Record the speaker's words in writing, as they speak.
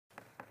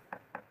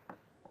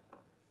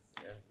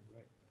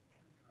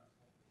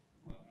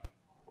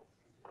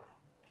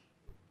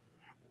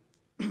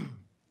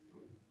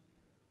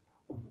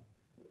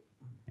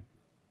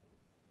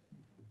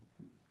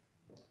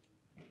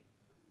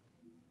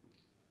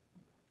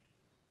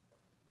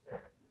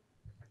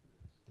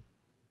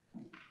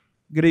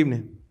Good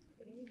evening.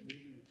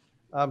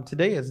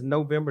 Today is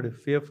November the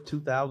 5th,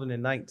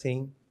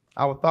 2019.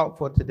 Our thought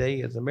for today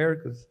is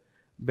America's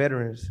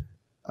veterans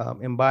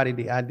embody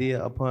the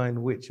idea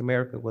upon which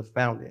America was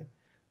founded.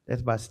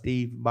 That's by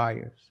Steve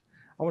Byers.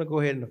 I want to go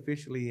ahead and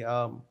officially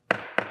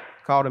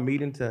call the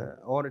meeting to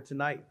order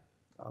tonight.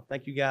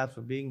 Thank you guys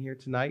for being here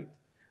tonight.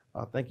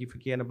 Thank you for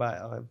caring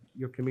about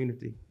your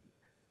community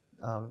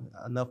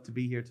enough to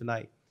be here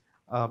tonight.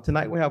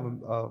 Tonight we have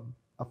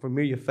a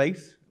familiar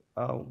face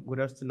with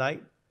us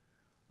tonight.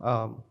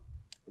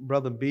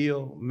 Brother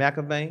Bill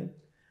McAvain.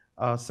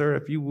 Sir,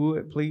 if you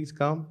would, please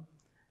come.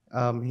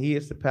 He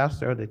is the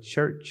pastor of the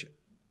church,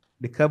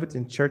 the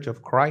Covington Church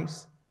of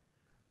Christ.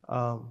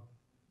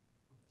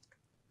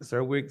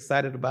 Sir, we're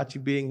excited about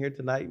you being here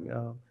tonight.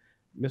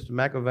 Mr.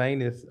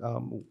 McAvain is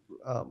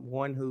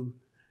one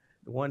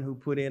who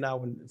put in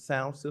our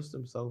sound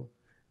system, so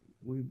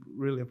we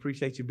really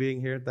appreciate you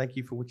being here. Thank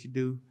you for what you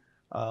do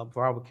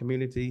for our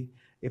community.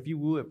 If you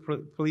would,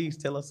 please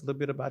tell us a little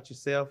bit about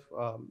yourself,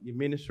 your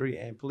ministry,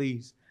 and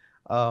please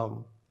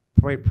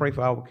pray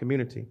for our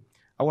community.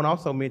 I want to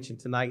also mention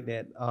tonight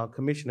that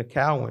Commissioner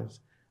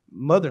Cowan's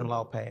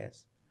mother-in-law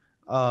passed.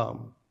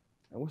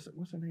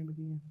 What's her name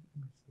again?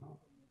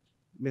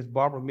 Miss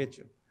Barbara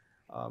Mitchell.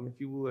 If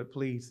you would,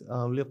 please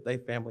lift their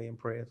family in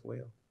prayer as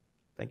well.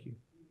 Thank you.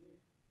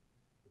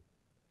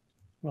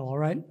 Well, all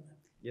right.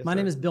 Yes, My sir.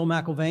 name is Bill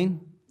McElvain.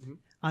 Mhm.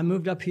 I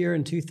moved up here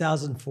in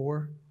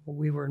 2004.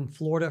 We were in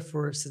Florida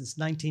since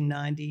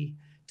 1990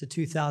 to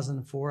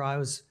 2004. I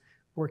was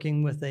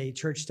working with a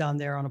church down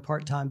there on a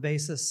part-time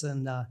basis,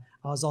 and I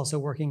was also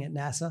working at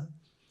NASA.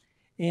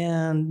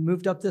 And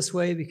moved up this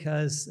way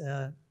because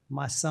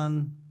my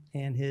son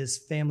and his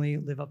family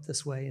live up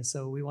this way, and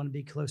so we want to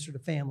be closer to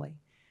family.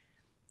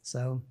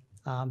 So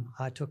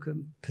I took a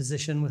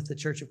position with the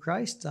Church of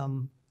Christ.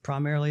 I'm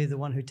primarily the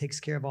one who takes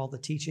care of all the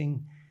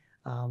teaching,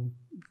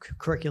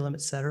 curriculum,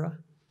 etc.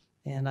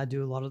 And I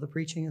do a lot of the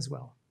preaching as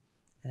well.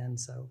 And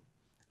so,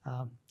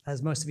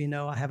 as most of you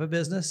know, I have a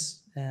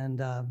business, and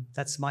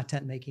that's my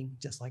tent making.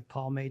 Just like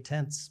Paul made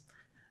tents,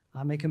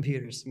 I make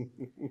computers.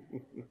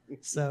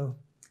 So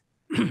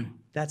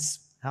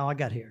that's how I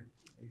got here.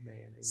 Amen.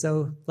 Amen.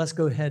 So let's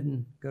go ahead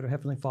and go to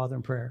Heavenly Father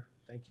in prayer.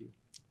 Thank you.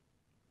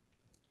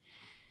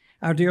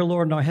 Our dear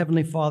Lord and our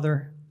Heavenly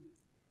Father,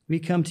 we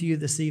come to you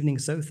this evening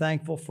so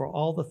thankful for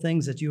all the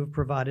things that you have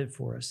provided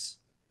for us.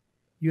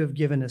 You have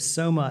given us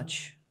so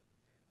much.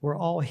 We're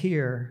all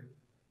here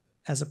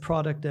as a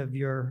product of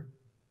your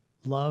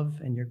love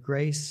and your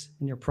grace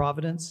and your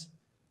providence.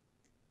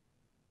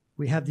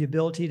 We have the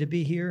ability to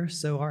be here,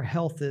 so our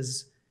health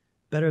is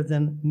better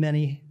than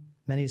many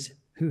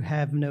who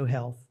have no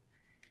health.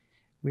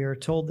 We are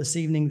told this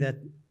evening that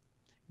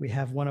we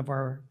have one of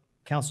our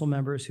council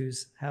members who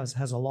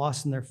has a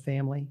loss in their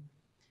family.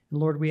 And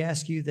Lord, we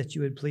ask you that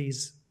you would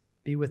please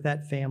be with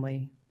that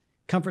family,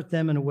 comfort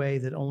them in a way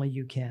that only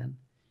you can.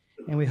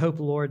 And we hope,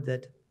 Lord,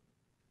 that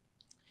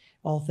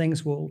all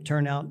things will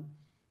turn out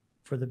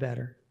for the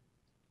better.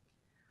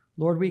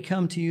 Lord, we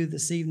come to you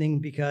this evening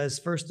because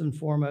first and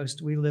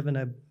foremost, we live in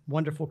a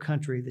wonderful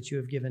country that you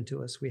have given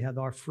to us. We have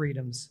our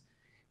freedoms.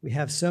 We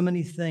have so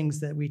many things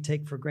that we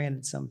take for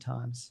granted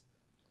sometimes.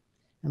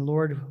 And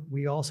Lord,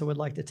 we also would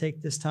like to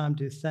take this time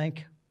to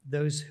thank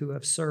those who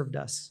have served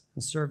us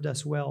and served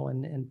us well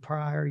in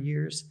prior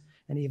years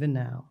and even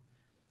now.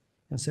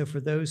 And so for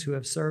those who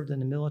have served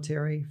in the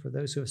military, for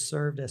those who have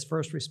served as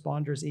first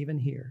responders even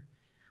here,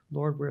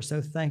 Lord, we're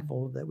so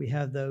thankful that we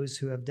have those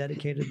who have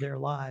dedicated their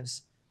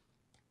lives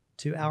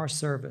to our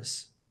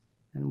service.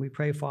 And we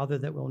pray, Father,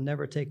 that we'll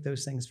never take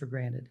those things for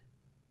granted.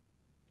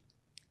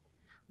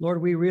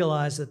 Lord, we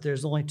realize that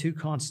there's only two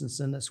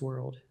constants in this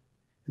world.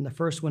 And the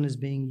first one is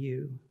being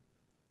you.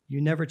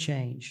 You never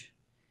change.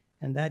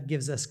 And that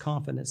gives us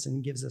confidence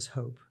and gives us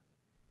hope.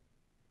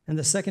 And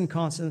the second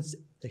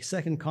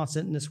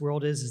constant in this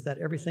world is that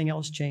everything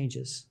else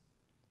changes.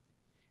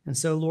 And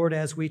so, Lord,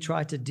 as we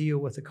try to deal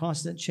with the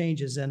constant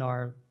changes in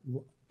our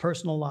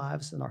personal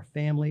lives, in our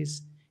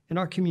families, in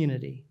our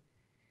community,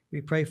 we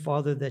pray,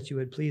 Father, that you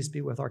would please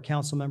be with our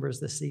council members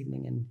this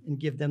evening and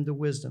give them the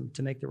wisdom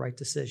to make the right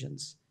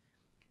decisions.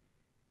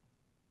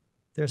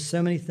 There's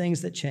so many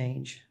things that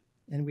change,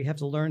 and we have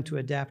to learn to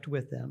adapt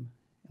with them.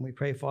 And we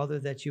pray, Father,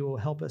 that you will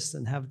help us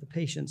and have the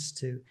patience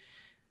to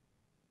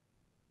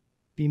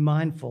be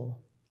mindful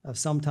of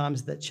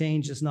sometimes that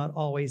change is not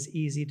always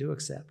easy to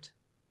accept.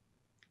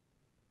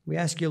 We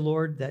ask you,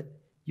 Lord, that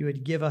you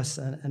would give us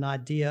an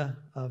idea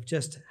of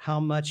just how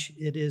much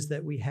it is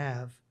that we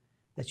have,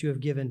 that you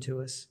have given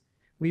to us.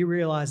 We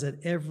realize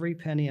that every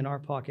penny in our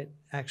pocket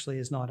actually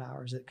is not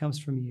ours. It comes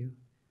from you.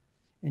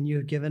 And you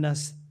have given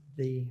us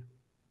the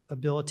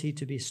ability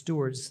to be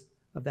stewards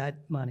of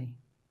that money.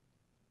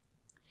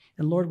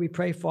 And Lord, we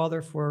pray,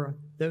 Father, for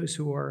those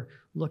who are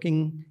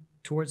looking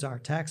towards our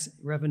tax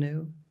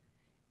revenue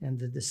and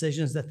the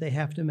decisions that they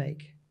have to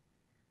make.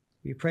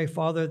 We pray,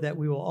 Father, that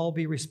we will all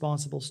be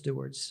responsible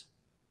stewards.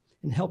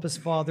 And help us,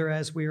 Father,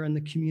 as we are in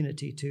the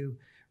community to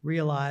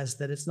realize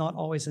that it's not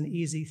always an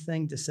easy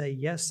thing to say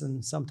yes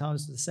and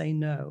sometimes to say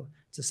no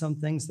to some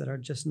things that are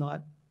just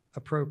not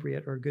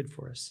appropriate or good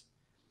for us.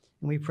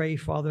 And we pray,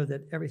 Father,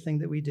 that everything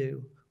that we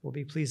do will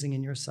be pleasing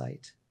in your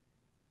sight.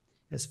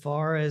 As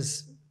far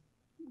as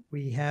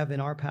we have in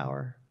our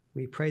power,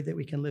 we pray that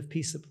we can live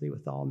peaceably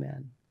with all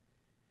men.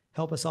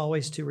 Help us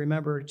always to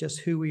remember just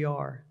who we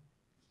are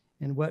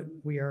and what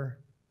we are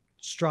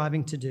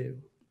striving to do.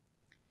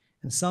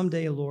 And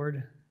someday,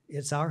 Lord,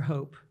 it's our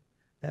hope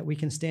that we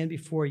can stand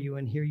before you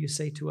and hear you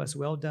say to us,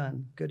 "Well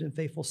done, good and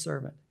faithful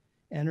servant.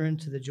 Enter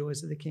into the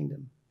joys of the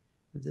kingdom."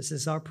 This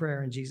is our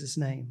prayer in Jesus'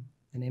 name,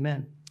 and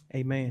amen.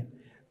 Amen.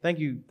 Thank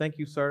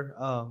you, sir,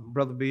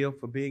 Brother Bill,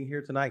 for being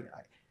here tonight.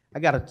 I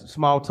got a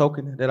small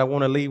token that I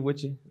want to leave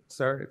with you,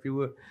 sir, if you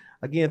would.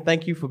 Again,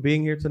 thank you for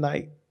being here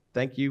tonight.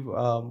 Thank you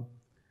for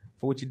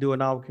what you do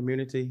in our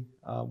community.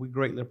 We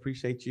greatly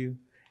appreciate you,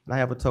 and I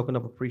have a token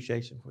of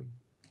appreciation for you.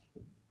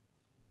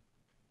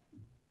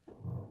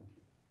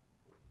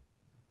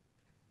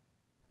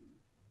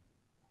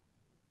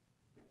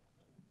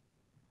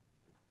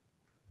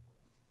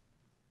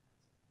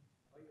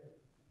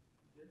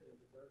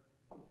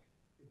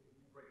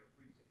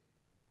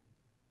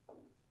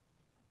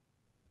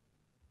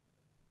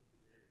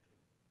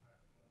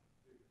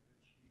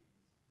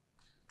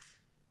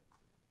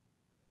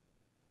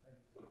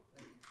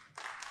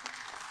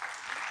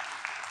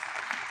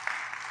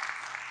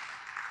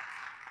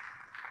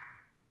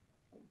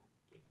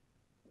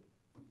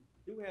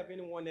 Do we have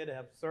anyone that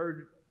have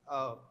served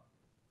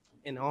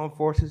in the armed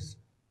forces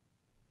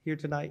here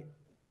tonight?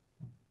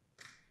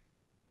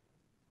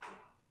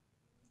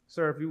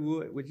 Sir, if you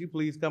would you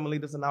please come and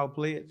lead us in our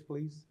pledge,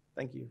 please?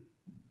 Thank you.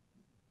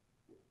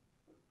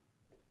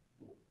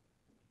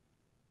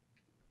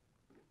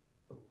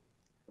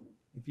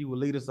 If you will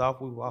lead us off,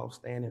 we will all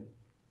stand in.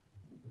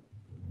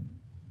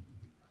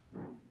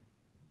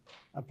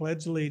 I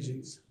pledge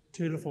allegiance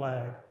to the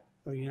flag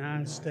of the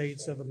United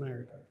States of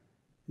America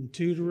and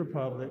to the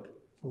republic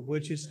for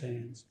which it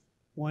stands,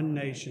 one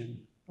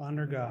nation,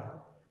 under God,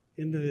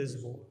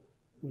 indivisible,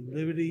 with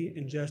liberty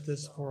and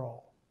justice for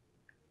all.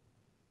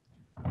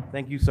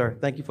 Thank you, sir.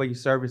 Thank you for your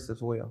service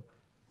as well.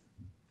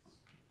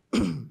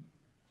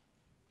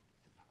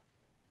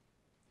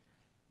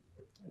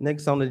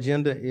 Next on the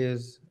agenda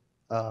is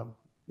the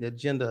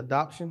agenda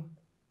adoption.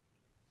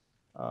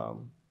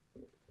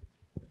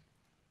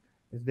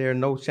 If there are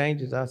no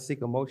changes, I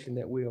seek a motion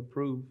that we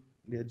approve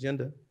the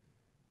agenda.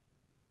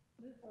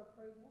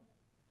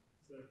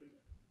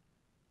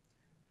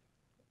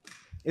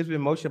 It's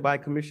been motioned by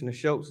Commissioner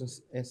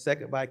Schultz and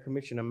second by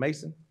Commissioner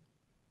Mason.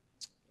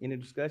 Any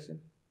discussion?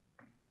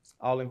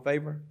 All in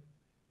favor?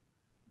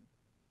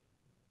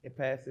 It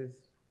passes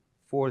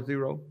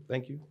 4-0.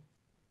 Thank you.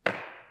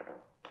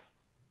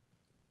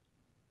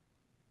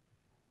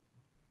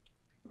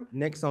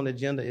 Next on the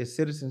agenda is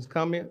citizens'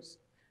 comments.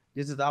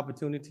 This is the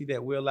opportunity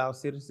that we allow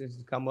citizens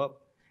to come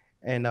up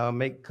and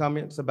make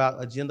comments about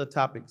agenda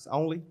topics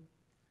only.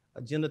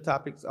 Agenda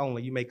topics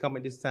only. You may come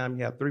at this time.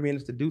 You have 3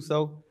 minutes to do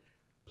so.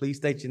 Please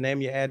state your name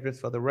and your address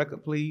for the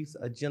record, please.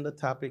 Agenda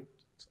topics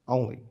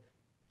only.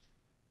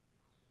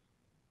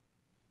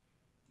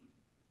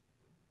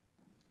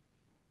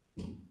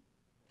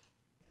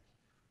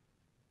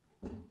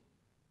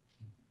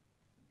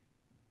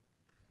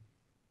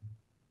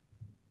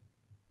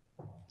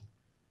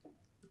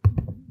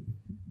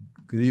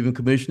 Good evening,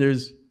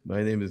 Commissioners.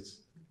 My name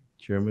is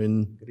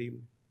Chairman, Good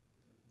evening.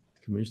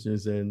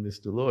 Commissioners, and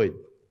Mr. Lloyd.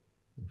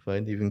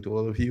 Fine evening to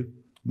all of you.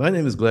 My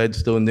name is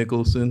Gladstone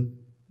Nicholson.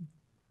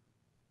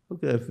 How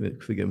could I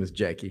forget Miss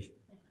Jackie?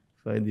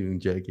 Fine evening,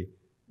 Jackie.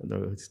 I'm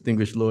a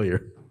distinguished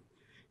lawyer.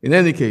 In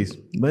any case,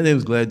 my name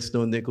is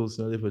Gladstone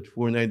Nicholson. I live at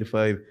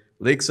 495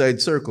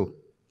 Lakeside Circle,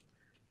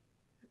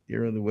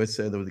 here on the west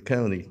side of the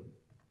county.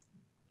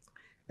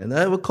 And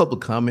I have a couple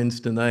comments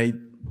tonight,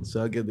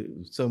 so I'll get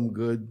some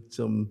good,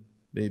 some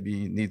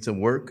maybe need some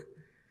work.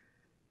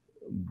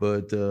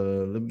 But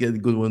let me get the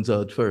good ones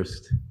out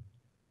first.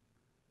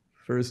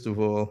 First of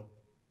all,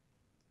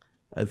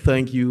 I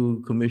thank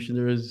you,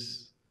 Commissioners,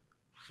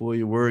 for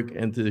your work,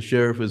 and to the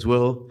Sheriff as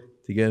well,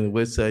 to get the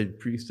West Side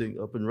Precinct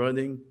up and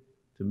running,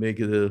 to make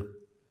it a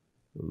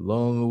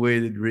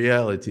long-awaited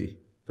reality.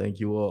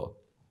 Thank you all.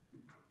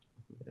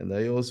 And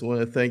I also want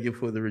to thank you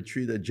for the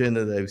retreat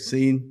agenda that I've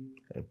seen.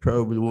 I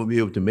probably won't be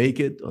able to make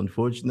it,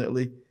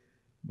 unfortunately,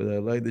 but I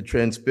like the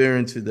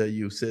transparency that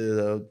you set it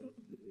out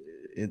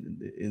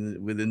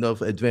with enough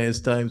advance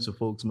time so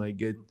folks might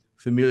get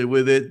familiar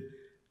with it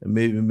and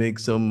maybe make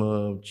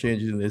some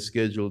changes in their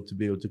schedule to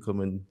be able to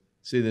come and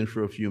sit in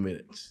for a few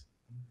minutes.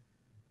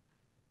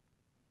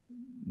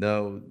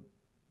 Now,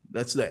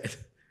 that's that.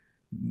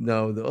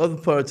 Now, the other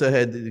parts I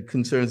had that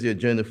concerns the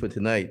agenda for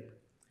tonight.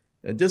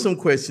 And just some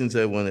questions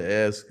I want to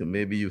ask, and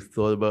maybe you've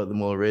thought about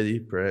them already,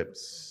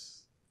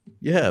 perhaps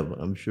you have.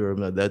 I'm sure I'm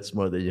not that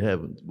smart that you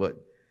haven't.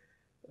 But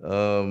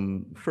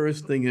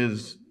first thing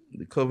is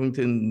the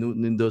Covington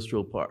Newton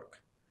Industrial Park.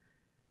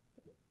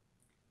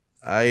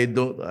 I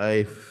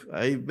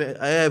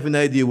have an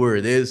idea where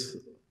it is,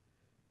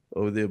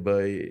 over there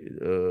by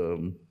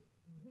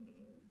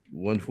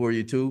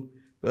 142.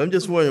 But I'm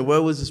just wondering, why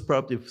was this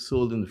property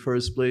sold in the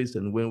first place,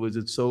 and when was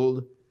it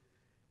sold?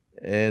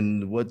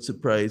 And what's the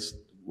price?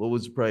 What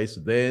was the price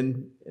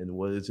then, and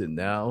what is it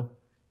now?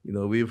 You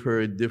know, we've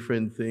heard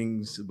different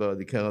things about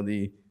the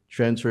county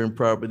transferring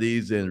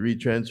properties and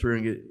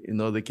retransferring it in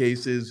other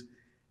cases.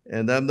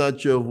 And I'm not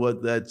sure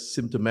what that's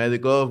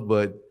symptomatic of,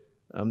 but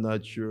I'm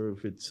not sure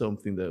if it's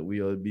something that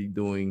we ought to be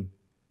doing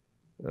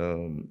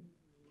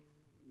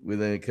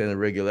with any kind of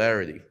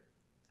regularity.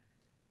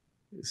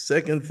 The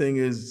second thing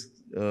is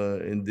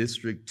in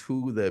District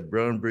 2, that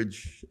Brown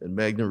Bridge and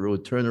Magna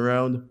Road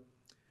turnaround.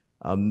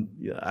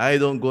 I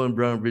don't go on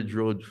Brown Bridge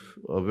Road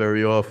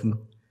very often,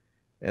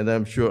 and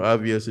I'm sure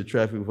obviously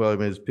traffic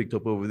volume is picked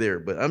up over there.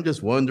 But I'm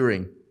just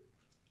wondering,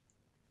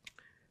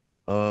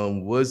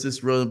 was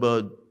this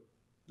runabout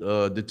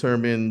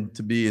determined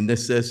to be a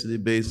necessity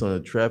based on a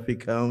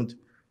traffic count,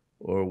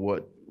 or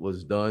what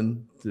was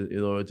done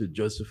in order to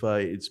justify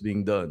its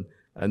being done?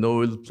 I know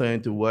we're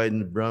planning to widen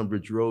the Brown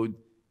Bridge Road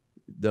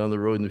down the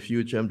road in the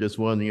future. I'm just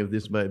wondering if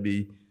this might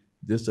be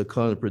just a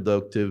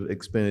counterproductive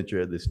expenditure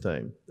at this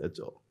time. That's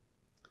all.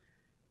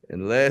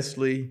 And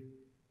lastly,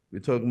 we're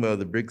talking about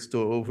the brick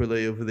store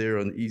overlay over there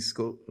on the East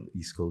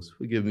Coast,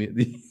 forgive me,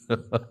 the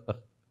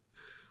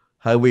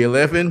Highway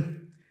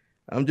 11.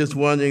 I'm just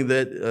wondering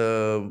that,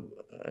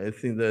 I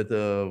think that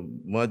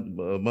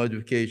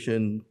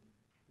modification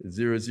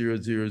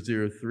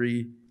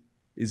 00003,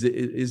 is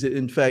it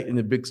in fact in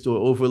the brick store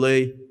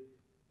overlay?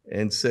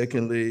 And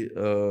secondly,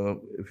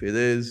 if it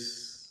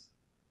is,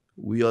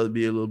 we ought to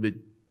be a little bit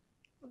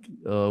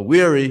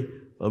wary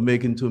of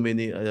making too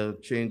many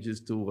changes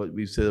to what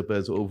we set up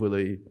as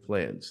overlay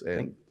plans.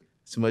 And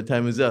so my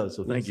time is out,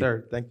 so thank you.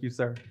 Sir, thank you,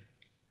 sir.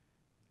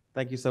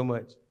 Thank you so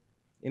much.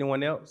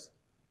 Anyone else?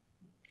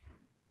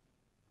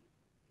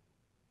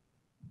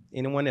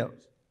 Anyone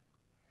else?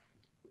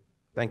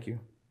 Thank you.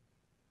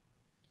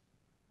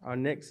 Our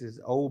next is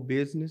old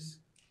business.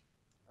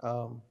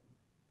 Okay.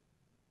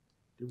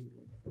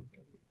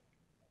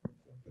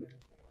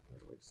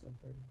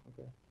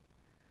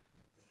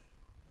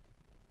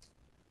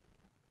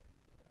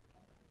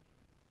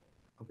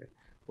 Okay.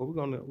 Well,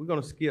 we're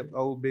gonna skip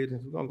old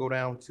business. We're gonna go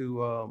down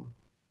to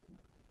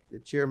the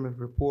chairman's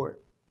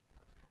report.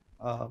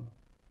 I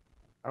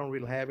don't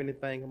really have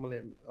anything. I'm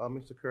gonna let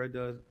Mr. Kerr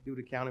do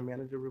the county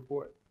manager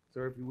report.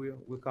 Sir, if you will,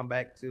 we'll come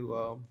back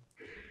to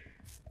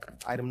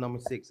item number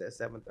 6 at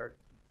 7:30.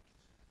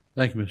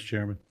 Thank you, Mr.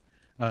 Chairman.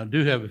 I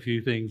do have a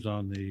few things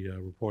on the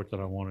report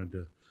that I wanted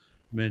to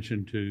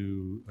mention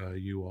to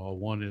you all.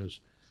 One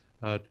is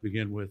to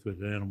begin with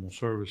animal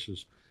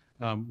services.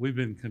 We've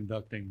been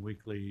conducting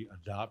weekly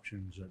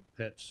adoptions at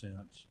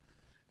PetSense,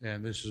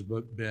 and this has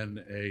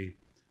been a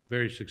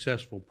very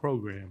successful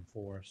program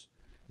for us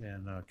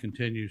and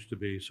continues to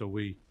be. So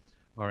we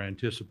are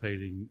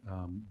anticipating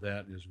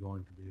that is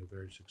going to be a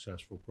very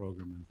successful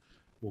program, and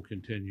will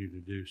continue to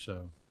do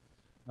so.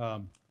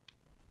 In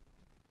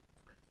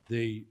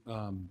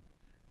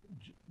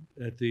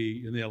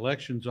the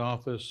elections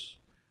office,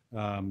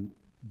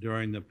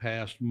 during the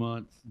past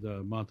month,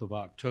 the month of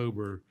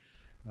October,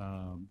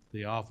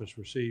 the office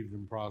received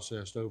and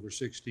processed over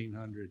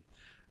 1,600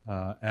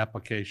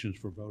 applications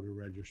for voter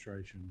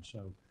registration.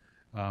 So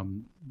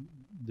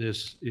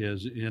this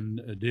is in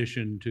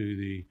addition to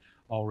the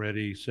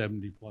already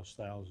 70+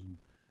 thousand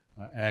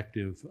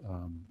active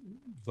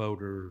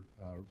voter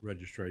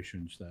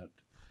registrations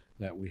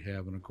that we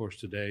have. And of course,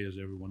 today, as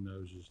everyone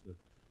knows, is the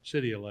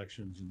city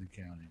elections in the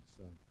county.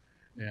 So,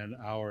 and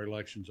our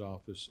elections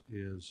office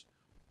is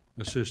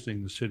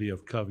assisting the city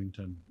of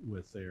Covington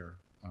with their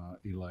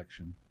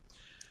election.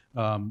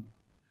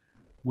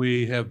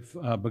 We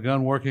have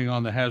begun working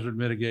on the hazard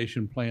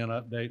mitigation plan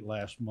update.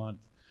 Last month,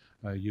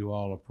 you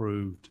all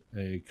approved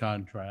a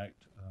contract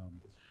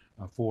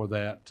for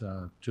that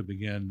to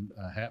begin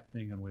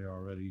happening, and we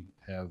already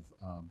have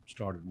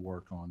started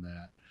work on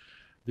that.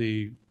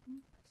 The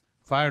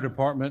fire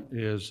department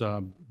is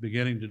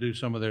beginning to do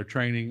some of their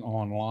training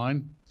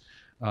online.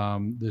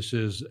 This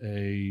is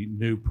a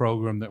new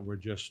program that we're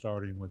just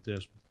starting with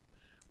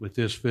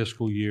this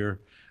fiscal year,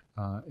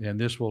 and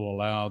this will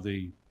allow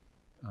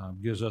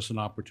gives us an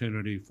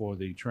opportunity for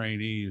the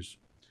trainees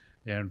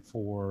and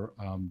for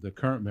the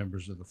current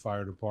members of the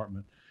fire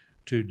department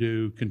to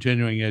do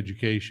continuing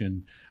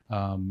education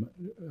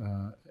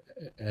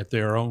at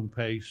their own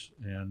pace,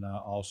 and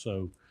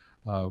also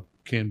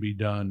can be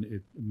done.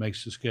 It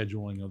makes the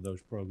scheduling of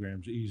those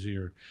programs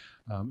easier,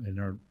 and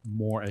they're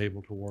more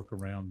able to work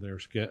around their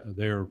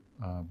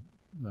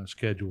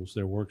schedules,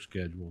 their work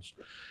schedules.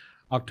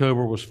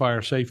 October was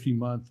Fire Safety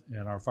Month,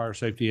 and our Fire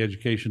Safety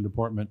Education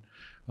Department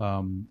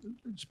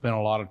spent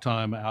a lot of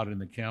time out in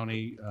the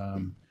county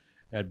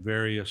at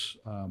various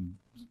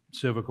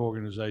civic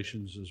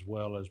organizations, as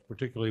well as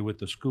particularly with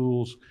the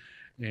schools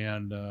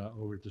and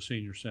over at the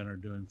Senior Center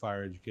doing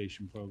fire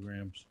education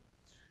programs.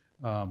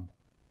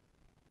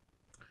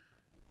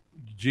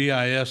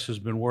 GIS has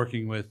been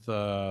working with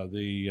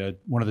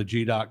one of the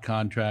GDOT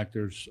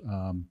contractors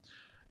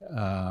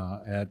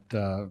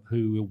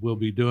who will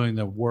be doing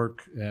the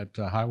work at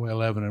Highway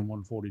 11 and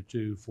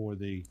 142 for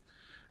the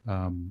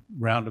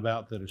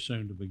roundabout that is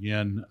soon to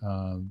begin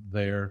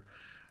there.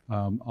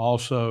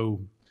 Also,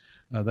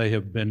 they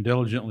have been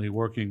diligently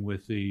working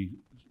with the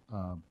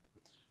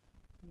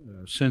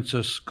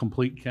Census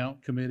Complete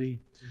Count Committee,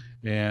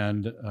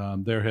 and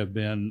there have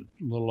been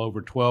a little over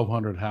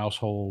 1,200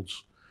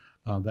 households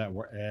that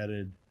were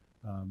added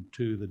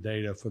to the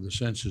data for the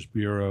Census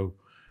Bureau.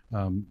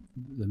 And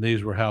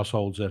these were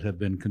households that have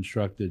been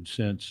constructed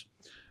since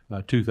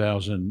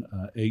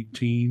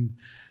 2018,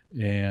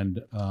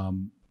 and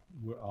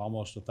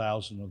almost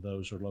 1,000 of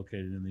those are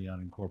located in the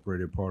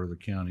unincorporated part of the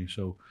county.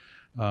 So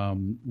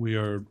we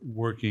are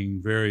working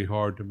very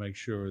hard to make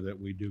sure that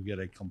we do get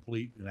a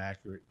complete and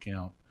accurate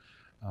count,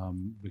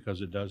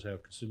 because it does have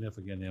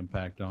significant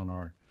impact on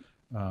our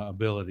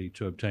ability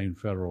to obtain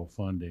federal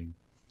funding.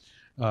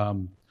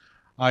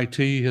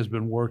 IT has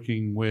been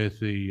working with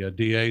the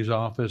DA's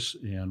office,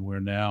 and we're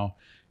now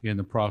in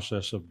the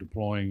process of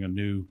deploying a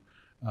new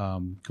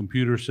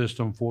computer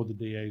system for the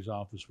DA's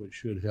office, which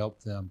should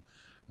help them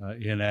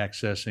in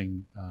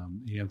accessing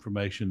the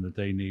information that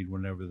they need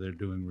whenever they're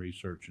doing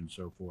research and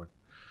so forth.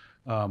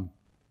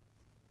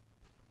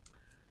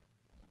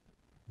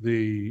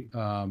 The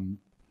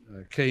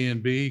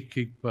KNB,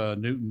 Keep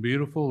Newton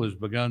Beautiful, has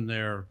begun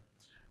their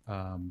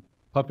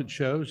puppet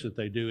shows that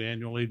they do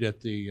annually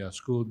at the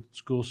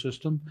school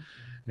system.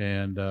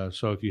 And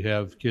so if you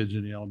have kids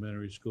in the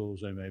elementary schools,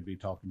 they may be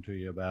talking to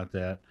you about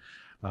that.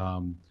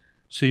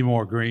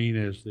 Seymour Green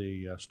is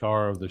the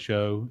star of the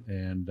show,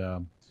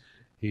 and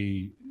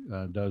he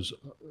does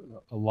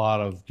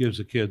gives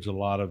the kids a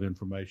lot of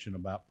information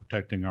about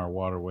protecting our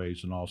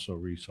waterways and also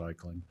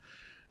recycling.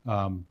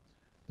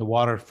 The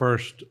Water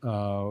First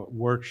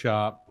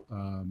workshop,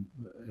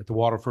 at the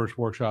Water First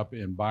workshop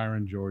in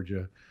Byron,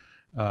 Georgia,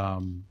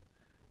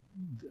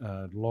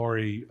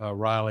 Lori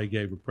Riley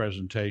gave a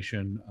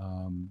presentation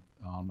on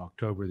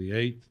October the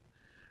 8th.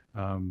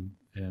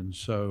 And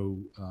so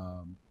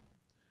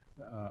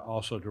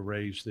also to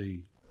raise the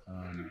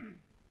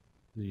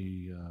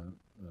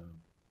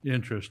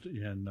interest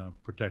in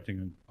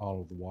protecting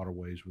all of the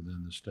waterways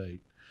within the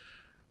state.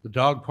 The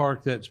dog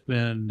park that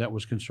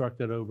was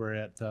constructed over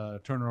at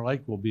Turner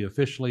Lake will be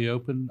officially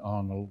open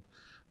on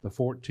the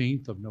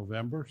 14th of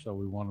November. So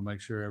we want to make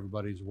sure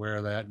everybody's aware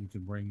of that, and you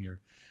can bring your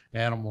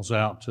animals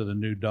out to the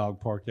new dog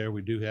park there.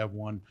 We do have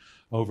one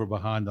over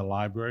behind the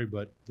library,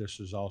 but this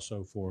is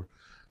also for,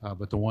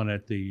 but the one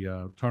at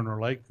the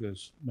Turner Lake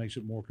makes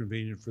it more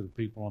convenient for the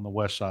people on the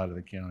west side of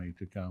the county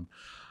to come.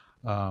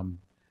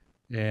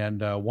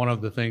 And one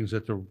of the things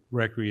that the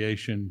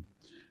recreation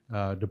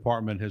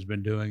department has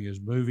been doing is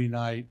movie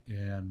night,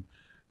 and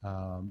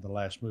the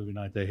last movie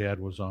night they had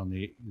was on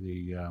the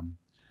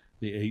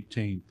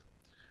 18th.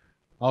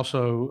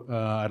 Also,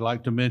 I'd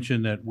like to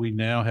mention that we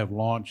now have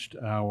launched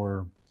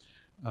our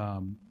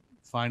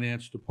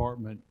finance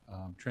department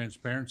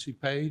transparency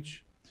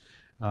page,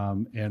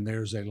 and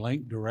there's a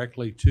link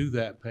directly to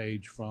that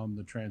page from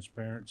the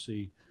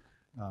transparency.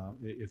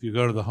 If you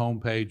go to the home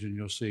page, and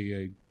you'll see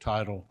a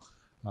title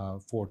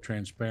for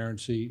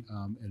transparency,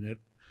 and if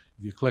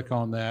you click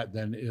on that,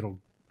 then it'll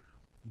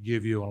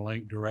give you a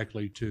link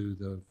directly to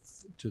the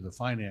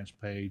finance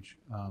page,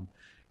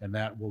 and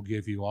that will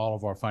give you all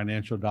of our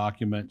financial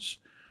documents,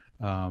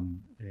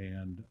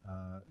 and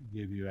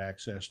give you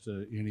access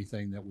to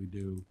anything that we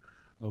do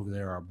over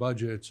there, our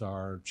budgets,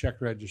 our check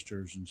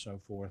registers, and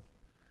so forth.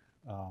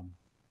 And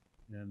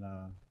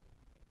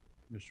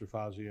Mr.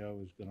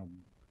 Fazio is going to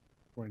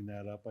bring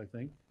that up, I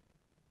think.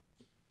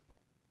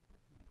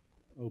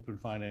 Open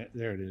finance,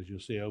 there it is. You'll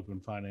see Open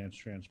Finance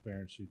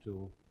Transparency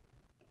Tool.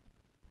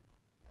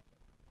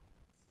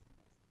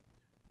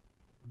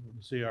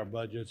 You see our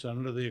budgets.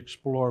 Under the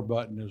Explore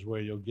button is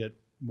where you'll get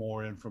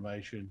more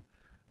information,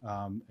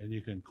 and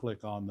you can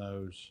click on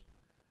those,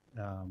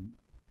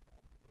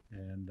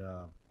 and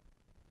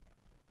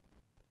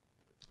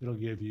it'll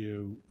give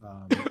you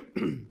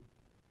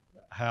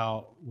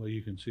well,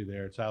 you can see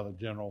there, it's how the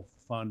general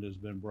fund has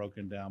been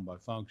broken down by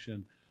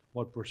function,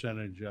 what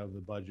percentage of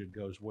the budget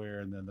goes where,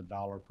 and then the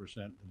dollar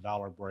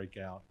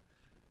breakout,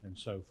 and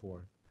so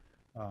forth.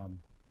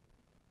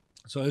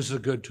 So this is a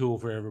good tool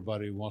for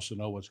everybody who wants to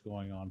know what's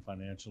going on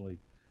financially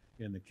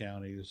in the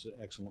county. This is an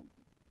excellent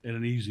and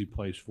an easy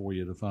place for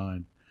you to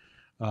find.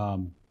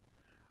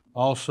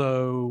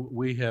 Also,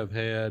 we have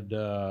had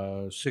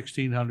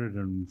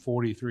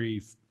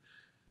 1,643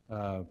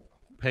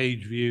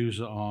 page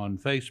views on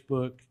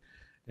Facebook,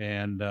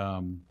 and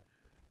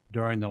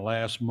during the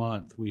last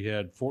month, we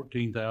had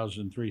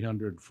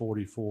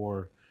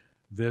 14,344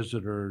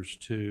 visitors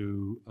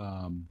to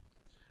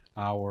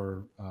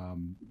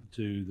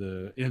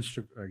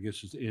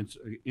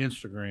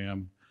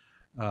Instagram,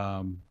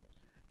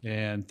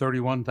 and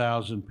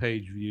 31,000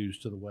 page views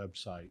to the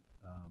website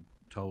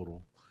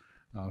total.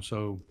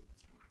 So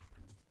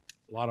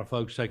a lot of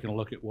folks taking a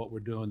look at what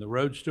we're doing. The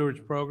Road Stewards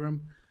Program,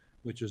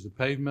 which is the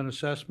pavement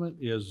assessment,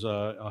 is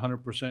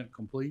 100%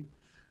 complete.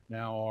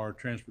 Now our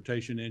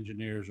transportation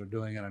engineers are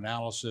doing an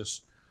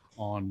analysis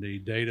on the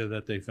data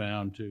that they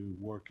found to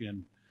work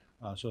in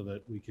so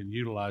that we can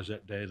utilize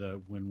that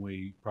data when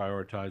we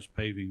prioritize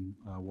paving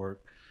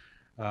work.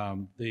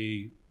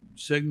 The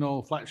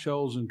signal, Flat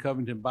Shoals and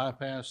Covington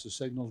Bypass, the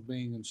signals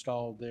being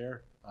installed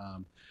there.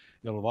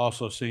 You'll have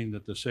also seen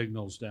that the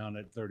signals down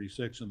at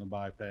 36 in the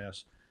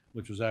bypass,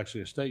 which was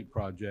actually a state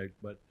project,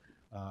 but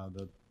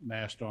the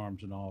mast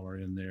arms and all are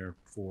in there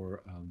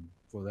for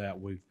that.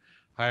 We've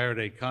hired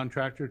a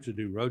contractor to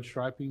do road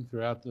striping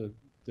throughout the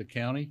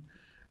county,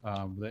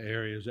 the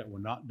areas that were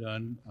not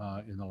done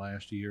in the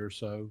last year or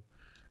so.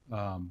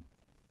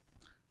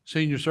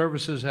 Senior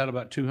Services had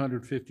about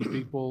 250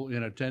 people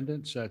in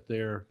attendance at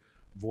their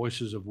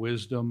Voices of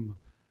Wisdom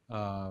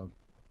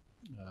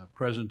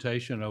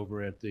presentation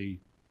over at the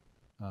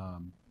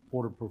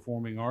Porter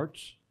Performing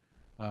Arts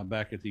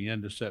back at the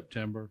end of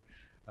September.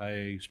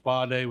 A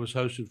spa day was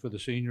hosted for the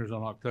seniors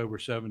on October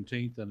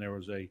 17th, and there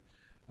was a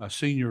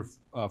senior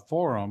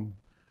forum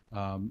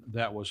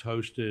that was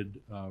hosted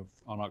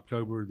on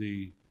October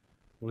I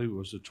believe it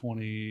was the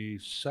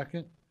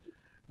 22nd.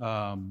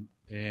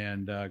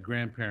 And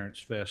Grandparents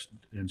Fest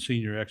and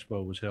Senior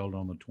Expo was held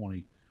on the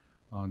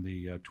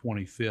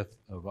 25th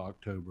of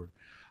October.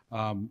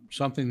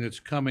 Something that's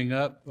coming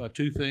up,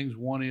 two things.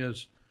 One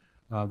is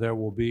there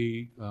will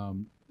be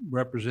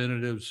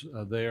representatives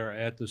there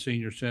at the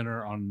Senior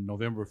Center on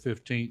November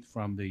 15th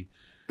from the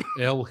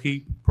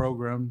LHEAP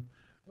program,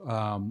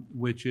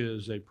 which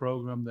is a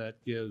program that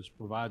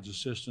provides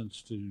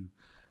assistance to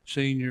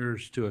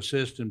seniors to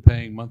assist in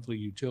paying monthly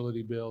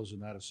utility bills,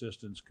 and that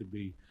assistance could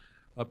be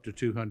up to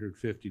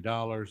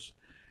 $250.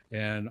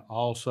 And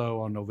also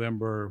on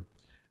November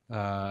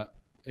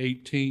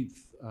 18th,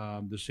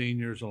 the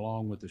seniors,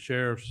 along with the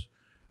sheriff's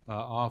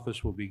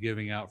office, will be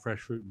giving out fresh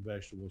fruit and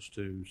vegetables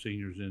to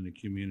seniors in the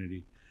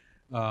community.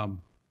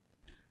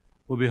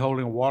 We'll be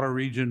holding a Water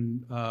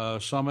Region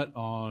Summit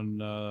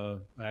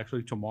on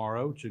actually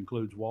tomorrow, which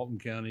includes Walton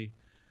County,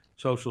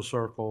 Social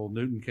Circle,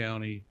 Newton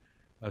County,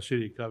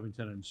 City of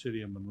Covington, and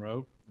City of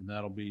Monroe, and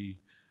that'll be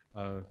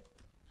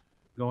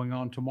going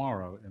on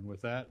tomorrow. And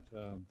with that,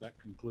 that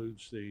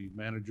concludes the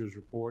manager's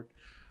report.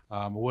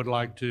 I would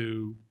like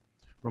to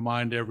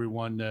remind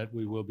everyone that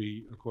we will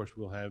be, of course,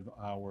 we'll have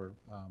our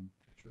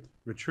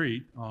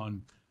retreat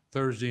on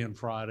Thursday and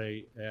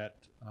Friday at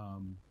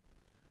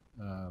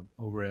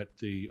over at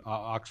the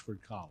Oxford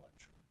College.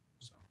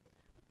 So.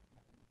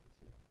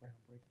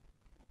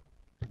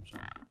 I'm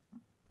sorry.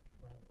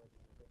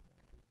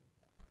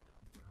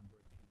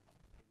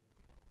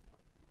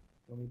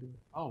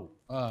 Oh,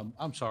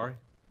 I'm sorry.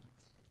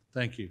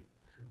 Thank you.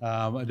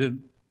 I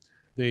didn't.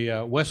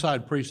 The West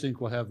Side Precinct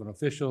will have an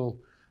official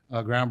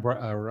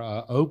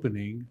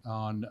opening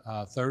on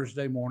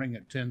Thursday morning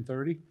at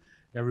 10:30.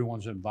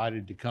 Everyone's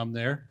invited to come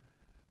there.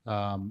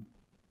 No.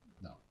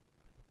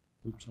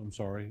 Oops, I'm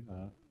sorry.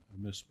 I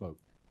misspoke.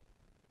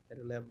 At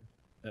 11.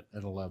 At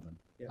 11.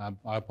 Yeah.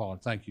 I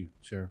apologize. Thank you,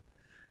 Sheriff.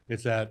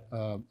 It's at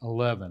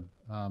 11.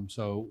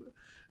 So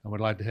I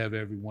would like to have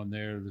everyone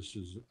there. This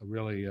is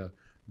really a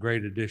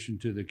great addition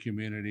to the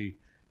community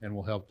and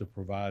will help to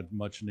provide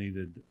much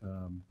needed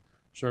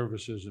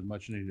services and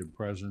much needed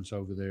presence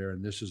over there.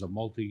 And this is a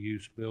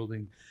multi-use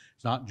building.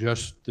 It's not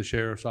just the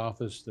sheriff's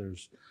office.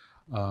 There's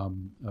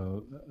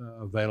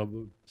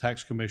available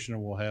tax commissioner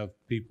will have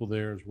people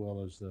there, as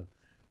well as the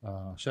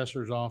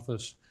assessor's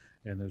office,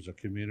 and there's a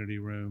community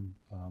room.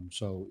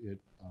 So it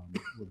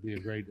would be a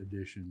great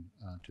addition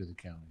to the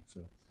county.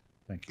 So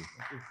thank you.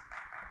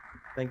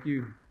 Thank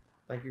you.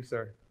 Thank you,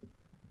 sir.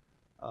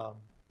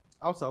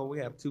 Also, we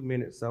have 2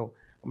 minutes, so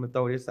I'm gonna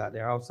throw this out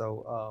there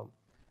also.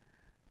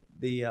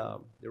 The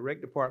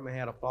rec department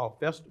had a fall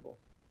festival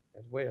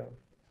as well.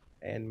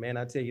 And man,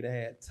 I tell you, they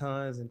had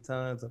tons and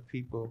tons of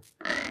people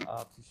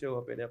to show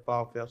up at that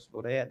fall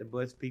festival. They had to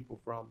bus people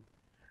from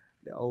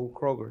the old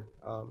Kroger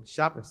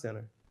shopping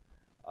center.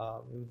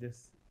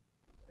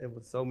 It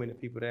was so many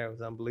people there. It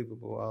was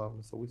unbelievable.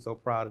 So we're so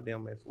proud of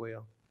them as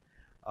well.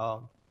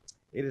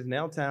 It is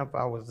now time for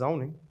our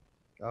zoning.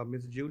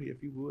 Ms. Judy,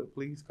 if you would,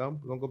 please come.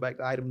 We're gonna go back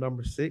to item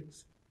number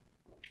 6.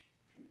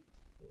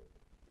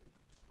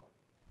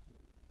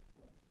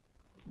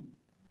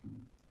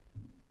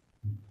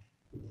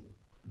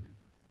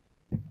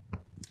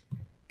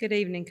 Good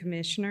evening,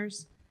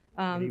 Commissioners.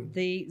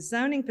 The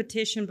zoning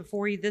petition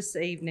before you this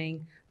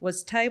evening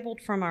was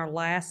tabled from our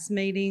last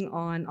meeting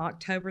on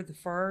October the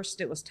 1st.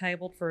 It was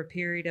tabled for a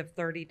period of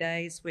 30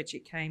 days, which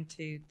it came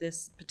to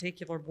this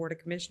particular Board of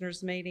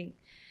Commissioners meeting.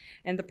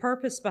 And the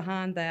purpose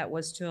behind that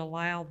was to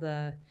allow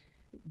the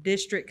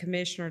district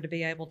commissioner to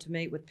be able to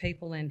meet with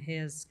people in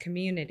his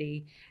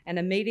community. And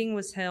a meeting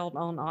was held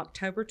on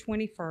October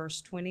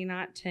 21st,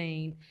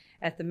 2019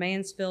 at the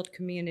Mansfield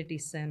Community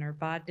Center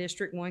by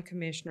District 1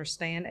 Commissioner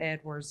Stan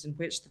Edwards, in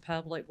which the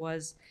public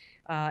was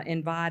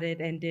invited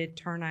and did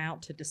turn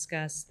out to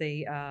discuss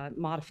the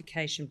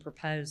modification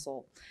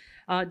proposal.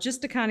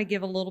 Just to kind of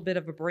give a little bit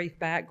of a brief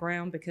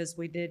background, because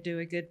we did do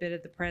a good bit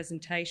of the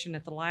presentation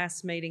at the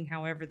last meeting.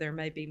 However, there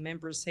may be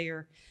members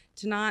here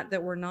tonight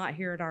that were not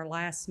here at our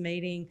last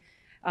meeting.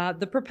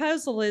 The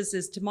proposal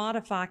is to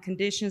modify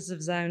conditions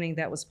of zoning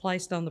that was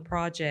placed on the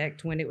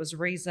project when it was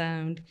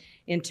rezoned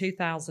in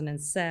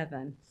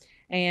 2007.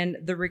 And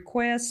the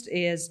request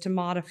is to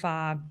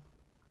modify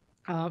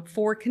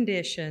 4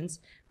 conditions,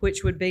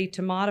 which would be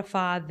to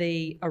modify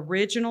the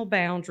original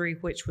boundary,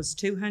 which was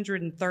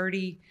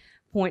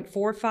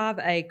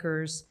 230.45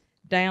 acres,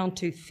 down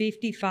to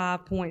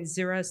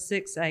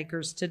 55.06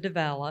 acres to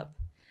develop,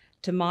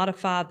 to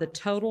modify the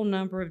total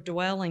number of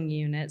dwelling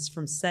units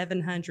from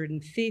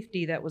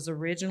 750 that was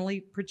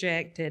originally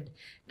projected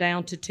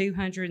down to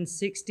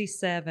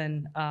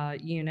 267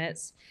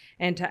 units,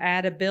 and to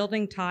add a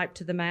building type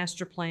to the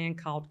master plan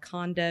called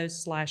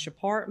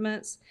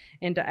condos/apartments,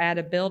 and to add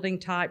a building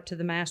type to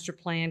the master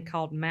plan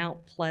called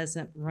Mount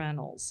Pleasant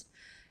Rentals.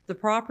 The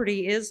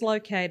property is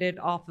located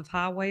off of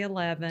Highway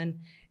 11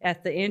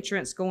 at the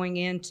entrance going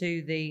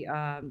into the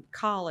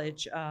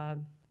college,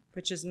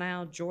 which is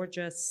now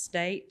Georgia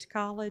State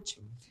College.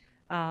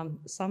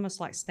 It's almost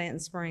like Stanton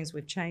Springs.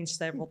 We've changed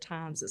several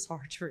times. It's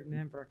hard to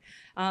remember.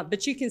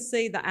 But you can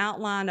see the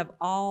outline of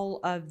all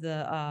of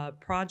the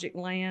project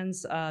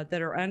lands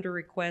that are under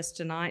request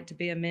tonight to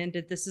be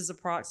amended. This is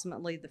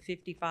approximately the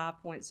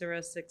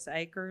 55.06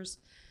 acres.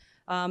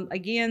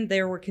 Again,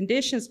 there were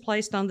conditions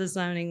placed on the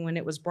zoning when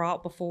it was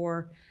brought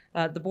before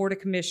the Board of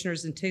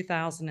Commissioners in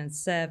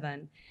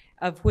 2007,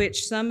 of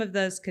which some of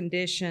those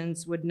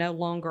conditions would no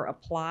longer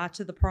apply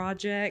to the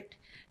project.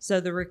 So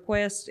the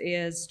request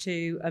is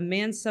to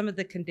amend some of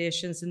the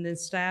conditions, and then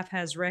staff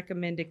has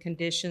recommended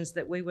conditions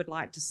that we would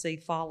like to see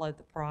follow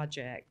the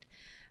project.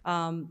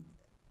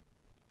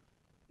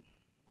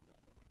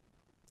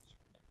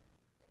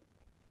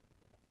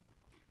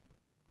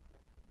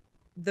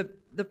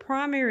 The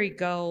primary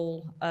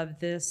goal of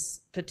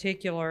this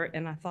particular,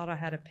 and I thought I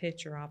had a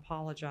picture, I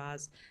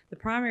apologize. The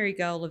primary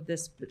goal of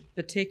this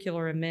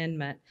particular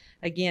amendment,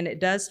 again, it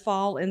does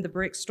fall in the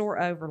brick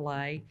store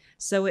overlay,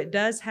 so it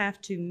does have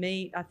to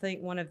meet, I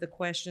think one of the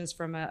questions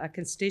from a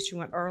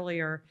constituent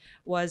earlier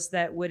was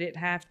that would it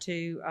have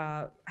to,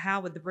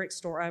 how would the brick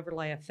store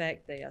overlay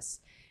affect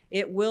this?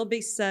 It will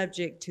be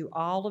subject to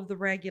all of the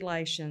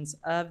regulations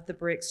of the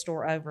brick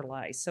store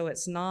overlay, so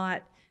it's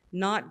not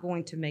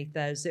going to meet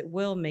those. It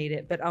will meet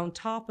it, but on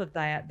top of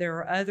that, there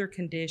are other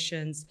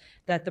conditions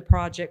that the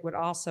project would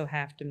also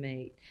have to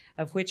meet,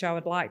 of which I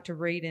would like to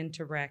read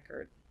into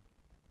record.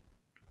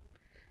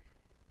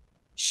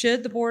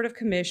 Should the Board of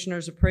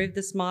Commissioners approve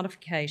this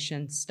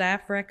modification,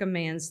 staff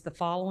recommends the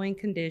following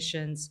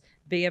conditions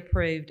be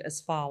approved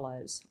as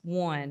follows.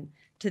 1,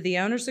 to the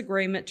owner's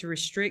agreement to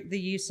restrict the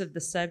use of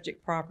the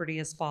subject property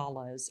as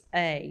follows.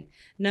 A,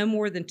 no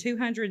more than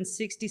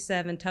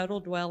 267 total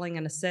dwelling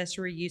and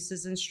accessory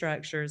uses and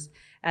structures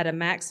at a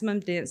maximum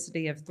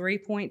density of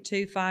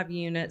 3.25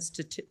 units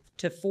to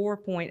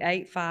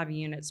 4.85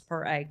 units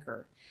per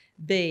acre.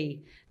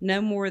 B, no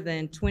more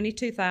than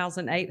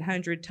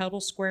 22,800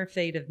 total square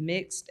feet of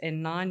mixed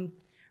and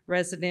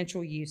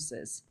non-residential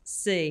uses.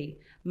 C,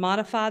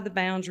 modify the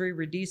boundary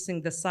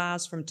reducing the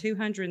size from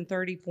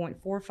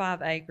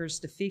 230.45 acres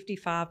to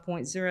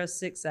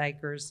 55.06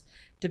 acres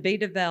to be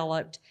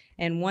developed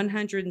and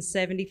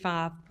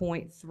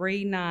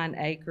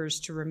 175.39 acres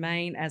to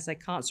remain as a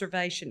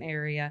conservation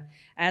area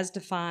as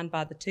defined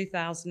by the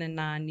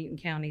 2009 Newton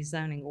County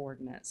zoning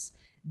ordinance.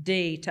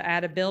 D, to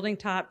add a building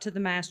type to the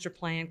master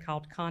plan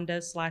called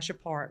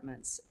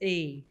condos/apartments.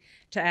 E,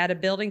 to add a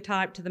building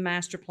type to the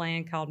master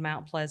plan called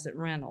Mount Pleasant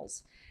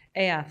Rentals.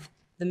 F,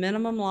 the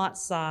minimum lot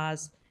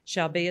size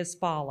shall be as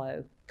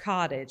follows.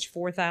 Cottage,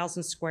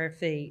 4,000 square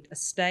feet.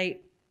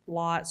 Estate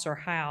lots or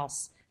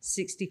house,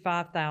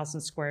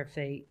 65,000 square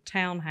feet.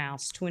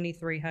 Townhouse,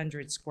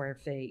 2,300 square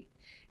feet.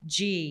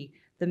 G,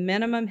 the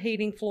minimum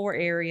heating floor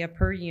area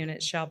per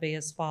unit shall be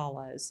as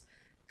follows.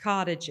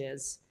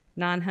 Cottages,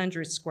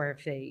 900 square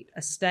feet.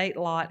 Estate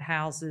lot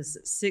houses,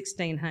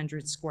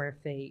 1,600 square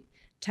feet.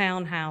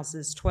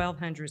 Townhouses,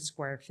 1,200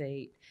 square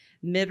feet.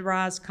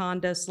 Mid-rise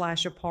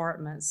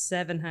condo/apartments,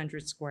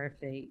 700 square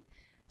feet.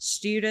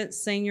 Student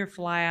senior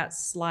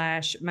flats /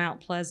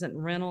 Mount Pleasant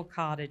rental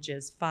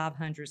cottages,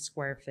 500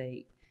 square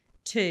feet.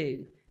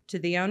 2, to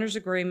the owner's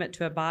agreement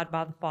to abide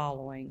by the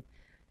following.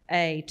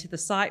 A, to the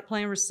site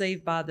plan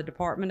received by the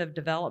Department of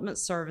Development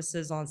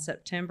Services on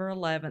September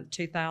 11,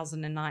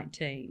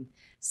 2019.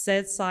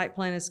 Said site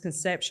plan is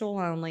conceptual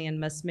only and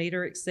must meet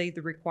or exceed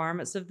the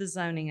requirements of the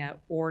zoning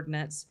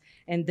ordinance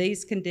and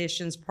these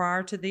conditions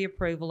prior to the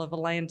approval of a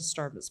land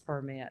disturbance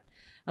permit.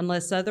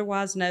 Unless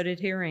otherwise noted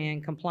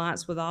herein,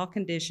 compliance with all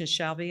conditions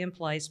shall be in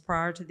place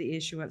prior to the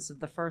issuance of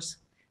the first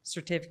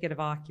certificate of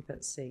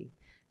occupancy.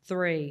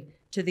 3,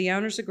 to the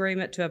owner's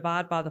agreement to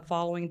abide by the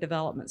following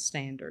development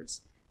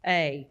standards.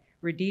 A,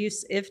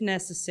 reduce, if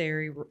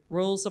necessary,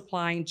 rules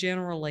applying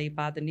generally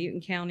by the Newton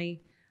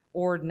County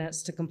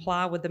ordinance to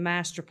comply with the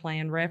master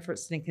plan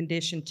referenced in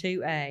condition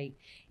 2A.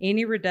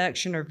 Any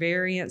reduction or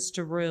variance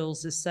to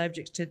rules is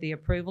subject to the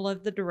approval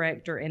of the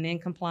director and in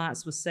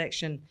compliance with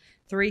section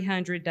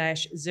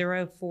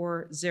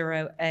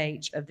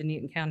 300-040H of the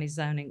Newton County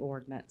zoning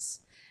ordinance.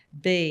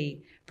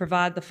 B,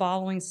 provide the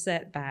following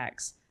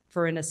setbacks.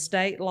 For an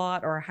estate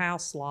lot or a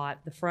house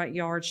lot, the front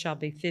yard shall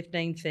be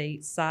 15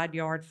 feet, side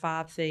yard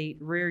 5 feet,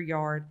 rear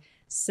yard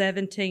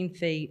 17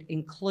 feet,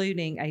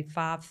 including a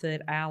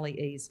 5-foot alley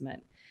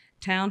easement.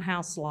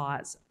 Townhouse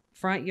lots,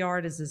 front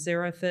yard is a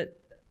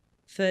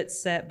 0-foot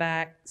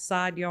setback,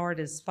 side yard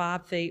is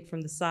 5 feet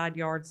from the side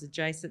yards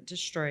adjacent to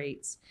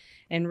streets,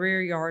 and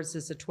rear yards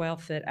is a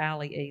 12-foot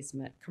alley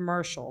easement.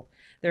 Commercial,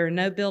 there are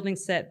no building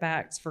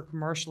setbacks for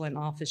commercial and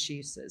office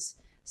uses.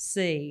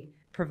 C,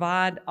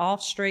 provide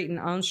off-street and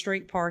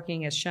on-street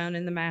parking as shown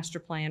in the master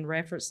plan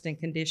referenced in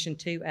condition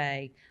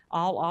 2A.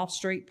 All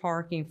off-street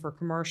parking for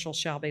commercial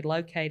shall be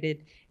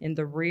located in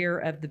the rear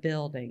of the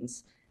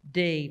buildings.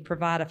 D,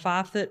 provide a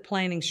 5-foot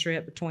planting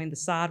strip between the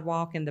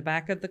sidewalk and the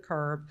back of the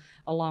curb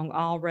along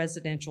all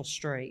residential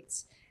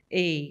streets.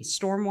 E,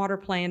 stormwater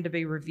plan to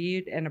be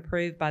reviewed and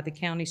approved by the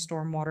county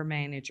stormwater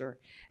manager.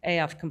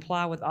 F,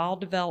 comply with all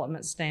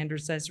development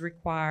standards as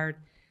required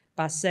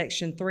by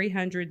section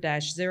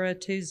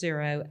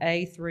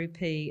 300-020A through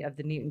P of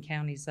the Newton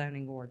County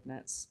zoning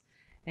ordinance.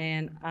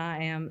 And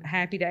I am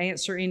happy to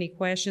answer any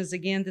questions.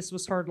 Again, this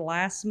was heard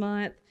last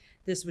month.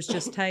 This was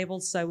just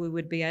tabled so we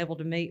would be able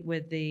to meet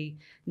with the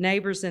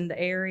neighbors in the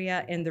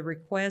area, and the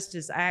request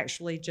is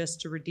actually just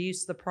to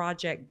reduce the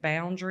project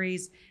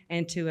boundaries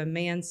and to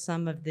amend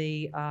some of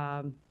the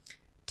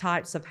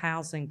types of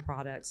housing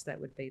products that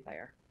would be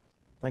there.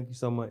 Thank you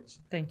so much.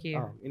 Thank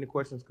you. Any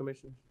questions,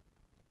 Commissioners?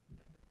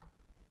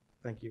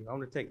 Thank you. I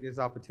want to take this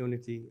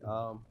opportunity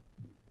to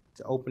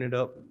open it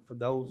up for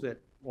those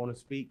that want to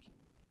speak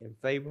in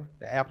favor,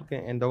 the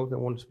applicant, and those that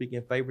want to speak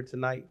in favor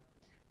tonight.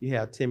 You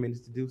have 10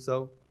 minutes to do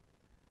so.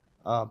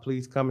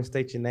 Please come and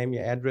state your name,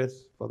 your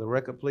address for the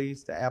record,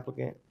 please, the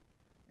applicant,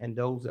 and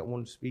those that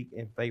want to speak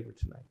in favor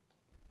tonight.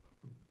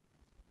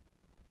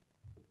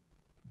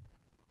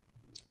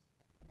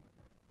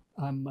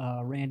 I'm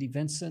Randy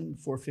Vinson,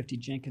 450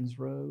 Jenkins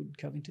Road,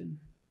 Covington.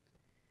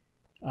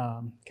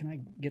 Can I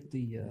get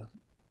the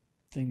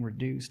thing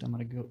reduced? I'm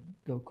going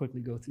to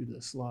quickly go through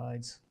the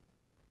slides.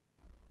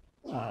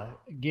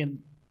 Again,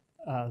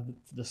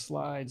 the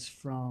slides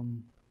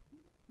from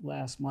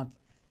last month.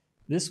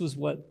 This was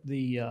what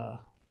the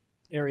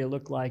area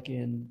looked like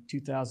in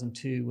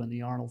 2002 when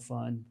the Arnold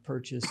Fund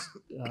purchased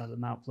the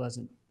Mount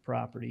Pleasant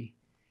property.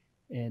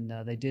 And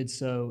they did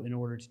so in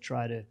order to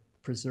try to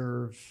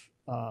preserve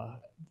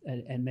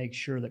and make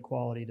sure that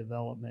quality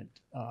development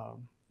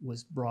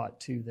was brought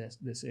to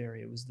this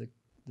area. It was the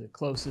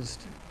closest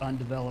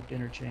undeveloped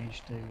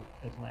interchange to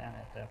Atlanta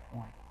at that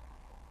point.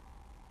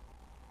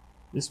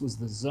 This was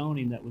the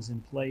zoning that was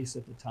in place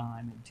at the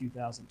time in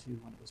 2002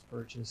 when it was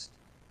purchased.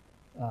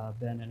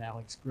 Ben and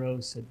Alex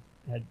Gross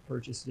had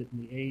purchased it in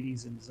the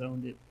 80s and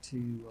zoned it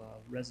to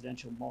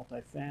residential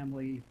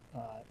multifamily,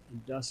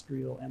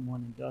 industrial,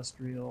 M1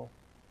 industrial,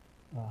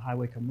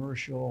 highway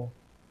commercial,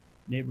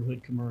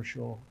 neighborhood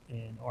commercial,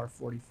 and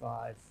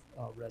R45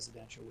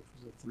 residential, which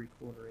was a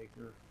 3/4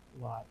 acre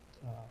lot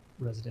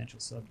residential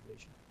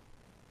subdivision.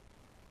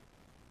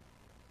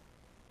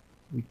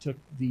 We took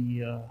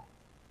the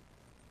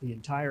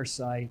entire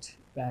site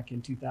back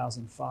in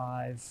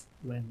 2005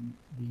 when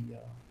the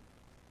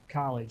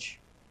college,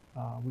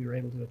 we were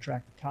able to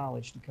attract the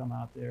college to come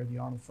out there. The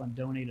Arnold Fund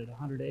donated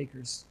 100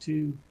 acres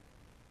to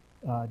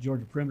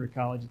Georgia Perimeter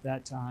College at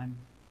that time,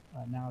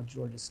 now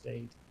Georgia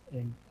State,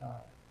 and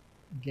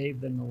gave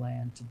them the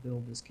land to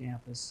build this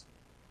campus.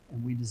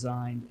 And we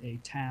designed a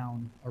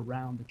town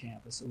around the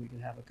campus so we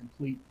could have a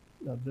complete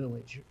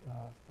village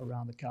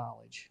around the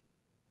college.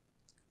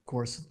 Of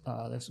course,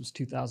 this was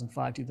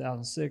 2005,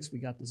 2006. We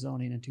got the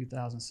zoning in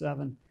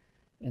 2007,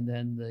 and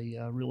then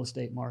the real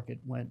estate market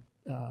went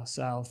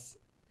south,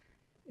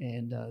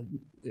 and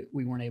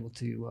we weren't able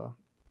to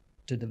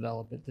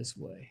develop it this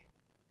way.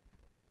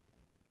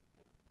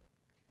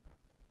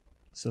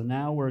 So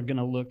now we're going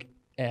to look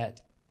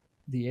at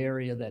the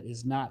area that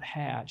is not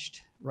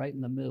hatched right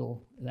in the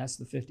middle, and that's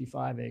the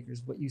 55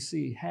 acres. What you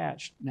see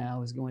hatched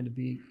now is going to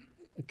be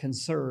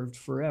conserved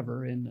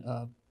forever in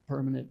a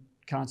permanent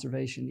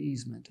conservation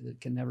easement that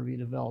can never be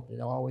developed.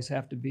 It'll always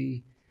have to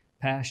be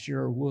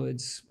pasture or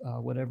woods,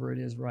 whatever it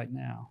is right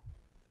now.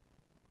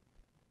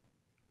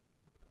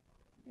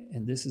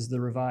 And this is the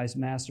revised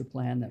master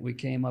plan that we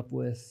came up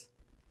with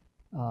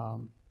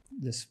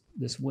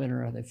this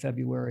winter. I think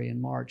February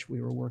and March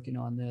we were working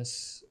on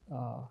this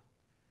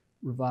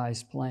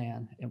revised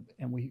plan,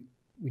 and we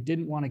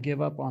didn't want to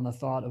give up on the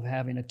thought of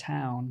having a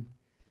town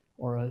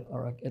or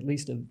at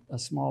least a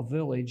small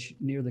village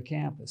near the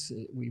campus.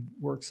 We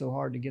worked so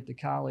hard to get the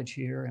college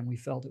here, and we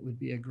felt it would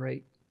be a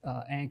great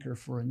anchor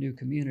for a new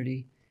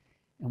community,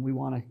 and we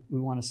want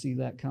to see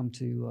that come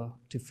to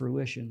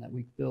fruition. That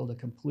we build a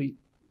complete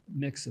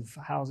mix of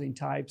housing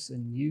types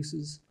and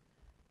uses,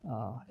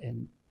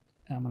 and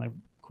I'm going to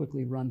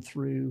quickly run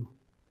through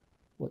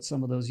what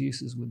some of those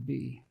uses would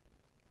be.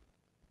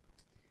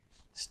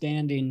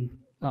 Standing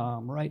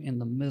right in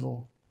the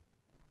middle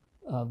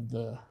of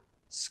the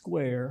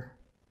square,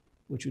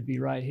 which would be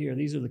right here.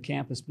 These are the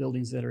campus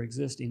buildings that are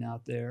existing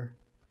out there.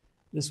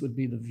 This would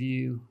be the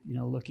view,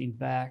 looking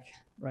back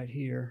right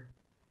here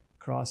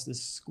across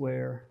this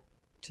square.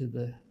 to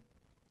the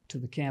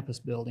campus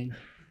building.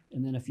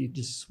 And then if you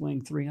just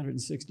swing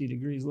 360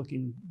 degrees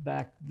looking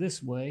back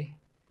this way,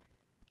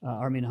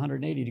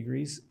 180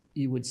 degrees,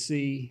 you would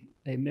see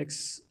a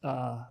mix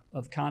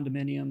of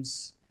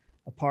condominiums,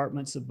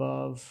 apartments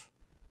above,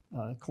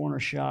 corner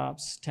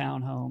shops,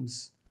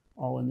 townhomes,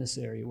 all in this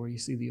area where you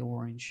see the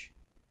orange.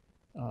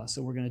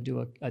 So we're going to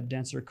do a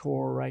denser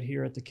core right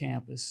here at the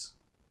campus.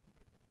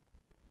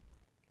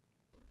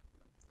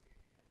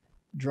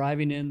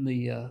 Driving in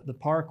the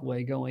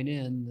parkway going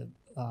in,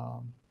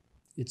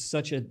 it's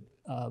such a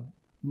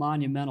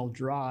monumental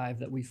drive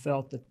that we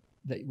felt that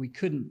we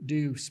couldn't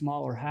do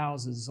smaller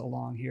houses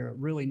along here. It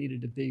really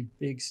needed to be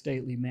big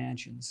stately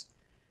mansions.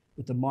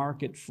 But the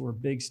market for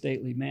big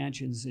stately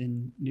mansions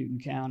in Newton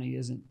County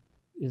isn't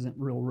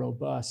real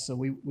robust. So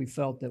we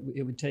felt that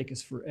it would take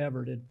us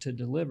forever to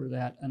deliver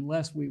that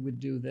unless we would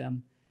do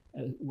them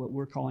what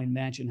we're calling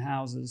mansion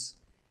houses.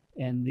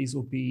 And these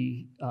will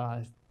be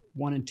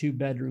 1 and 2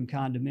 bedroom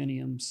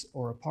condominiums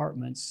or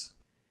apartments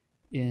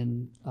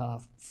in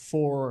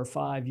 4 or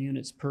 5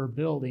 units per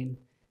building.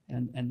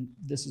 And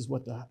this is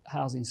what the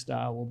housing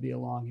style will be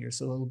along here.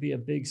 So it'll be a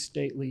big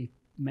stately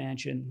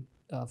mansion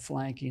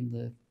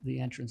flanking the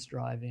entrance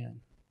drive-in.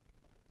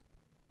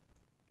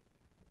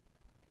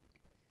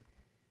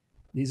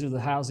 These are the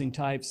housing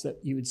types that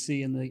you would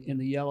see in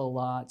the yellow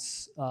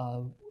lots.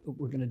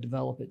 We're going to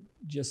develop it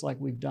just like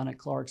we've done at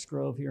Clark's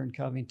Grove here in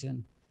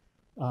Covington.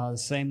 The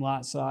same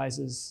lot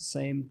sizes,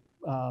 same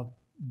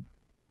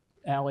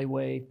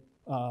alleyway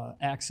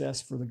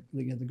access for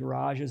the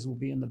garages will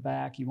be in the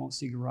back. You won't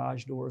see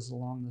garage doors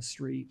along the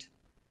street,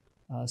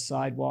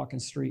 sidewalk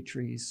and street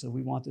trees. So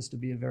we want this to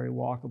be a very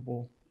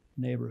walkable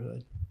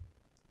neighborhood.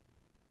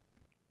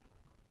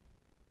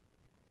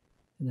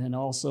 And then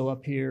also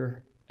up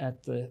here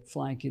at the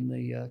flank in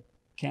the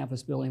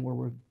campus building where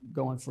we're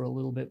going for a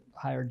little bit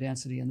higher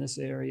density in this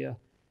area,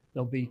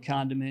 there'll be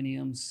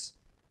condominiums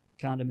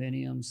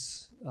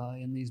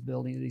in these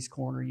buildings, these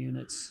corner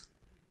units,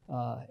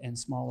 and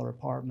smaller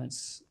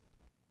apartments.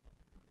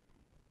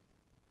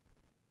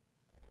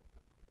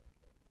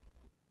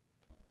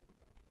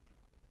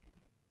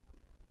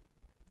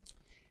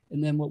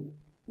 And then what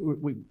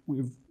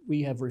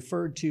we have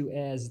referred to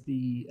as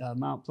the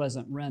Mount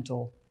Pleasant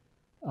rental,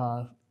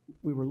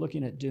 we were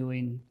looking at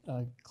doing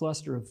a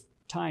cluster of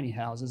tiny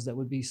houses that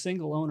would be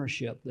single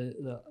ownership.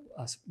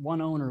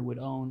 One owner would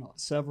own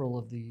several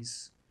of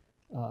these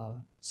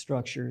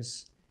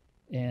structures,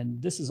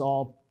 and this is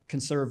all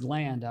conserved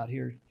land out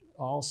here,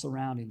 all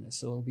surrounding this,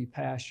 so it'll be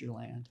pasture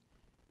land.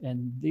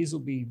 And these will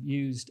be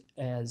used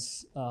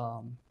as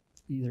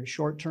either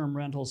short-term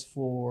rentals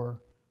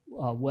for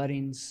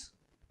weddings,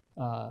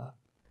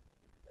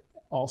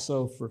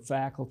 also for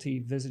faculty,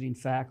 visiting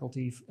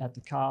faculty at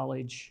the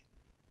college,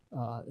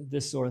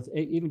 this sort of,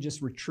 even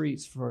just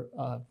retreats for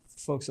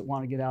folks that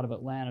want to get out of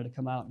Atlanta to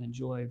come out and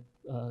enjoy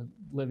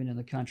living in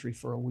the country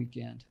for a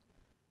weekend.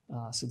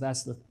 So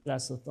that's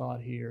the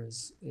thought here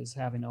is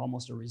having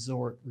almost a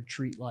resort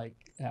retreat-like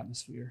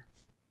atmosphere.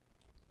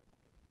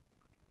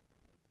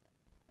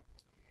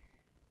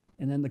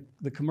 And then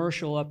the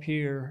commercial up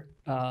here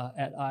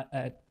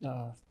at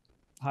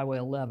Highway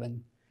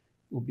 11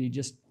 will be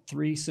just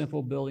 3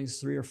 simple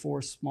buildings, 3 or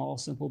 4 small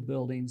simple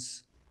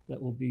buildings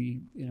that will be,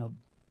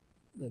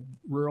 the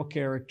rural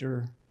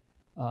character,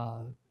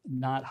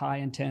 not high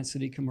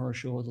intensity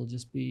commercial. It'll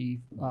just be,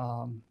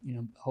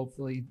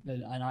 hopefully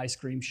an ice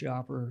cream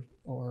shop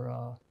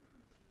or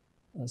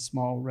a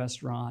small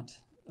restaurant,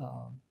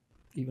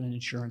 even an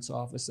insurance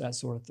office, that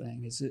sort of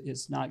thing.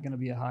 It's not going to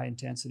be a high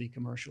intensity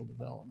commercial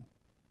development.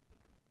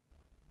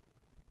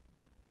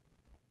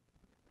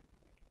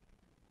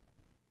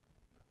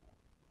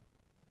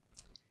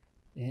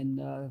 And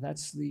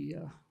that's the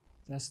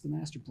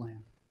master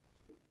plan.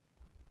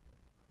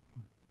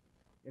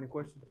 Any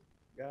questions,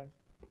 guys?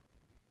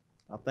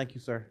 Thank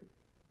you, sir.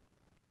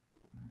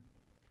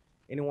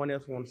 Anyone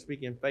else want to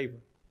speak in favor?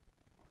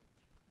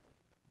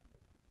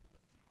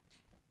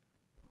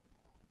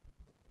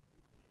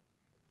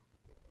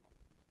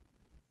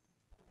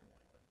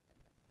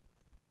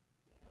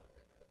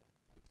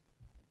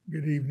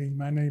 Good evening.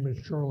 My name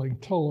is Charlie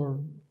Tuller.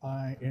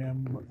 I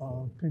am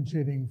pinch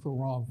hitting for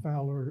Rob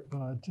Fowler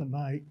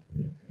tonight.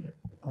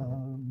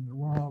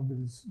 Rob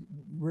is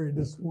very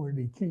disappointed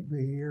he can't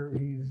be here.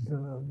 He's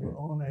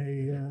on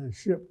a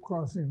ship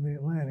crossing the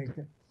Atlantic,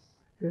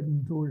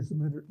 heading towards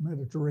the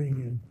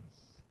Mediterranean.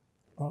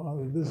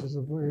 This is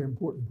a very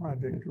important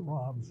project to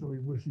Rob, so he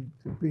wishes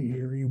to be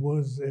here. He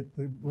was at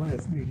the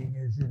last meeting,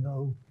 as you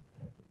know,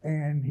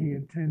 and he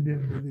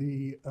attended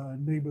the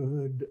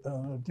neighborhood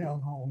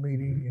town hall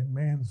meeting in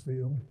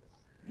Mansfield.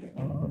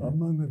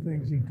 Among the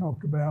things he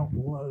talked about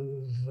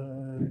was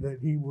that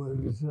he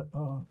was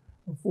a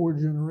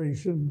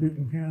 4th-generation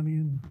Newton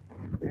Countyan,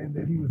 and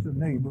that he was a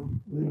neighbor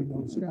living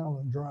on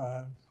Skyland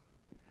Drive.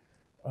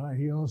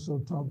 He also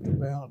talked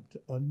about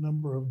a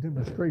number of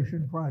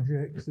demonstration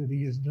projects that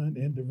he has done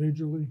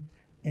individually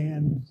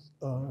and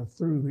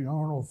through the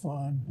Arnold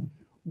Fund,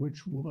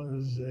 which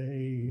was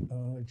a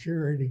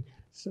charity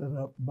set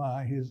up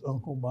by his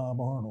uncle Bob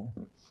Arnold.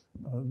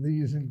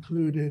 These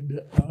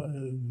included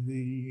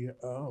the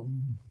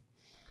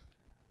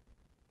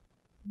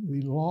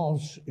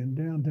loss in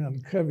downtown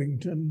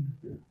Covington,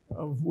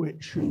 of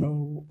which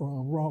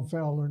Rob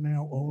Fowler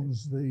now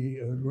owns the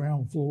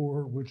ground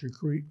floor, which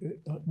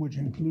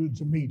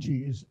includes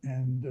Amici's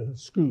and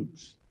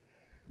Scoops.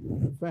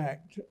 In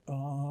fact,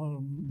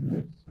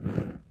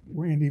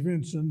 Randy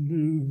Vinson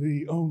knew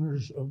the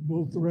owners of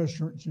both the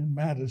restaurants in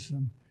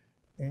Madison,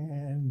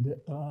 and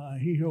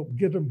he helped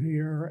get them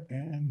here,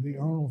 and the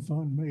Arnold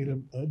Fund made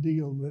a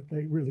deal that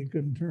they really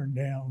couldn't turn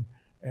down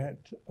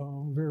at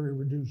very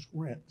reduced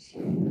rents.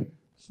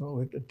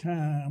 So at the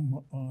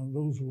time,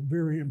 those were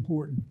very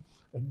important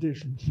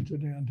additions to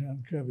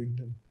downtown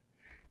Covington.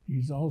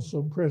 He's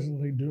also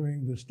presently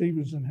doing the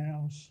Stevenson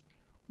House,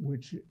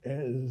 which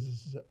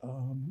is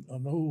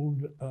an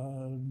old,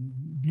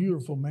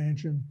 beautiful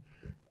mansion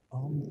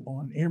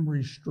on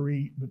Emory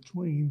Street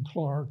between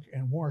Clark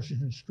and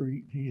Washington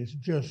Street. He has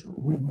just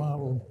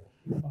remodeled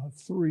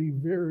 3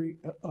 very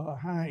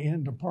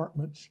high-end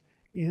apartments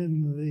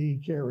in the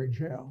carriage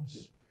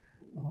house.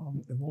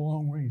 And the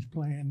long-range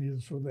plan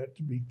is for that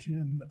to be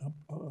 10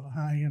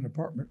 high-end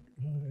apartment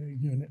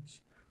units,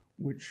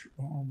 which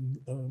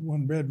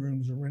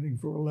 1-bedrooms are renting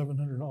for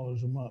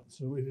 $1,100 a month.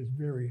 So it is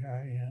very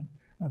high-end.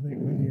 I think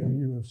many of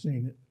you have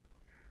seen it.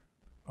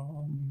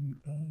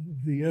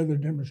 The other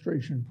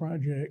demonstration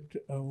project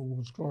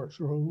was Clark's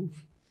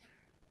Grove,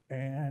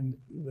 and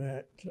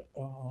that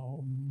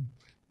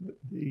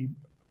the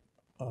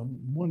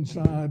one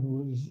side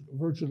was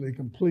virtually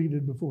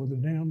completed before the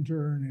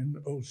downturn in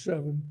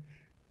 '07,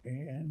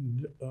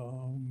 and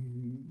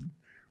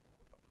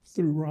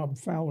through Rob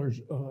Fowler's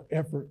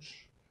efforts,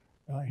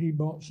 he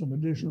bought some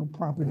additional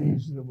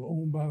properties that were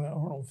owned by the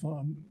Arnold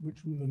Fund,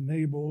 which would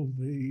enable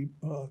the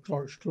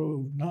Clark's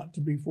Grove not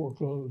to be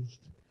foreclosed.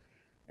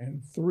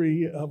 And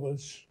 3 of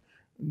us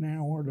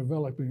now are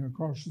developing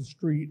across the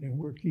street, and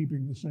we're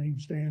keeping the same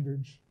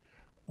standards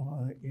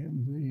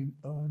in the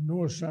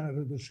north side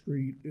of the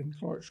street in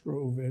Clark's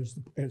Grove as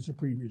the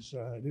previous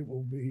side. It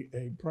will be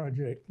a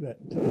project that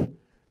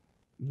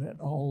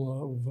all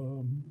of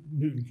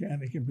Newton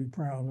County can be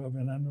proud of,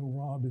 and I know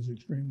Rob is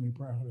extremely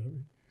proud of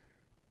it.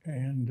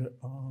 And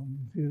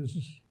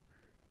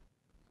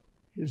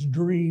his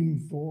dream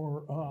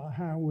for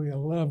Highway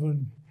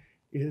 11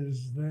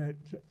 is that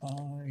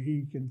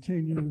he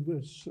continue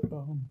this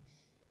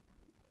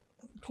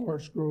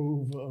Clark's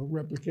Grove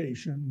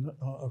replication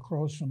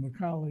across from the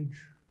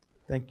college.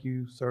 Thank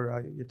you,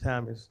 sir. Your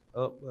time is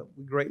up.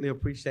 We greatly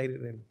appreciate it,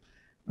 and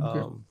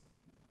Okay.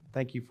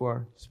 thank you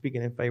for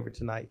speaking in favor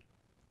tonight.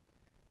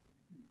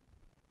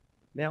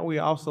 Now we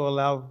also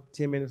allow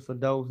 10 minutes for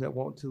those that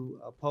want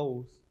to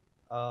oppose.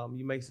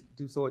 You may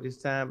do so at this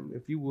time.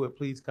 If you would,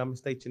 please come and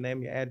state your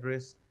name, your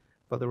address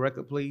for the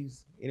record,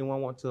 please.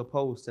 Anyone want to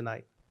oppose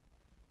tonight?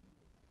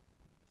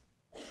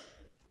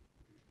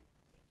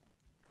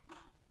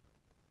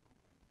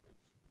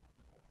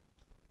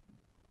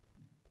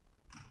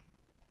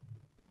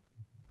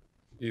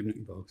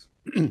 Evening, folks.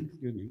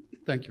 Excuse me.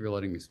 Thank you for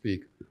letting me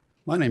speak.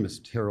 My name is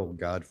Terrell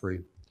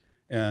Godfrey,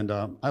 and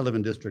I live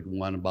in District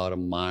 1, about a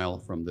mile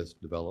from this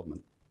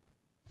development.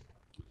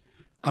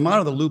 I'm out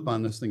of the loop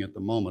on this thing at the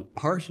moment,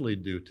 partially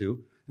due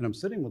to, and I'm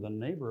sitting with a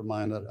neighbor of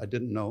mine that I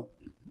didn't know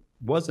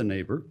was a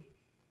neighbor.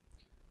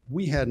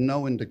 We had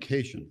no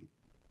indication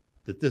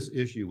that this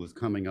issue was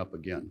coming up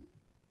again.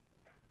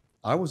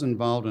 I was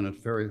involved in it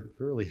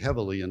fairly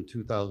heavily in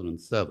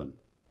 2007.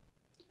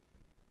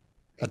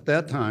 At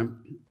that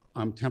time,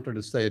 I'm tempted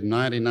to say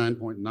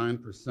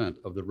 99.9%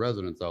 of the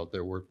residents out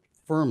there were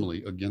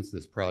firmly against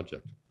this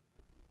project.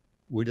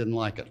 We didn't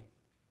like it.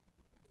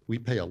 We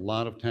pay a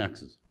lot of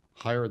taxes,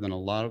 higher than a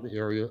lot of the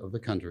area of the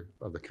country,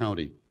 of the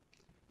county,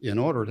 in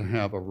order to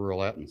have a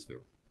rural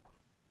atmosphere.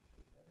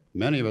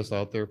 Many of us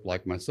out there,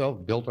 like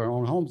myself, built our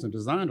own homes and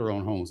designed our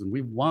own homes, and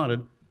we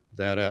wanted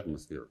that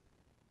atmosphere.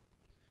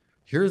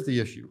 Here's the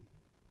issue.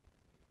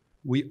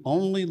 We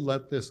only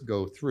let this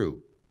go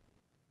through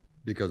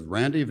because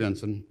Randy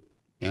Vinson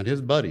and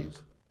his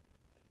buddies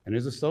and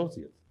his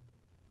associates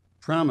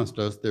promised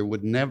us there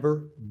would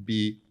never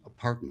be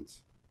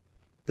apartments.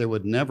 There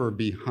would never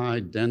be high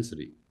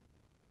density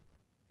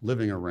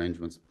living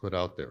arrangements put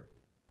out there.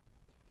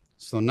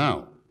 So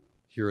now,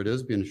 here it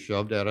is being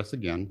shoved at us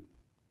again.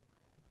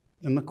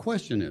 And the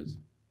question is,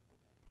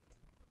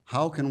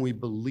 how can we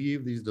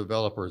believe these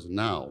developers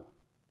now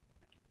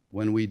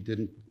when we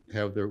didn't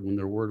have when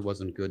their word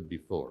wasn't good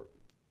before?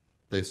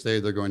 They say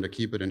they're going to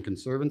keep it in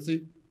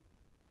conservancy.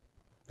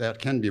 That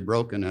can be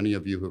broken. Any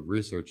of you who have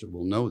researched it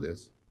will know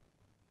this.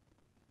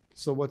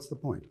 So what's the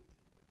point?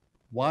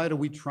 Why do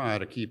we try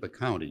to keep a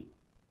county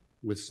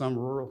with some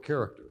rural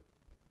character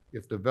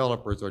if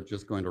developers are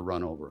just going to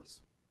run over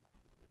us?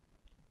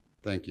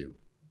 Thank you.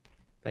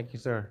 Thank you,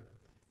 sir.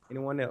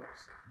 Anyone else?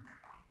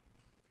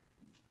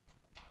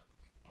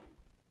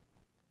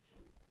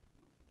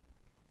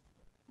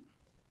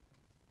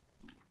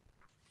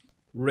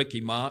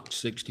 Ricky Mock,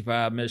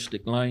 65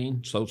 Mystic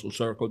Lane, Social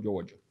Circle,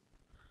 Georgia.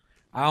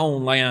 I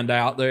own land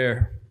out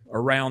there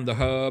around the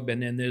hub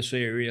and in this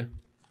area.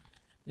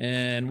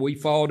 And we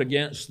fought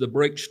against the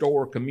brick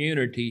store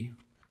community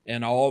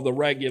and all the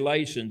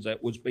regulations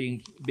that was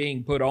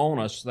being put on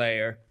us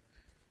there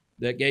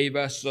that gave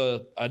us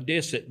a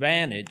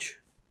disadvantage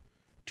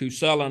to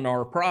selling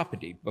our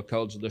property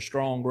because of the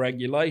strong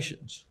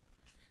regulations.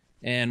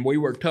 And we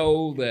were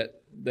told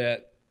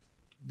that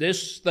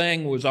this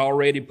thing was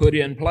already put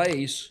in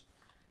place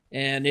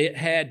and it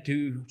had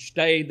to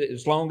stay, that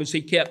as long as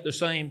he kept the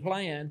same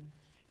plan,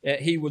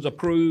 that he was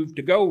approved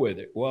to go with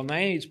it. Well, now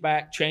he's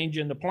back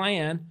changing the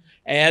plan,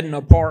 adding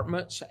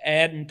apartments,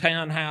 adding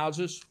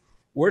townhouses.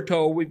 We're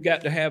told we've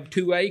got to have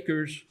 2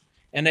 acres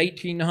and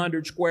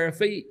 1,800 square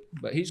feet,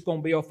 but he's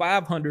going to build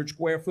 500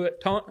 square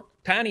foot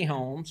tiny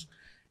homes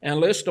and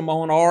list them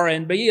on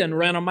R&B and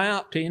rent them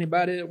out to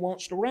anybody that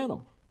wants to rent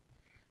them.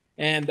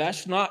 And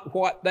that's not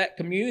what that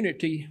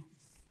community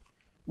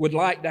would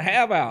like to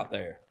have out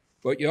there.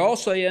 But you're all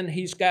saying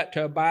he's got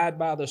to abide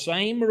by the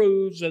same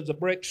rules as the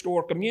brick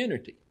store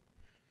community.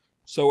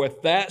 So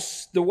if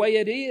that's the way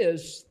it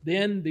is,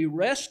 then the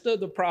rest of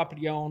the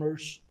property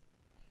owners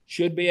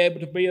should be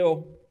able to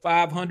build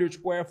 500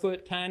 square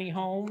foot tiny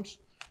homes,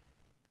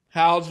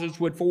 houses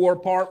with 4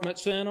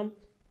 apartments in them.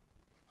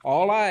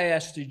 All I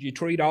ask is you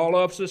treat all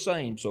of us the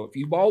same. So if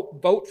you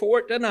vote for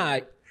it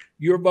tonight,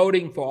 you're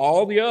voting for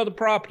all the other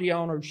property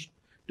owners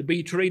to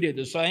be treated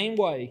the same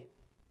way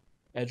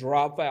as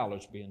Rob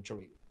Fowler's being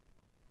treated.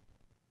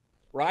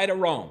 Right or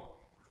wrong?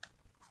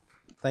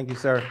 Thank you,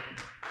 sir.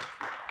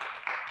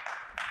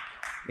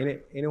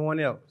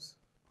 Anyone else?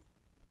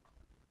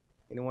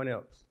 Anyone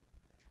else?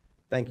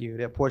 Thank you.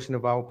 That portion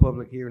of our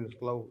public hearing is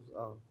closed.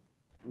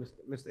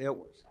 Mr.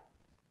 Edwards.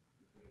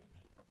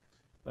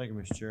 Thank you,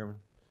 Mr. Chairman.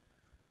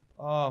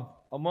 A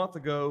month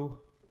ago,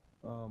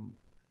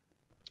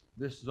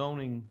 this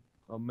zoning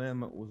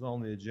amendment was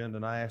on the agenda,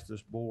 and I asked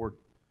this board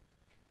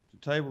to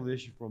table the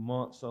issue for a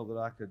month so that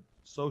I could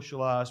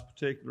socialize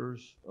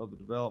particulars of the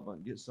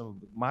development, get some of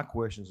my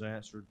questions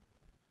answered,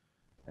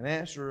 and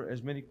answer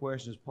as many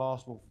questions as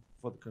possible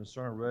for the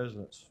concerned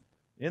residents.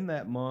 In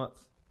that month,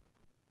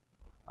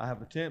 I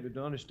have attempted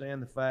to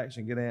understand the facts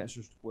and get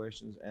answers to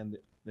questions, and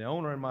the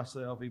owner and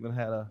myself even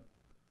had a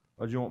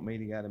joint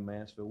meeting out in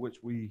Mansfield, which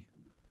we,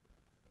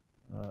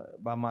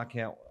 by my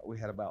count, we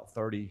had about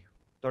 30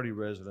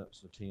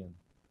 residents attend.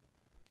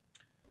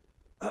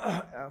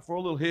 For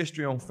a little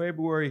history, on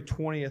February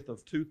 20th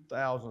of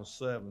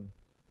 2007,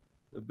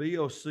 the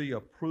BOC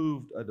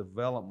approved a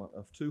development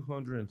of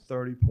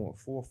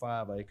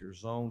 230.45 acres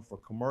zoned for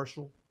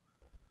commercial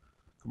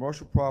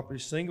property,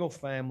 single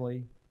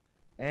family,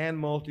 and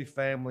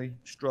multifamily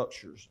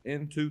structures.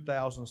 In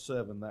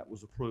 2007, that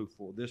was approved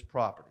for this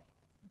property.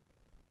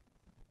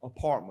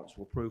 Apartments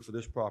were approved for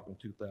this property in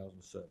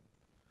 2007.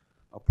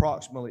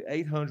 Approximately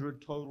 800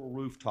 total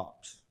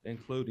rooftops,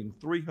 including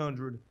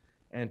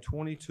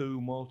 322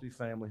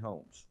 multifamily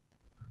homes.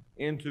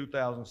 In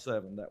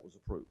 2007, that was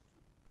approved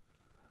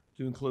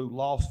to include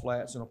loft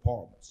flats and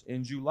apartments.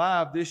 In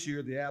July of this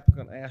year, the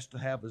applicant asked to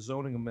have a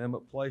zoning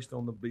amendment placed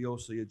on the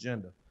BOC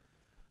agenda.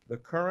 The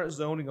current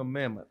zoning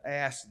amendment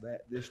asks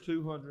that this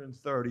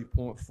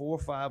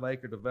 230.45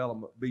 acre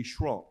development be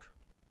shrunk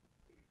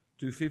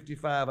to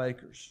 55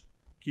 acres.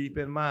 Keep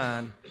in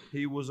mind,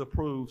 he was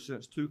approved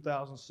since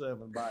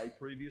 2007 by a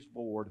previous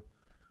board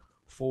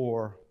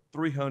for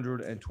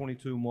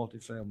 322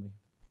 multifamily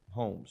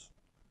homes.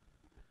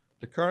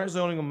 The current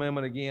zoning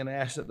amendment again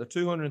asks that the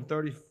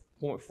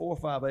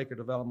 230.45 acre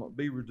development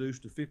be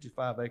reduced to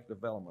 55 acre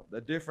development.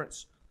 The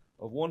difference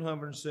of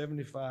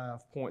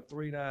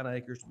 175.39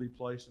 acres to be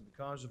placed in the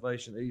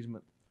conservation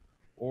easement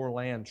or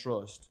land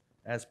trust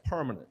as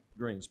permanent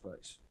green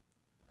space.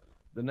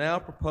 The now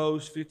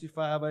proposed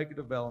 55 acre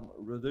development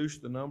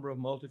reduced the number of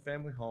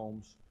multifamily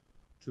homes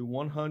to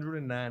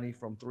 190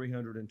 from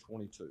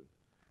 322,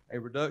 a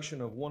reduction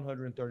of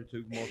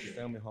 132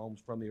 multifamily homes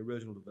from the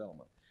original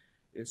development.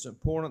 It's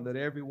important that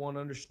everyone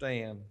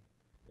understand,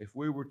 if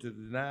we were to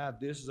deny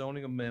this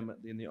zoning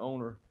amendment, then the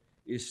owner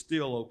is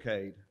still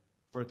okayed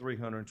for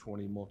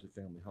 320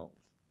 multifamily homes.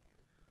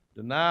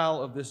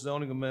 Denial of this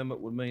zoning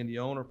amendment would mean the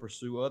owner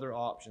pursue other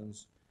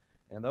options,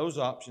 and those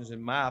options,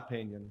 in my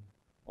opinion,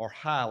 are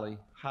highly,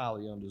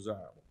 highly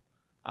undesirable.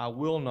 I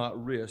will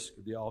not risk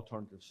the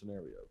alternative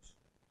scenarios.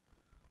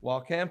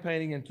 While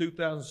campaigning in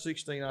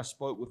 2016, I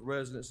spoke with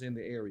residents in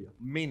the area,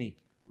 many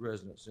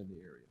residents in the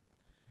area,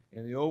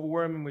 and the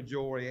overwhelming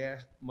majority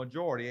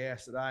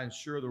asked that I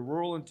ensure the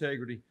rural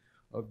integrity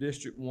of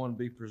District 1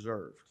 be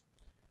preserved.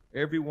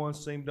 Everyone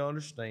seemed to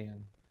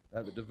understand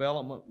that the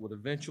development would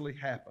eventually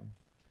happen,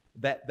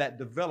 that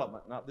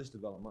development, not this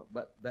development,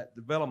 but that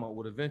development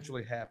would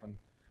eventually happen,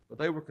 but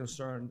they were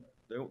concerned,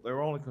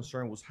 their only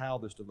concern was how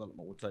this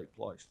development would take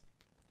place.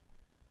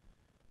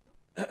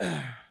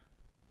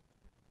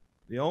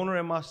 The owner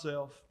and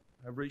myself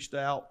have reached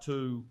out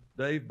to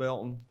Dave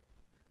Belton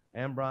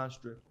and Brian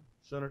Strickland,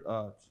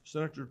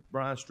 Senator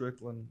Brian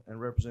Strickland and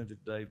Representative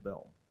Dave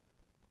Belton.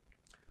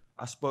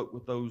 I spoke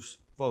with those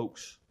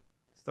folks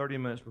 30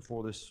 minutes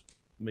before this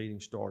meeting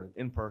started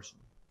in person.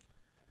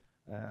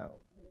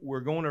 we're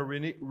going to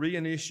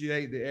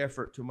reinitiate the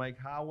effort to make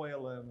Highway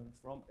 11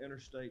 from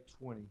Interstate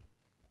 20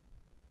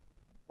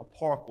 a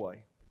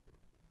parkway,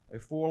 a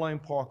 4-lane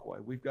parkway.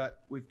 We've got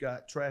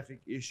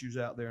traffic issues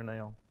out there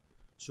now.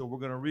 So we're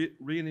going to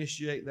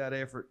reinitiate that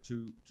effort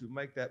to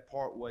make that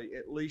parkway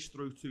at least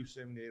through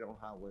 278 on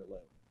Highway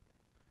 11.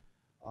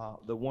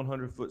 The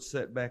 100-foot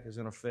setback is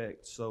in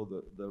effect,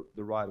 so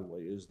the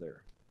right-of-way is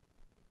there.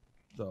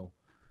 So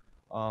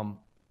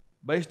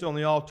based on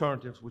the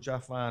alternatives, which I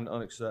find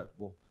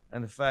unacceptable,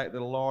 and the fact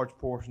that a large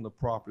portion of the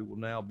property will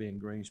now be in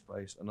green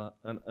space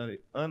and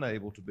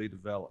unable to be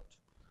developed,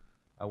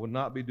 I would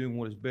not be doing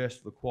what is best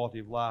for the quality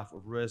of life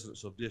of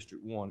residents of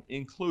District 1,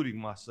 including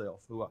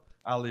myself, who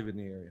I live in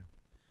the area,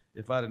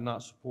 if I did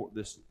not support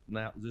this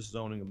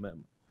zoning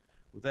amendment.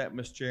 With that,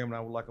 Mr. Chairman,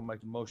 I would like to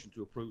make a motion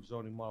to approve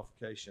zoning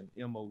modification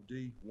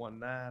MOD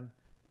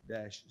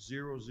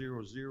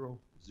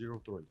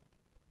 19-00003.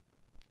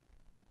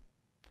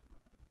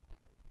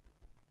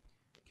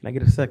 Can I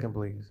get a second,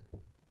 please?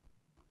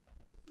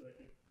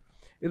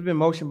 It's been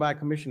motioned by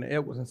Commissioner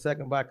Edwards and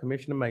second by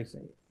Commissioner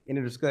Mason.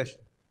 Any discussion?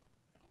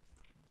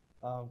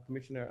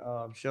 Commissioner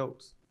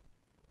Schultz.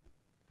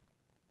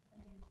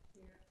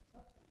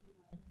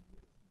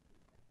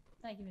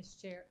 Thank you, Mr.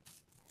 Chair.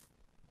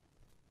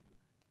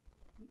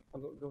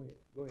 Go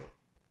ahead.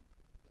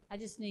 I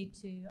just need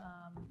to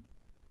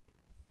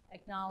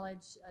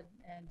acknowledge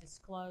and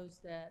disclose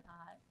that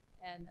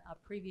in a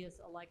previous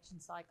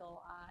election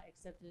cycle, I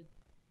accepted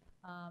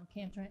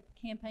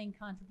campaign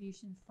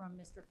contributions from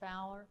Mr.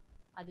 Fowler.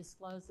 I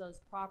disclosed those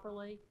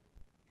properly,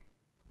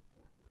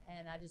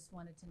 and I just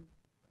wanted to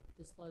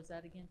disclose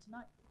that again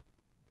tonight.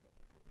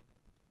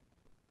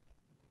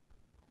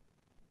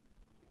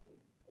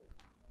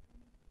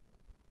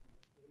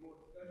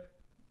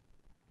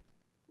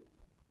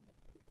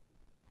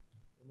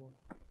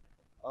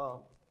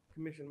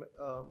 Commissioner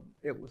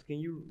Edwards, can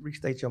you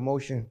restate your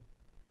motion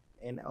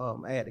and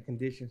add the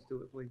conditions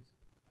to it, please?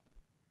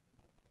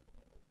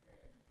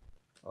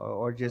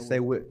 Or just say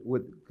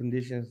what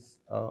conditions?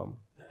 I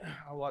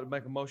would like to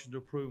make a motion to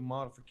approve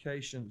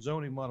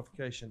zoning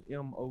modification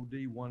MOD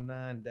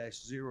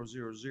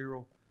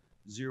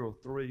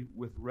 19-00003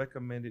 with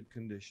recommended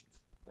conditions.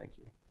 Thank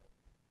you.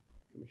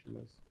 Commissioner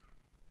Mason.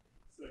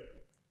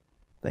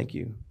 Thank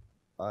you.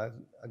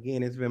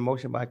 Again, it's been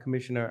motioned by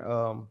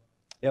Commissioner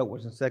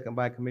Edwards and second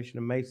by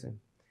Commissioner Mason.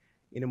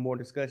 Any more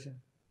discussion?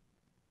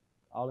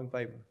 All in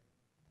favor?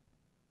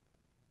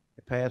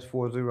 It passed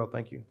 4-0.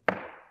 Thank you.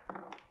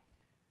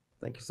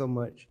 Thank you so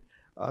much.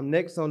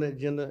 Next on the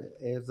agenda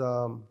is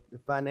the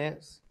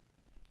finance.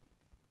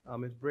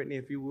 Ms. Brittany,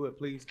 if you would,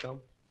 please come.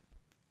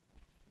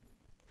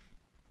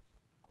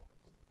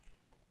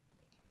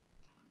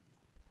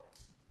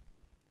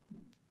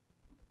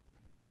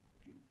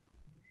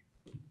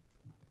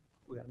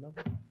 We got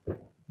another.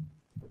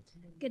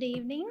 Good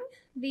evening.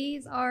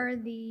 These are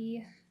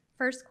the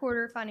first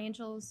quarter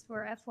financials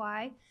for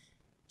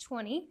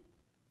FY20.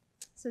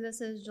 So this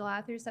is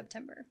July through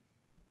September.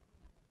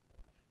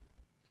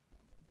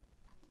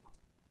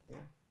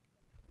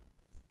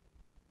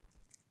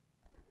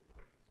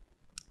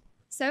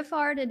 So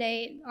far to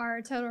date,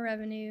 our total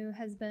revenue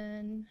has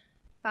been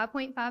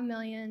 5.5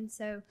 million.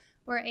 So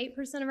we're at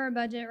 8% of our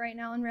budget right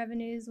now in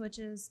revenues, which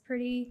is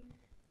pretty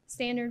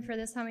standard for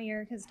this time of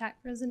year because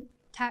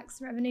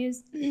tax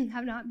revenues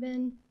have not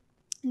been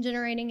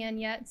generating in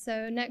yet.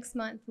 So next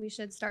month we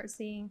should start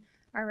seeing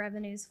our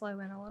revenues flow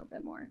in a little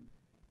bit more.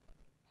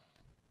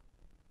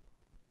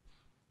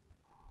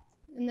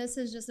 And this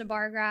is just a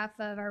bar graph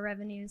of our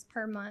revenues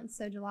per month,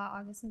 so July,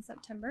 August, and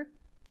September.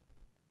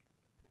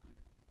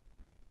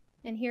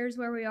 And here's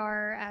where we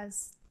are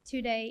as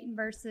to date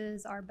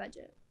versus our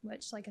budget,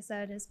 which, like I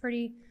said, is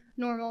pretty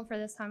normal for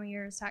this time of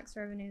year as tax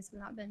revenues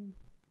have not been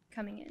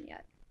coming in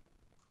yet.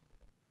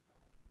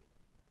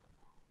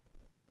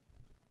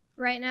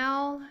 Right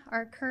now,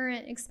 our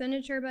current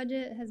expenditure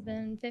budget has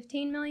been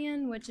 15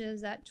 million, which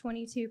is at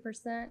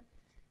 22%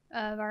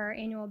 of our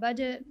annual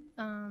budget.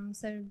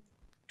 So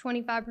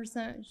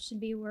 25%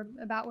 should be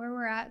about where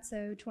we're at.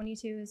 So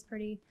 22 is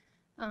pretty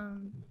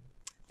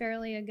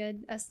fairly a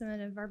good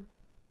estimate of our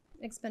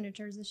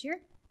expenditures this year.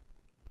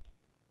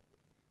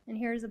 And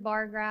here's a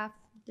bar graph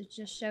that's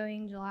just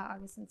showing July,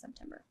 August, and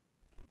September.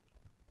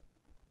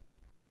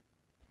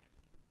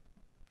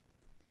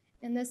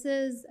 And this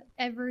is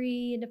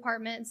every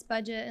department's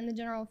budget in the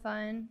general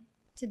fund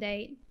to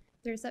date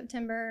through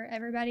September.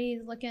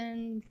 Everybody's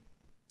looking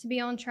to be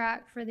on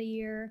track for the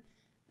year.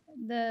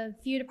 The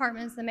few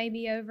departments that may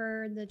be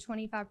over the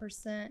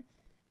 25%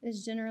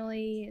 is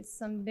generally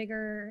some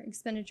bigger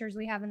expenditures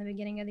we have in the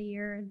beginning of the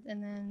year,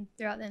 and then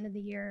throughout the end of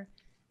the year,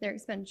 their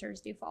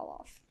expenditures do fall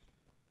off.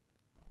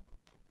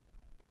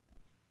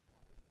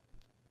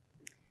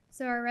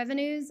 So our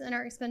revenues and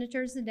our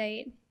expenditures to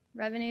date,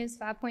 revenues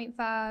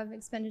 5.5,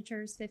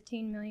 expenditures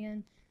 15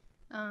 million.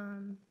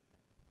 And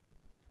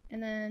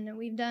then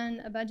we've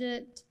done a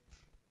budget.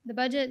 The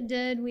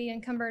budget we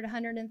encumbered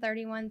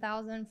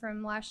 131,000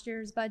 from last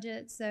year's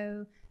budget.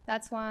 So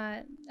that's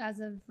why, as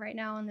of right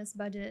now in this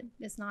budget,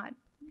 it's not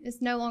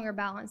it's no longer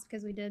balanced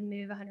because we did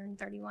move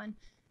 131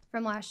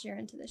 from last year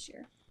into this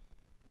year.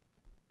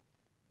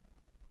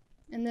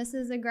 And this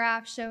is a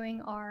graph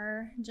showing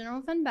our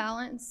general fund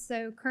balance.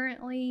 So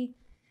currently,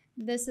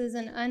 this is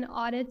an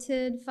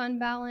unaudited fund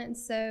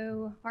balance.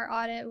 So our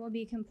audit will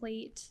be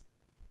complete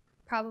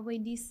probably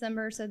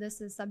December. So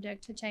this is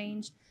subject to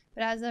change.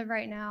 But as of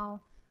right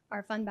now,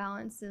 our fund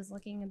balance is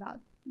looking about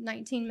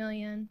 19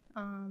 million.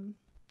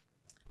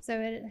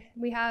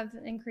 We have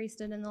increased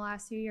it in the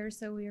last few years.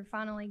 So we are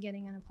finally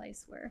getting in a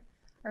place where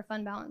our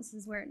fund balance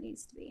is where it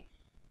needs to be.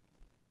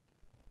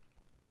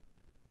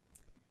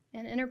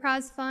 And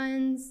enterprise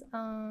funds,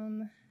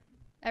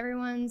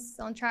 everyone's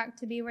on track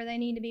to be where they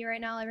need to be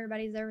right now.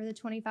 Everybody's over the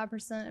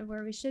 25% of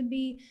where we should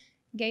be.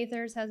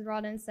 Gaithers has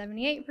brought in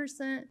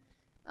 78%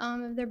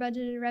 of their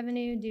budgeted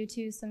revenue due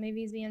to some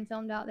movies being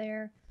filmed out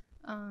there.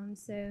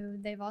 So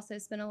they've also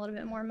spent a little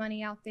bit more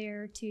money out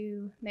there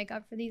to make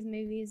up for these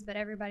movies, but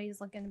everybody's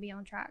looking to be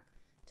on track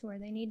to where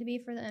they need to be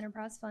for the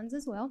enterprise funds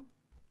as well.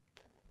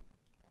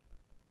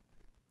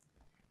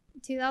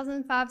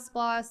 2005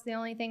 SPLOST, the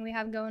only thing we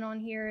have going on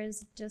here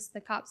is just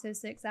the COPS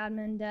 06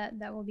 admin debt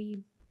that will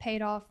be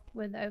paid off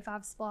with the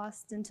 05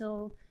 SPLOST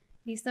until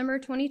December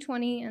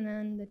 2020, and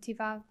then the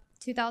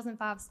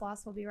 2005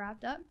 SPLOST will be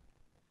wrapped up.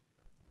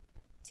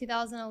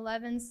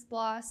 2011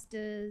 SPLOST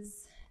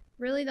is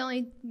really the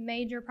only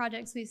major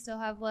projects we still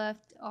have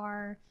left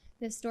are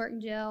the historic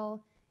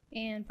jail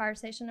and fire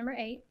station number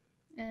 8.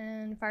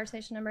 And fire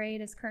station number 8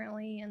 is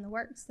currently in the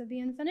works of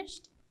being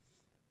finished.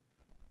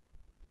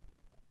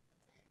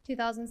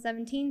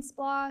 2017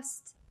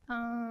 SPLOST,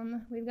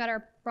 we've got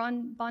our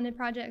bonded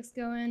projects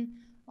going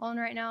on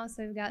right now.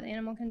 So we've got the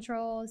animal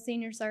control,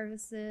 senior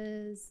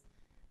services,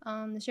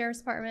 the sheriff's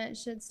department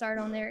should start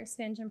on their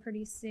expansion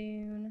pretty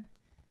soon.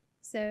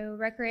 So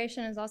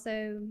recreation is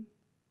also,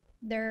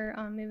 they're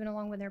moving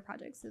along with their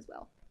projects as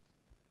well.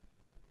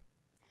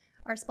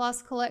 Our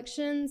SPLOST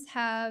collections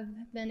have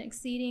been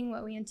exceeding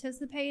what we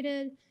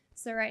anticipated.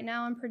 So right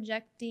now I'm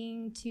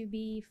projecting to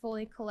be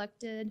fully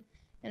collected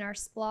in our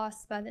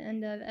SPLOST by the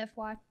end of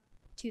FY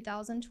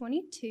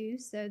 2022.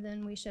 So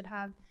then we should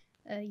have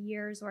a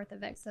year's worth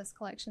of excess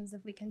collections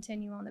if we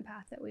continue on the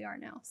path that we are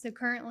now. So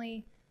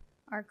currently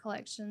our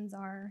collections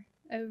are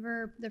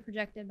over the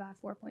projected by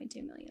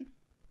 4.2 million.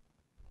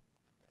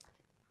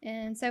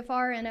 And so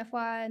far in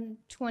FY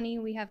 20,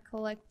 we have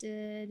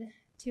collected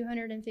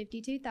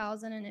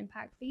 252,000 in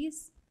impact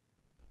fees.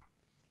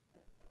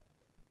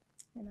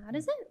 And that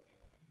is it.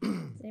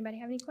 Does anybody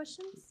have any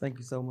questions? Thank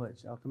you so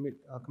much.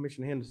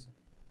 Commissioner Henderson.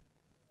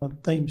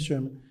 Thank you, Mr.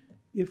 Chairman.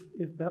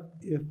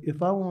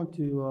 If I want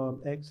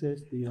to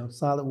access the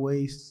solid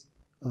waste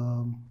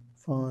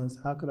funds,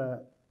 how could I,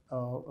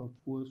 of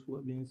course,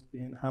 what being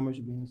spent, how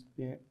much being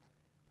spent,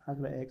 how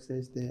could I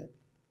access that?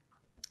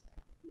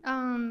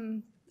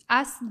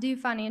 I do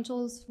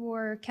financials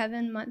for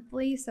Kevin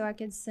monthly, so I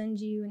could send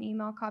you an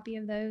email copy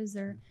of those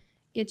or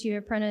get you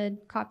a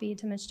printed copy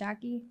to Miss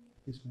Jackie.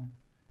 Yes, ma'am.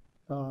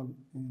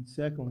 And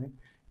secondly,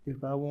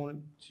 if I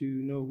wanted to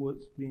know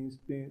what's being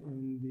spent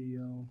in the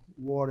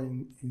water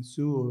and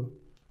sewer,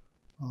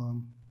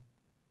 I'm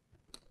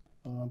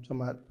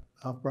talking about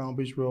off Brown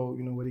Beach Road,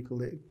 you know, where they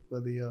collect for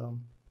the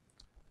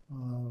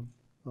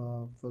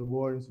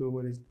water and sewer,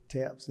 where there's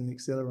taps and et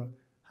cetera.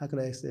 How could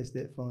I access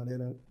that fund,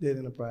 that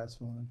enterprise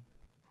fund?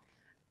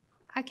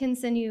 I can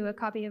send you a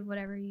copy of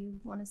whatever you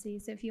want to see.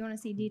 So if you want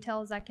to see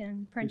details, I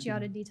can print you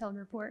out a detailed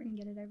report and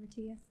get it over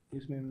to you.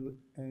 Yes, ma'am.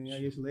 And I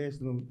guess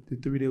last of them, the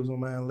 3 that was on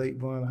my late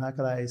fund, how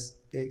could I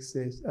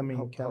access? I mean,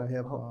 kind of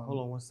have. Hold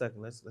on 1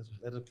 second. Let's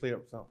clear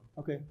up something.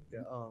 Okay.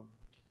 Yeah.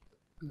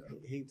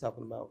 He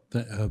talking about.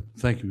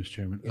 Thank you, Mr.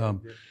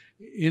 Chairman.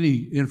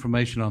 Any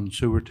information on the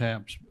sewer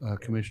taps,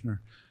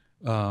 Commissioner,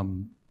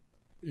 and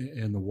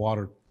the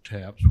water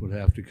taps would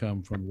have to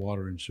come from the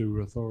Water and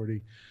Sewer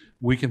Authority.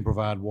 We can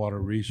provide water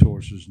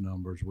resources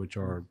numbers, which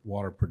are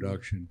water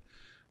production,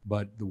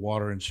 but the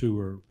water and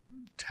sewer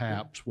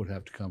taps would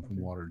have to come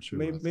from Water and Sewer.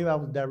 Maybe I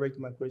was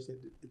directing my question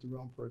at the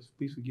wrong person.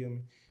 Please forgive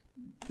me.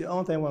 The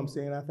only thing what I'm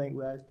saying, I think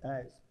what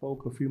I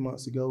spoke a few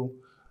months ago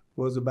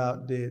was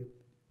about that,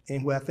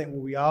 and what I think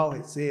what we all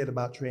had said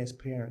about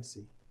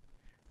transparency,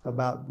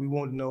 about we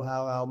want to know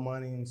how our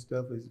money and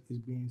stuff is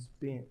being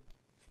spent,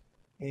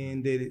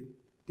 and that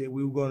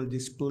we were going to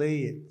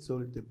display it so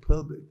that the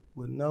public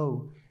would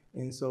know.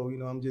 And so, you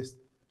know, I'm just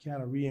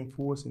kind of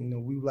reinforcing, you know,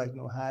 we would like to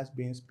know how it's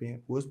being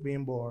spent, what's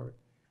being borrowed,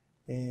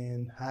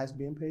 and how it's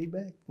being paid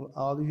back with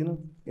all the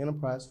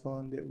enterprise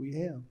fund that we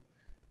have.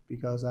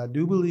 Because I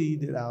do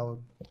believe that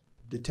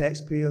the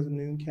taxpayers in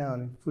Newton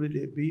County footed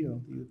that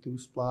bill either through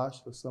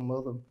SPLOST or some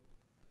other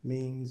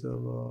means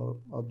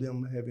of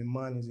them having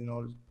monies in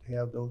order to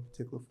have those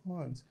particular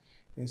funds.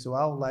 And so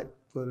I would like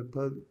for the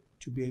public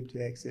to be able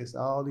to access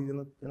all these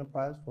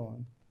enterprise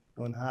funds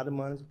on how the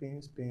money is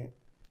being spent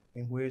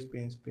and where it's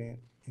being spent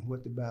and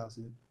what the balance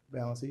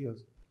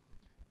is.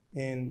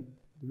 And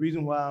the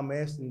reason why I'm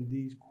asking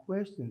these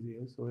questions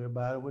is, so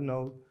everybody would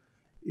know,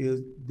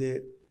 is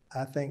that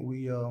I think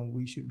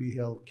we should be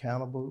held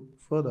accountable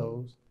for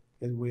those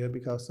as well,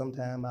 because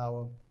sometimes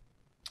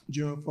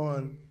general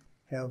fund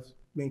have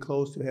been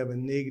close to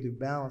having negative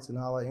balance, and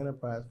all our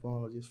enterprise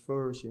funds are just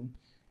flourishing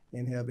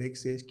and have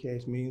excess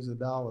cash, millions of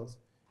dollars.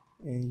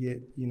 And yet,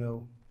 you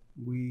know,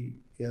 we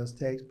as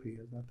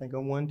taxpayers, I think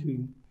on 1,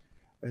 2,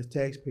 as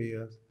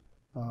taxpayers,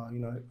 you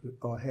know,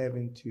 are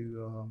having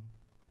to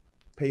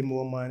pay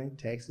more money,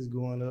 taxes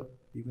going up,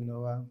 even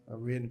though I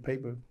read in the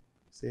paper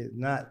said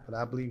not, but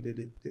I believe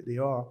that they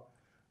are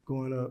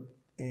going up,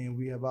 and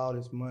we have all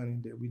this money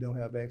that we don't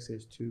have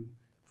access to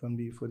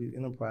for the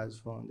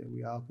enterprise fund that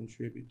we all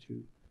contribute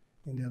to,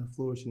 and that are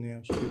flourishing now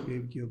should be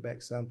able to give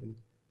back something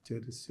to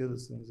the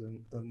citizens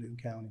of Newton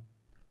County.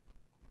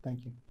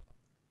 Thank you.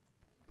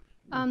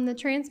 The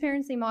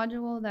transparency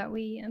module that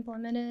we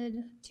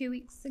implemented 2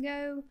 weeks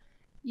ago,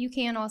 you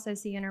can also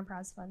see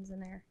enterprise funds in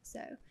there. So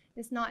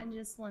it's not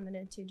just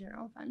limited to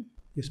general fund.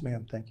 Yes,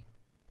 ma'am. Thank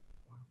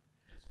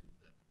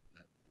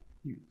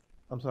you.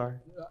 I'm sorry.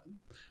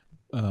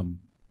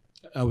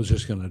 I was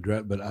just going to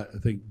address, but I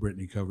think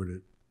Brittany covered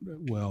it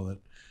well, that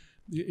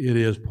it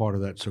is part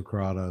of that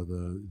Socrata,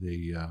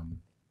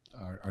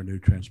 our new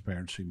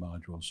transparency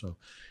module. So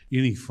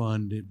any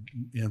fund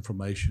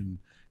information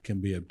can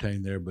be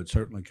obtained there, but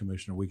certainly,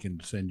 Commissioner, we can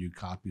send you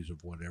copies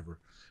of whatever.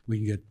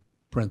 We can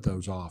print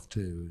those off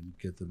too and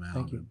get them out.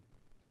 Thank you.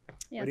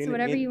 Yeah, But so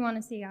whatever you want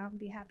to see, I'll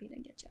be happy to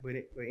get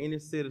you. But any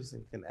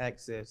citizen can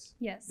access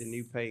Yes. the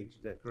new page,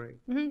 is that correct?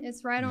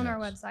 It's right on our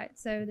Yes. website.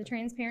 So the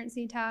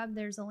transparency tab,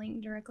 there's a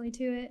link directly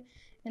to it.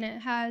 And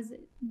it has,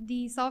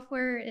 the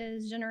software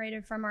is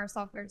generated from our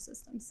software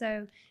system.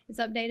 So it's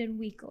updated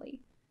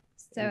weekly.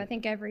 So I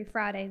think every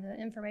Friday the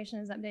information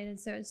is updated.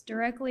 So it's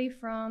directly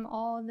from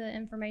all the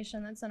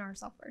information that's in our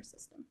software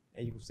system.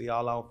 And you can see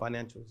all our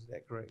financials, is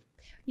that correct?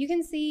 You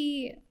can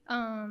see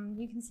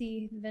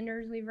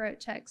vendors we've wrote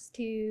checks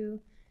to.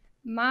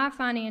 My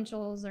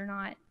financials are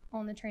not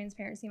on the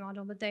transparency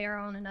module, but they are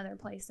on another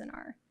place in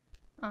our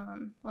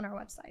on our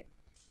website.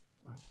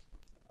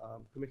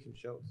 Commissioner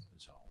Schultz.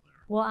 It's all there.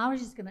 Well, I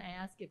was just gonna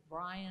ask if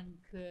Brian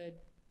could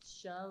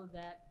show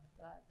that,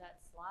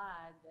 that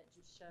slide that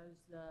just shows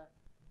the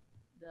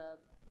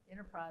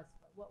enterprise,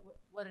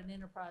 what an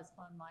enterprise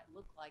fund might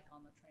look like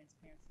on the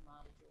transparency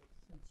module,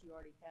 since you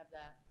already have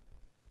that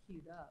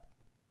queued up.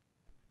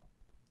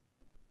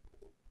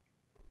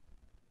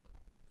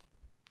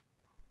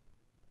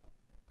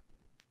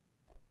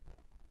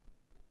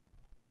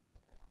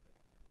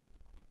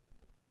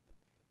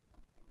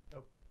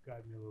 Oh,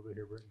 guide me a little bit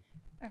here, Brittany.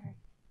 Okay.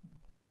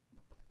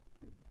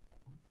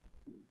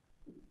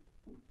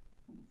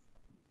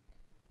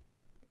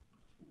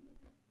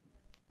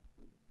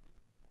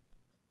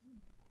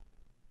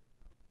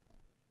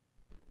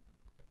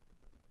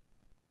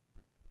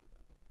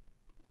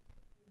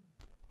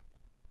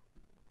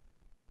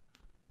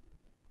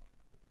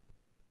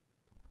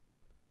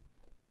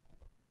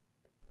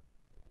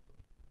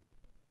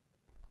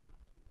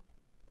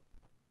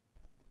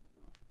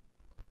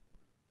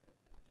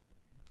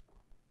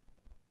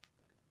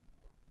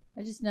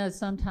 I just know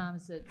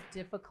sometimes it's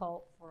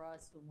difficult for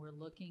us when we're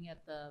looking at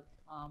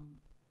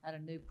at a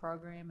new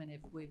program, and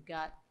if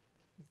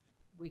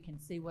we can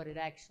see what it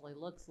actually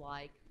looks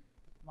like,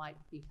 might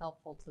be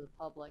helpful to the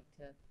public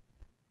to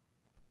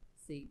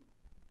see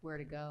where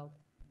to go.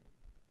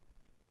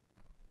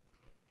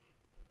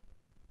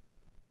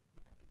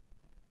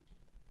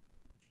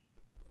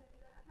 So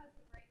that has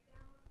the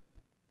breakdown,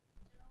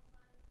 general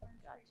fund,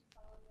 furniture,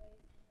 solid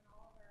waste, and then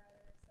all of our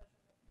other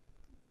social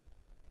programs.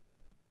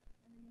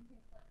 And then you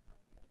can click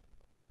from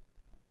here.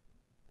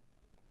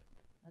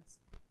 That's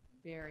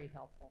very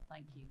helpful.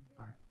 Thank you.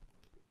 All right.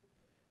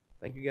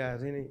 Thank you,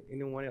 guys.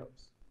 Anyone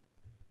else?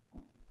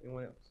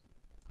 Anyone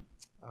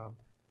else?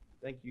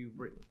 Thank you,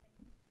 Brittany.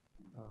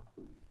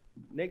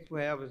 Next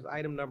we have is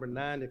item number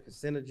 9, the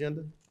consent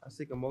agenda. I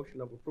seek a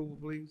motion of approval,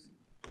 please.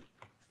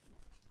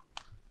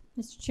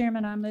 Mr.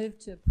 Chairman, I move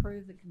to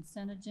approve the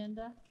consent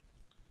agenda.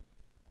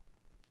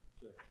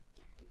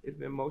 It's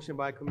been motioned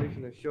by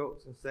Commissioner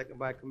Schultz and second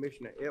by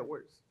Commissioner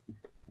Edwards.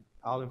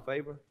 All in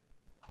favor?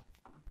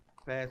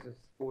 Passes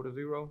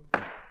 4-0.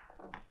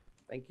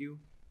 Thank you.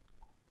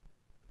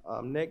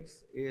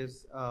 Next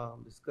is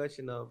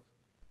discussion of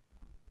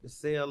the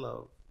sale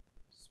of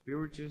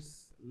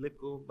spirituous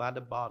liquor by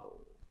the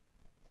bottle.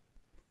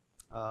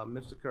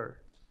 Mr. Kerr.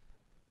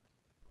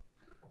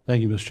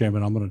 Thank you, Mr.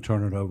 Chairman. I'm going to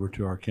turn it over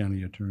to our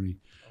county attorney.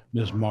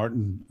 Ms.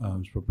 Martin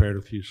has prepared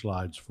a few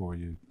slides for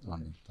you on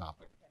the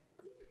topic.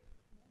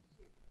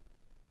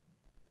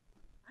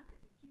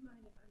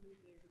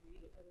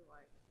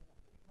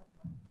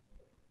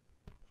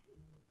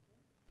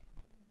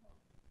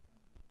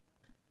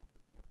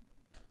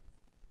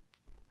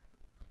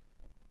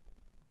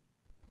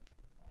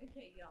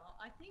 Okay, y'all,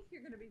 I think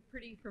you're going to be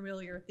pretty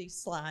familiar with these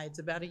slides.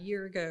 About a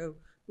year ago,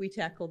 we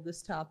tackled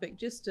this topic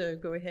just to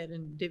go ahead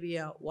and divvy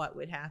out what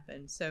would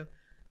happen. So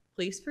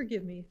please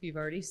forgive me if you've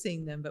already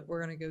seen them, but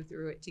we're going to go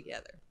through it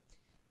together.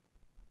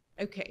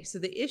 Okay, so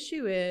the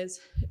issue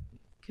is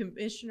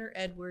Commissioner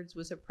Edwards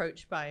was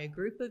approached by a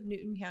group of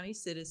Newton County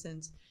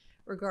citizens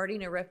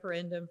regarding a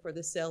referendum for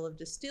the sale of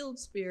distilled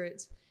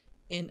spirits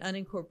in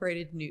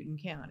unincorporated Newton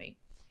County.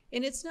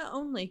 And it's not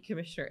only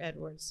Commissioner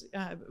Edwards.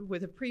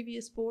 With a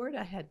previous board,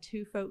 I had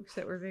 2 folks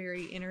that were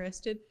very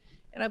interested,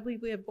 and I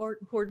believe we have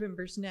board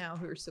members now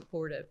who are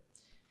supportive.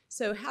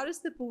 So how does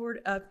the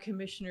Board of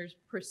Commissioners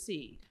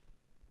proceed?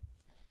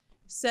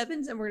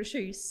 And we're going to show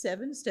you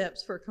 7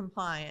 steps for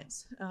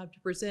compliance to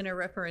present a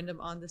referendum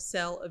on the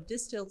sale of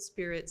distilled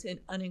spirits in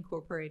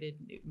unincorporated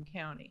Newton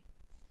County.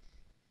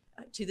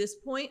 To this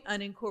point,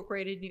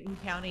 unincorporated Newton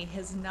County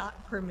has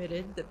not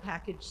permitted the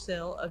package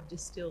sale of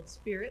distilled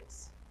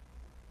spirits.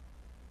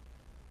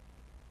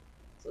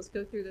 So let's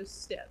go through those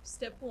steps.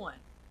 Step 1,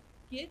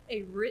 get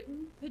a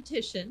written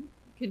petition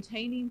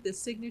containing the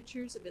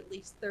signatures of at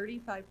least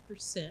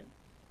 35%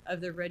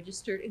 of the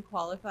registered and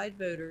qualified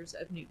voters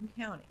of Newton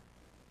County.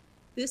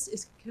 This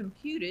is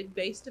computed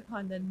based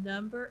upon the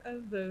number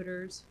of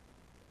voters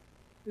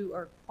who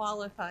are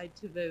qualified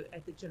to vote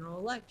at the general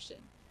election.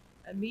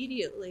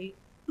 Immediately,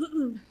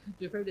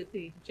 to vote at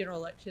the general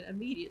election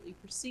immediately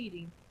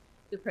preceding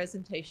the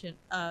presentation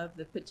of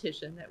the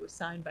petition that was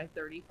signed by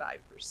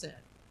 35%.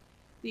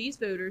 These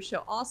voters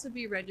shall also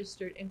be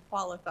registered and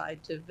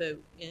qualified to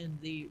vote in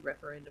the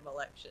referendum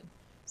election.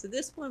 So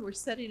this one, we're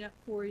setting up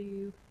for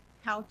you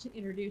how to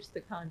introduce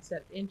the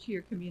concept into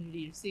your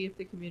community to see if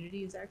the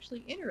community is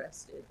actually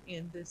interested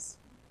in this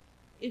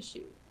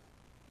issue.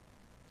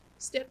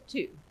 Step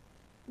 2,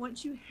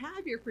 once you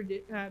have your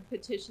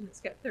petition that's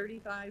got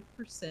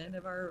 35%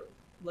 of our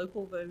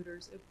local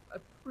voters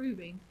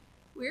approving,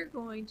 we're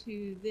going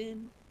to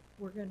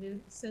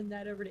send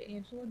that over to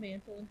Angela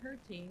Mantle and her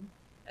team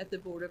at the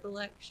Board of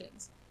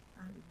Elections.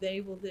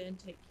 They will then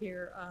take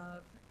care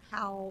of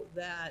how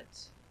that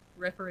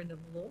referendum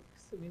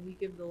looks. I mean, we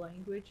give the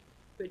language,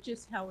 but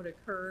just how it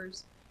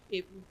occurs,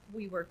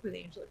 we work with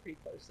Angela pretty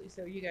closely.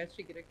 So you guys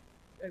should get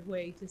a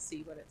way to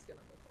see what it's going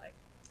to look like.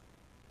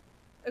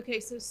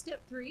 Okay, so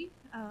step 3,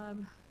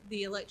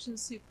 the election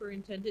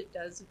superintendent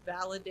does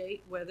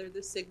validate whether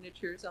the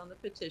signatures on the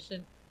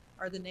petition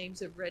are the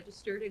names of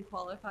registered and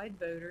qualified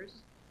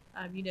voters.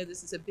 You know,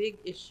 this is a big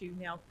issue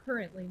now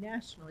currently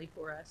nationally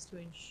for us to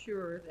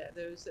ensure that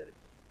those that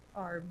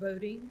are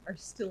voting are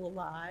still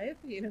alive.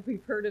 You know,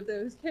 we've heard of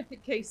those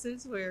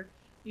cases where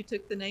you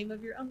took the name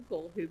of your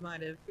uncle who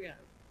might have, you know,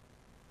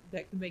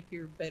 that could make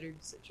your better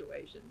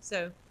situation.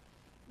 So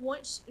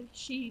once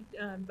she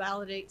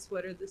validates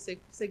whether the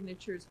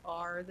signatures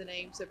are the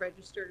names of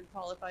registered and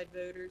qualified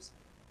voters,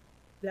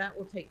 that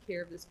will take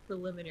care of this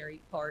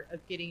preliminary part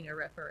of getting a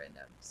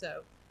referendum.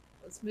 So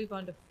let's move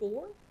on to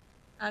 4.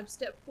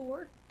 Step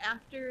 4,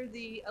 after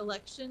the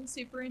election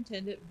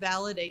superintendent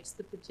validates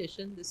the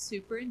petition, the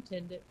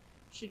superintendent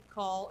should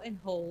call and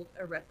hold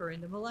a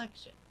referendum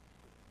election.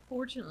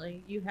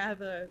 Fortunately, you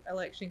have an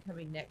election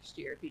coming next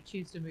year if you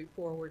choose to move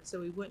forward, so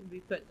we wouldn't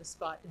be put in the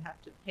spot to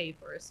have to pay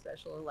for a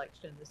special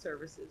election, the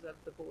services of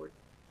the board.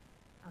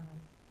 I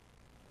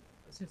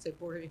was going to say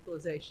Board of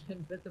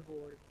Equalization, but the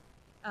board.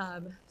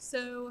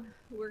 So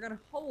we're going to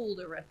hold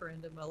a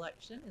referendum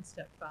election in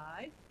step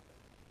 5.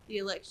 The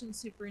election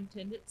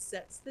superintendent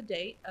sets the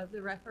date of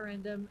the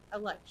referendum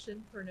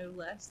election for no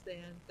less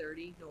than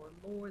 30 nor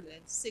more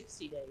than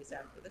 60 days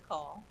after the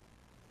call.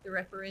 The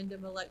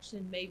referendum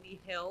election may be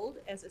held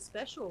as a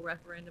special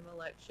referendum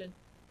election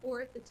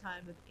or at the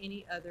time of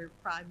any other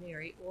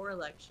primary or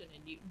election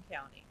in Newton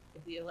County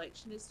if the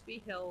election is to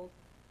be held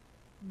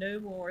no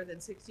more than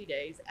 60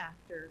 days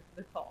after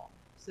the call.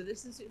 So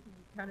this is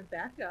kind of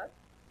back up.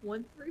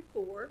 1 through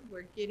 4,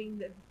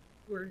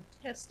 we're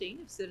testing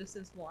if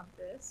citizens want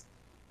this.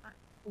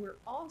 We're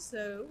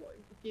also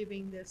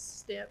giving the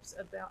steps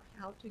about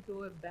how to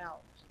go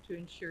about to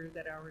ensure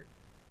that our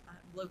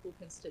local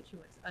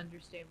constituents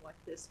understand what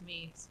this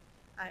means.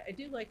 I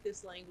do like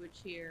this language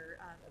here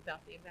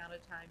about the amount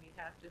of time you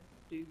have to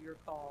do your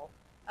call.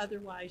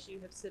 Otherwise, you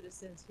have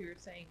citizens who are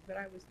saying, but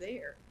I was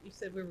there. You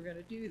said we were going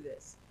to do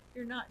this.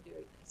 You're not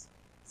doing this.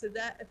 So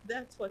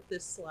that's what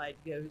this slide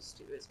goes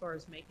to as far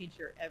as making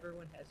sure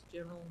everyone has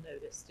general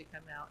notice to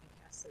come out and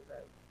cast their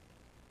vote.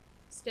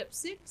 Step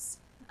 6.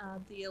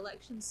 The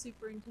election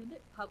superintendent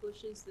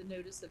publishes the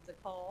notice of the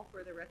call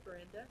for the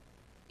referenda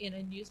in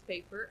a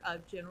newspaper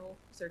of general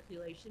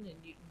circulation in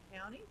Newton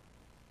County.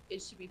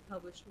 It should be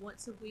published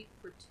once a week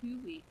for 2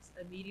 weeks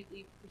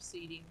immediately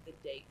preceding the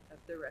date of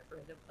the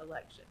referendum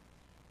election.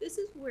 This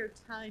is where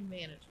time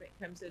management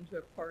comes into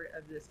a part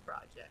of this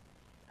project.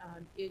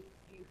 You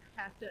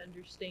have to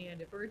understand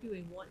if we're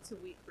doing once a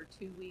week for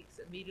 2 weeks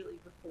immediately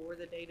before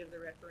the date of the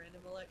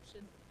referendum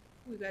election,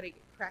 we've got to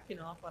get cracking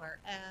off on our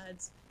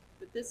ads.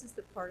 But this is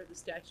the part of the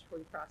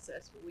statutory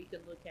process where we can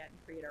look at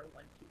and create our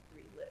 1, 2,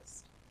 3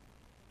 list.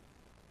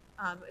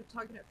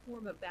 Talking about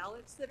form of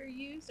ballots that are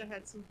used, I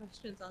had some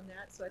questions on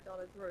that, so I thought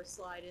I'd throw a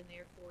slide in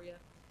there for you.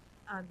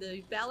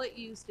 The ballot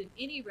used in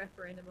any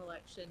referendum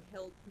election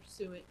held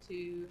pursuant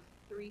to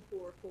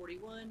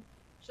 3441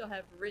 shall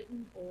have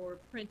written or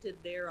printed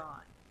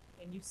thereon.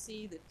 And you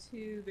see the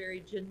 2 very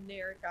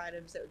generic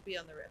items that would be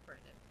on the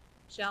referendum.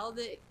 Shall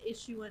the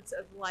issuance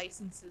of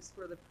licenses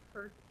for the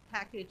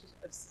package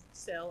of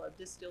sale of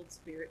distilled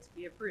spirits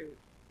be approved?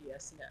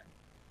 Yes, no.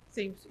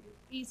 Seems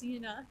easy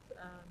enough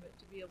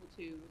to be able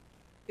to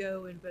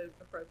go and vote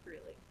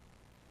appropriately.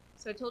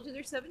 So I told you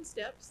there's 7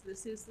 steps.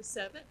 This is the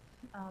 7th.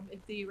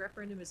 If the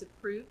referendum is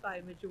approved by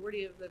a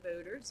majority of the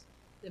voters,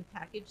 then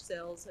packaged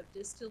sales of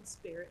distilled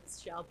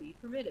spirits shall be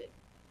permitted.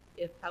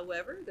 If,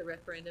 however, the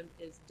referendum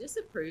is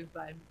disapproved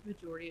by a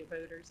majority of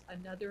voters,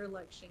 another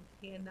election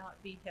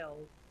cannot be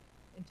held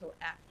until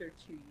after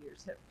 2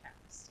 years have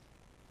passed.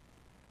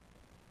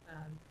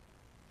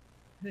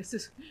 This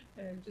is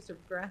just a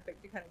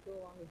graphic to kind of go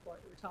along with what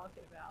we were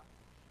talking about.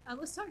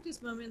 Let's talk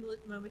just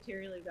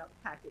momentarily about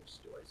package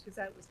stores, because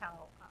that was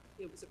how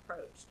it was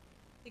approached.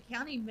 The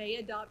county may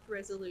adopt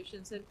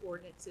resolutions and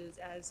ordinances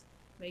as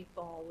may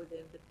fall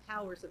within the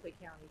powers of the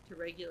county to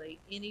regulate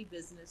any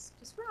business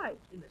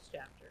described in this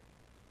chapter.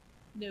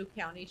 No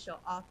county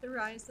shall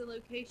authorize the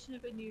location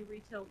of a new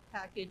retail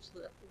packaged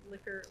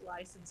liquor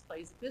license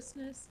place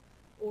business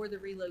or the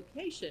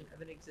relocation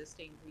of an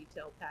existing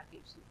retail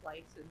packaged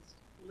licensed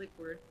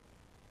liquor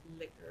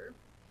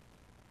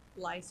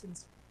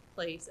license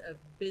place of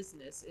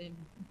business, and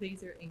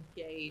these are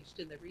engaged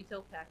in the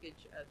retail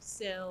package of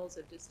sales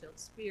of distilled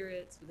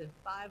spirits within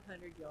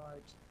 500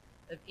 yards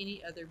of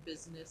any other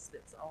business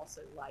that's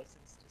also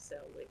licensed to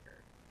sell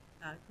liquor.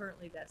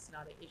 Currently, that's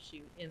not an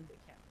issue in the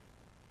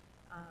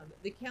county.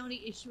 The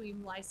county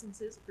issuing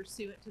licenses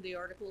pursuant to the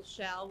article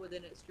shall,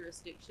 within its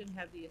jurisdiction,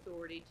 have the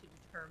authority to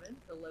determine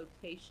the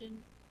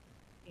location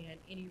and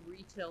any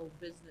retail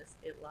business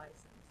it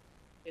licensed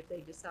if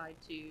they decide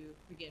to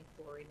begin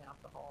pouring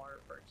alcohol or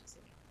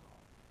purchasing alcohol.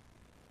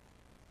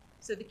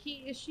 So the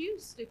key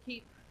issues to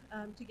keep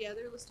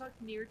together, let's talk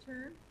near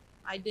term.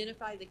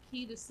 Identify the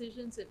key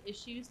decisions and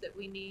issues that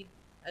we need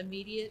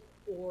immediate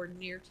or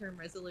near-term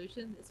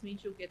resolution. This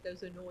means you'll get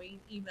those annoying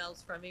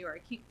emails from me, or I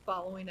keep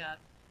following up,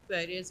 but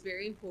it is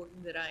very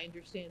important that I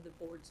understand the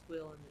board's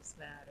will in this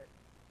matter.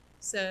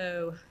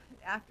 So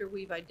after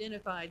we've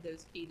identified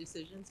those key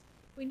decisions,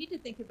 we need to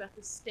think about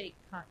the state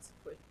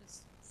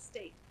consequences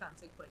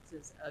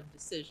of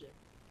decision.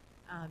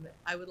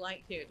 I would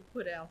like to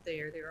put out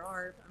there,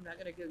 I'm not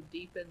going to go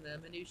deep in the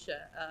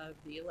minutia of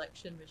the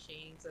election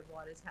machines and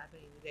what is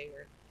happening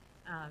there,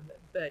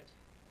 but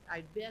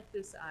I bet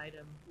this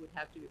item would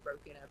have to be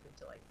broken up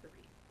into like 3.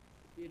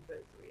 You'd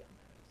vote 3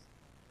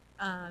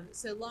 on those.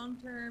 So long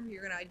term,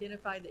 you're going to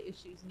identify the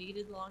issues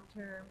needed long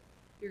term.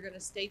 You're going to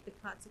state the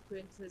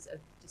consequences of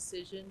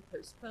decision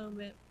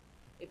postponement.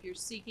 If you're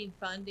seeking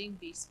funding,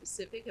 be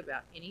specific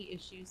about any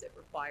issues that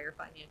require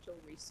financial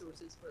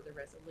resources for the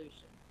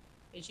resolution.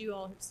 As you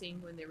all have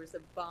seen, when there was a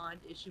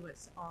bond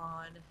issuance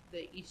on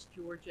the East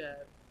Georgia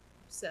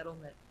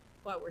settlement,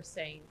 what we're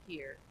saying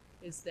here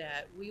is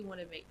that we want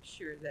to make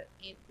sure that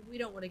we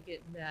don't want to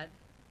get in that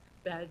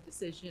bad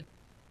decision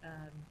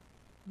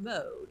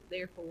mode.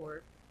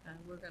 Therefore,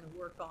 we're going to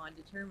work on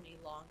determining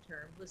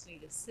long-term,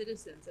 listening to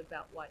citizens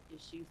about what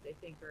issues they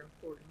think are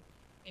important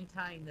and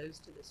tying those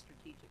to the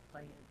strategic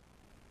plan.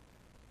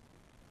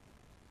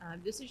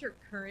 This is your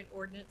current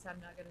ordinance. I'm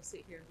not going to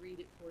sit here and read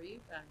it for you.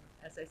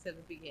 As I said in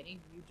the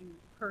beginning, you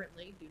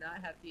currently do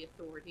not have the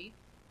authority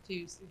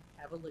to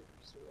have a liquor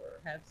store or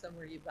have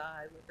somewhere you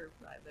buy liquor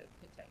by the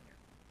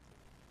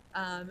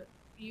container.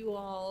 You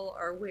all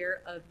are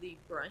aware of the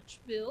brunch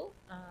bill.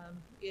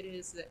 It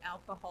is the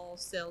alcohol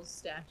sales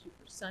statute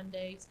for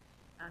Sundays,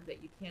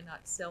 that you cannot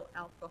sell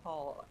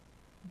alcohol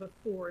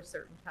before a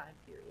certain time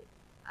period.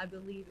 I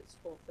believe it's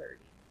 12:30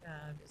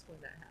 is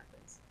when that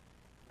happens.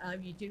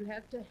 You do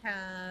have to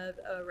have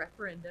a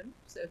referendum,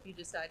 so if you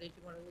decided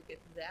you want to look at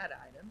that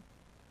item,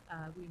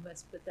 we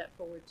must put that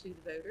forward to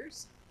the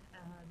voters.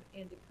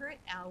 And the current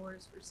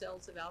hours for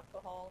sales of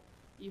alcohol,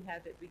 you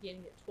have it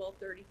beginning at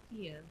 12:30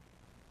 p.m.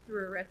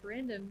 Through a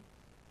referendum,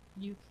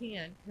 you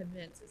can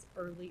commence as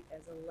early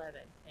as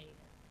 11 a.m.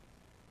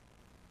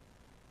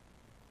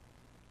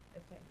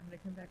 Okay, I'm going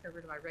to come back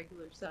over to my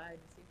regular side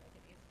and see if I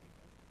can answer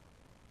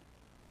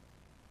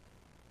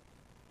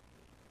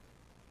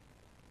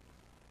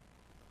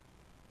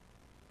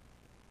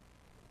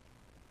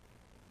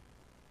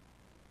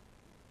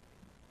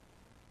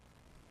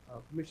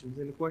anything. Commissioners,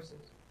 any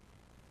questions?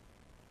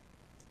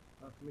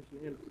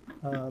 Commissioner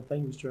Henderson.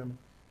 Thank you, Mr. Chairman.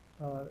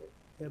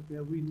 Have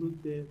we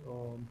looked at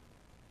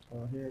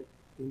had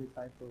any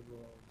type of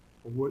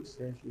a work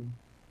session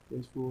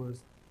as far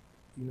as,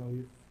 you know,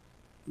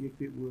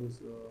 if it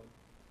was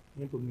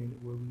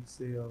implemented where we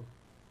sell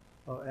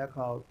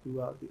alcohol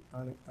throughout the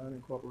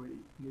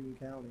unincorporated Newton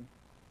County,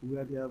 we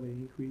have to have an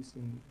increase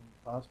in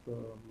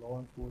possible law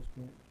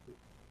enforcement?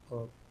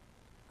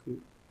 Do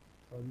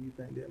you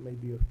think that may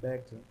be a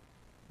factor?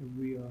 If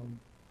we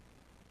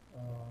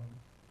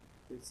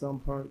at some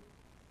point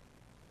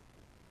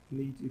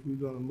if we're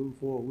going to move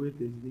forward with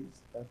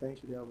this, I think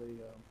should have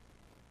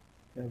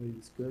a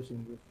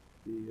discussion with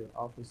the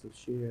Office of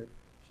Sheriff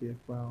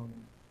Brown,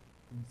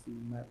 and see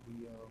might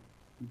we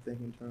think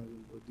in terms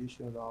of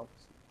additional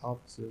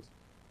officers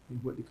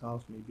and what the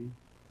cost may be.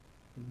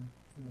 And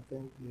I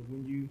think that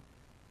when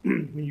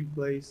you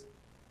place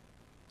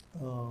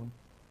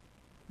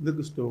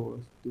liquor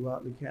stores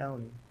throughout the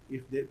county,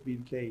 if that be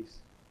the case,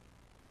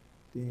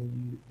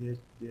 then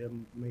there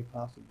may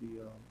possibly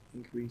be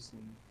increase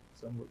in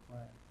somewhat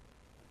crime.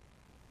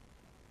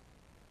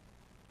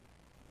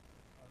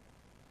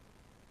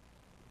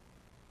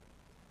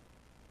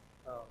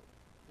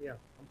 Yeah,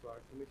 I'm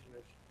sorry,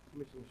 Commissioner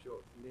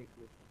Short, and then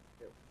Commissioner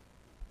Hill.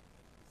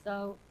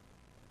 So,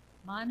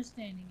 my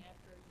understanding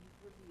after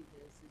you've reviewed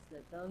this is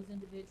that those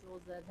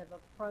individuals that have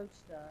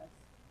approached us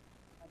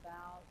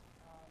about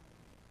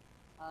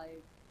a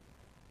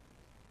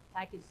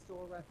package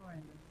store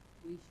referendum,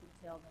 we should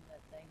tell them that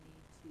they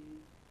need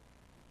to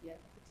get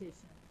a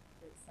petition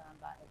that's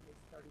signed by at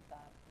least 35%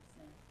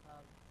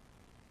 of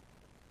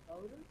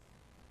voters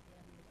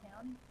in the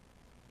county.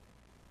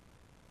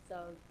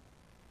 So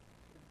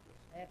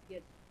they have to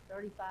get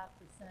 35%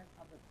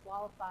 of the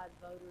qualified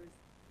voters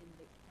in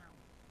the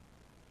county,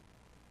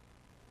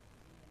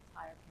 in the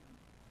entire county.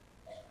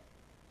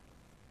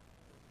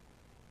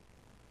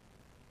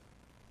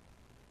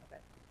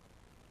 Okay.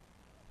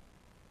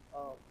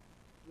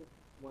 Just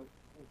one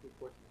quick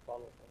question to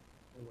follow up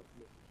on what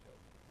Commissioner said.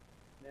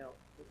 Now,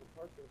 if a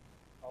person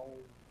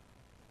owns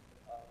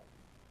a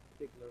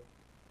particular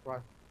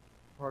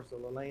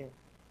parcel of land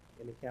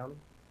in the county,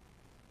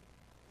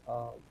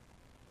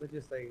 let's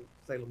just say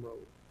Salem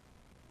Road,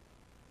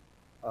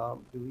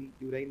 do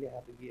they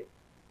have to get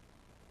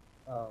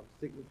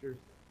signatures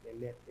in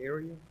that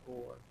area,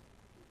 or?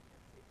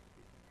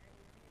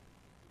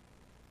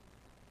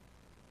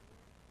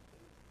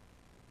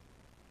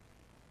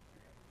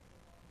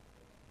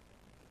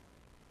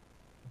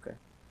 Okay.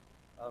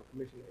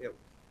 Commissioner Evans.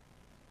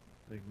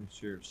 Thank you, Mr.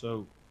 Chair.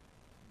 So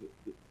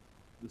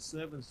the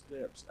 7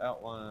 steps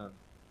outlined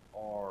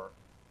are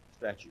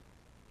statute.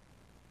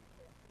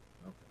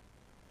 Okay.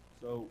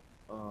 So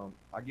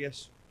I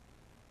guess,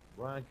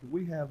 Ryan, can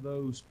we have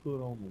those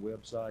put on the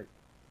website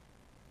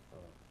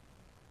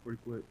pretty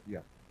quick?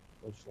 Yeah,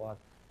 those slides.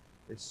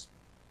 Let's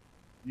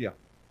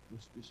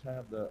just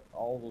have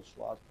all those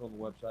slides put on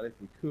the website if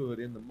we could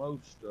in the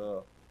most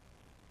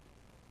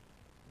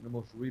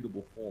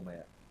readable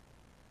format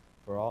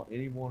for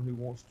anyone who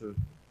wants to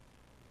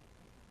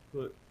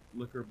put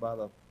liquor by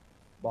the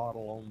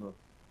bottle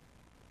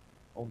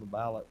on the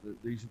ballot.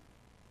 That these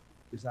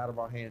is out of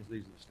our hands.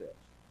 These are the steps.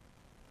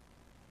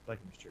 Thank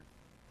you, Mr. Chair.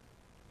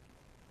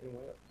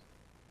 Anyone else?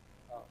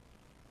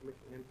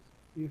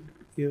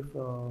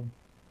 Commissioner,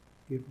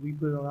 if we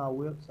put it on our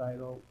website,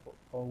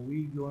 are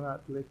we going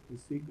out collecting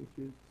signatures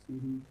to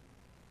see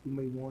who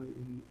may want it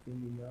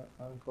in the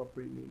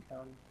unincorporated Meade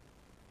County?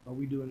 Are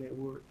we doing that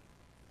work?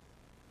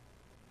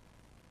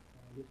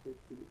 This is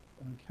the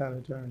county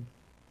attorney.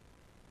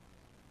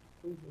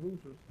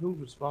 Who's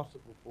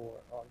responsible for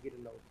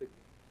getting those signatures?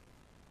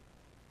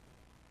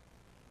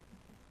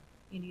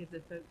 Any of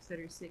the folks that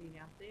are sitting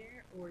out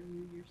there, or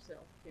you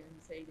yourself can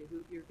say to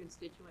your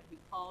constituent who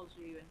calls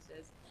you and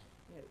says,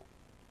 you know,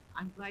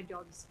 I'm glad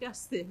y'all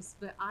discussed this,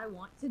 but I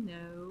want to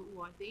know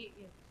what does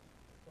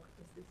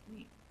this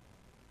mean?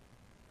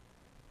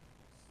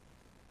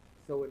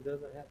 So it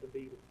doesn't have to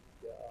be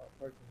the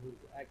person who's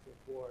asking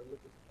for a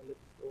liquor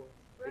store.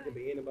 Right. It can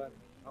be anybody.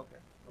 Okay.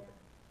 Okay.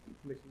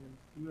 Commissioner,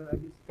 I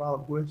guess a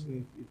follow-up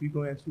question: if you're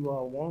going to ask who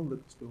all want a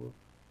liquor store,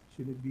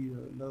 should it be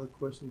another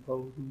question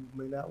posed who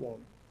may not want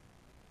it?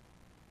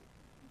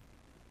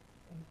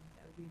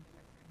 That would be the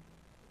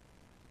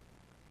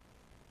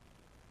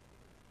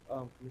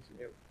Commissioner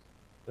Evans.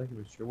 Thank you,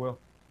 Mr. Chair. Well,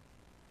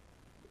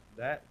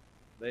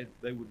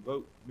 they would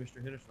vote,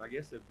 Mr. Henderson. I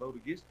guess they'd vote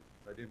against it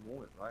if they didn't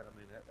want it, right? I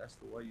mean, that's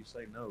the way you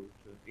say no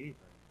to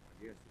anything.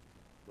 I guess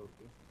vote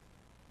against it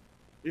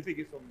if it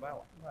gets on the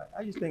ballot. Right.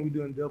 I just think we're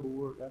doing double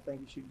work. I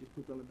think you should just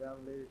put it on the ballot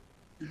and let it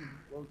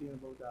vote in and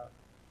vote out.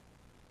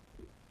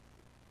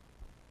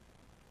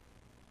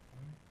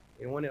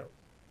 Anyone else?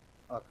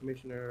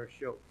 Commissioner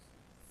Schultz.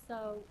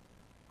 So,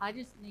 I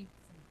just need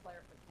some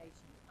clarification.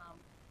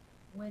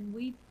 When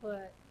we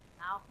put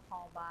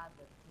alcohol by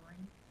the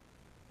drink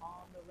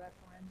on the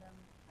referendum,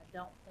 I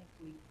don't think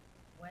we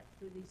went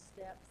through these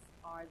steps.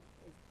 Are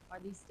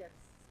these steps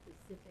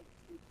specific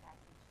to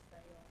package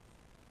sales?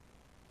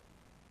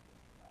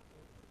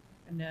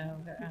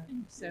 No,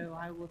 so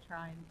I will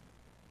try and,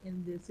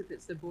 in this, if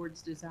it's the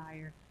board's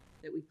desire,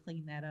 that we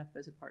clean that up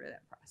as a part of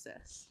that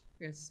process.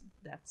 Because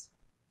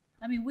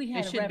I mean, we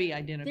had it should be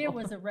identical. There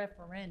was a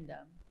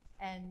referendum,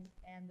 and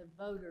the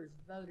voters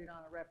voted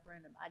on a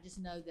referendum. I just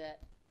know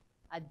that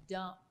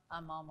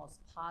I'm almost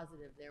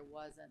positive there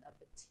wasn't a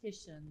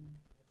petition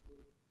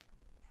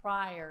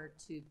prior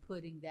to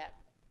putting that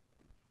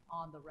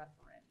on the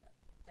referendum.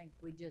 I think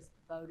we just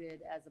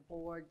voted as a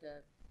board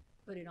to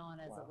put it on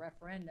as a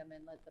referendum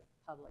and let the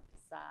public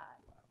decide.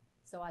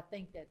 So I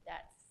think that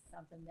that's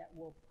something that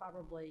will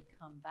probably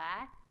come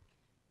back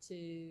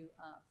to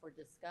for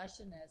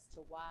discussion as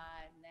to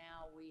why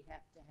now we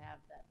have to have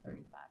that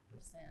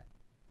 35%.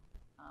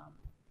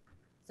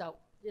 So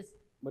just,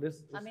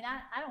 I mean,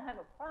 I don't have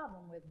a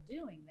problem with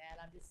doing that.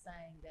 I'm just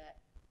saying that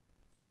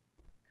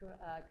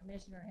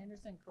Commissioner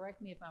Henderson,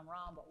 correct me if I'm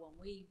wrong, but when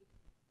we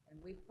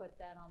put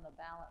that on the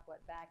ballot,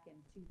 back in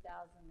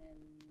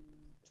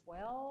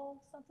 2012,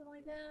 something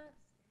like that.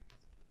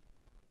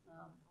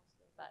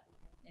 But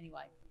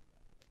anyway,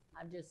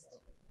 I'm just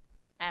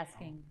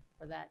asking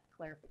for that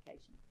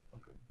clarification.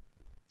 Okay.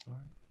 All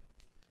right.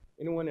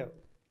 Anyone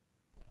else?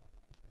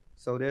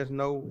 So there's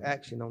no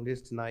action on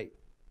this tonight.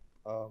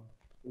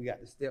 we got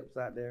the steps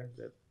out there.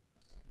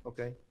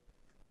 Okay.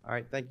 All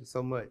right, thank you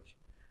so much.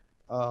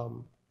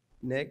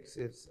 Next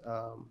is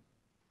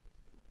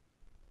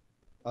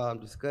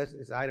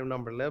it's item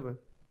number 11,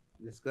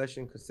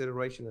 discussion,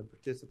 consideration, and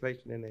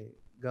participation in a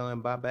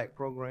gun buyback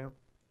program.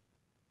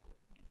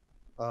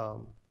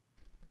 I'm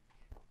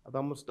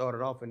gonna start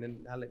it off and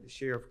then I'll let the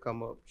sheriff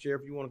come up.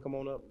 Sheriff, you wanna come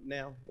on up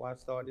now while I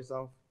start this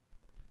off?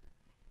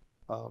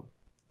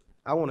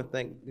 I wanna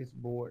thank this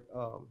board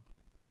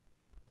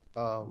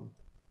for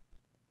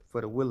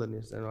the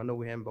willingness, and I know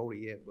we haven't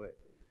voted yet, but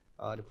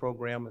the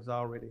program has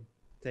already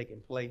taken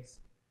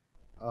place.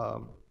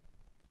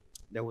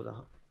 There was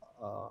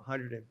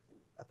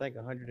I think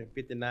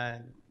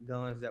 159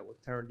 guns that were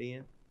turned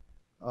in.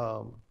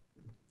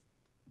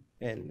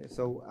 And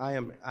so I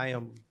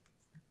am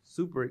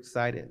super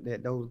excited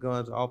that those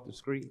guns are off the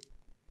street,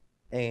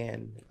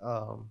 and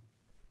I'm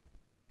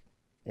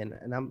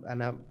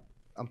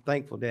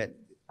thankful that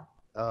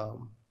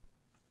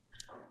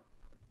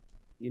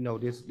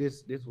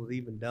this was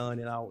even done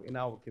in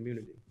our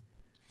community.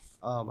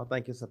 I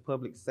think it's a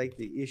public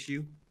safety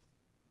issue,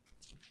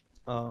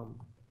 and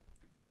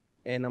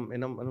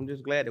I'm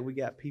just glad that we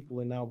got people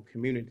in our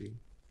community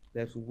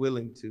that's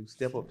willing to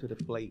step up to the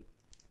plate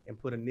and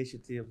put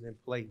initiatives in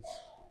place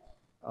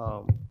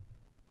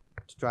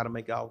to try to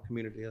make our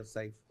community a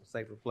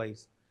safer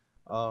place.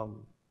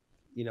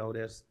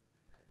 There's,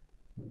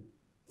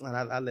 and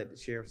I'll let the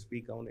sheriff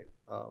speak on it.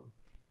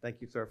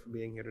 Thank you, sir, for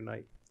being here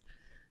tonight.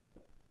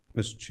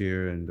 Mr.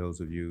 Chair, and those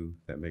of you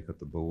that make up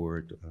the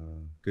board,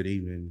 good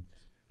evening.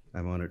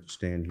 I'm honored to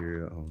stand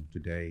here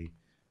today.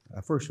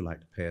 I first would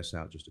like to pass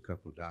out just a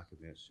couple of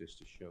documents just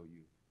to show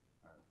you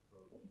our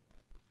approach.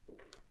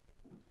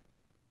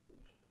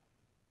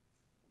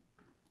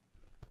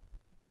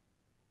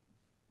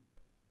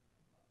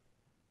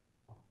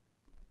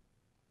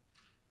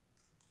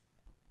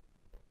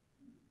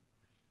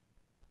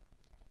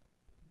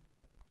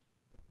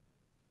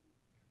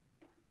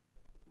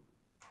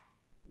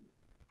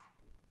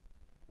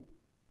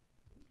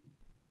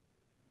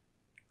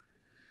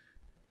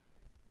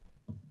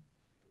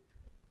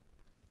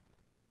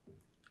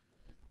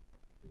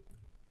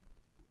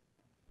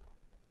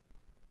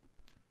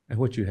 And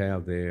what you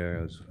have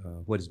there is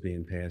what is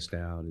being passed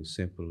out is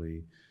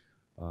simply,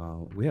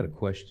 we had a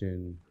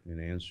question and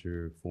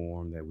answer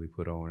form that we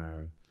put on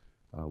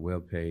our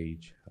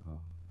webpage.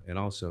 And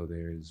also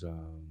there's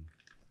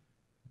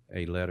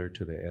a letter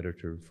to the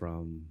editor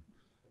from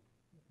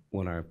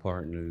one of our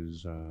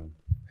partners,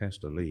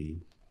 Pastor Lee,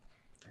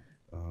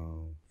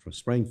 from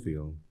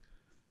Springfield.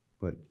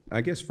 But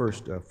I guess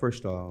first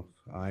off,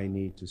 I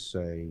need to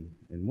say,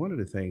 and one of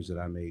the things that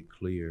I made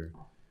clear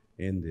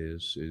in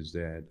this is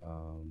that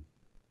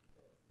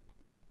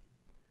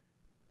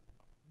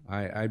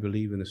I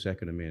believe in the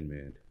Second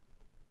Amendment.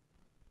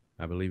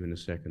 I believe in the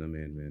Second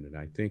Amendment, and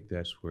I think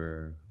that's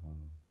where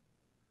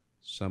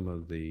some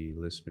of the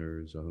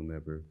listeners or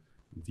whomever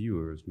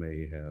viewers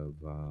may have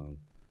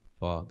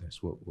thought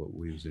that's what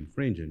we was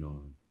infringing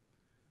on.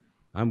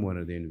 I'm one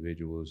of the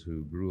individuals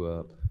who grew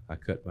up, I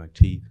cut my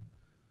teeth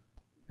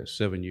at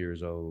 7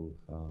 years old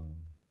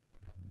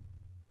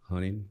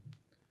hunting,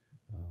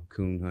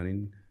 coon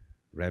hunting,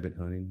 rabbit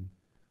hunting,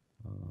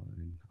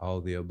 and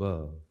all the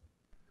above.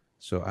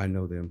 So I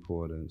know the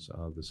importance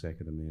of the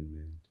Second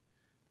Amendment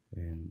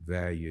and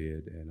value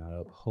it, and I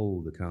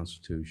uphold the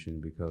Constitution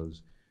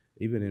because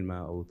even in my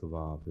oath of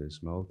office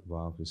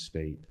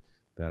state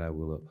that I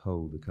will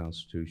uphold the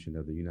Constitution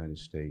of the United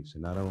States,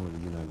 and not only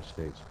the United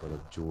States, but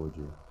of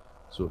Georgia.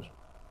 So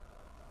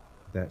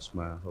that's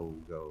my whole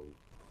goal.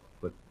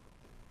 But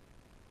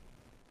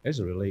as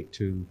it relates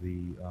to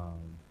the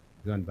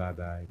gun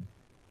buyback,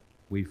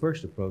 we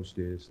first approached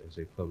this as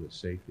a public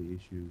safety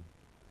issue,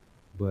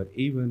 but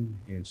even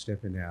in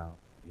stepping out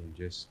in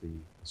just the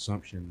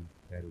assumption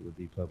that it would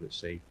be public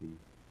safety,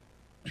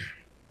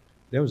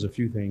 there was a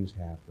few things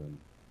happened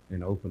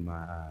and opened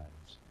my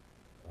eyes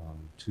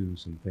to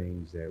some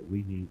things that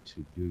we need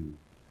to do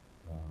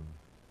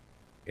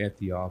at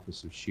the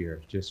Office of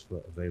Sheriff just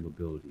for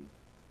availability.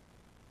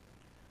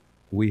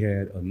 We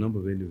had a number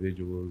of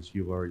individuals,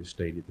 you've already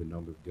stated the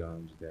number of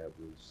guns that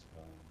was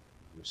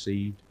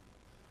received.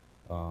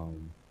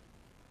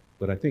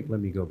 But I think let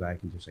me go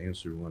back and just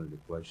answer one of the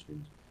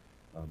questions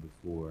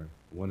before.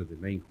 One of the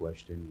main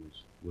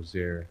questions was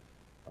there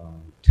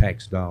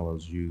tax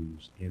dollars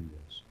used in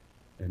this?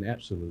 And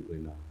absolutely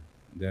not.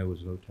 There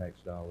was no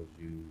tax dollars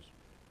used.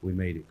 We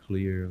made it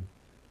clear,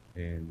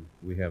 and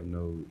we have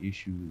no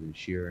issue in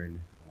sharing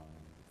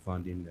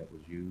funding that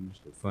was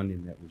used. The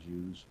funding that was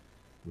used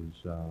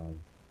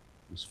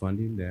was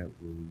funding that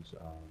was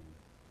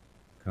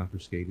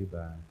confiscated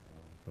by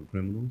from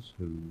criminals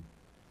who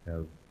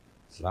have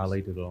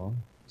violated the law.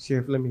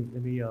 Sheriff, let me,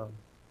 because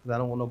I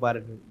don't want nobody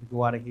to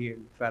go out of here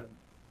and try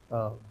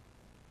to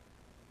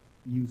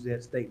use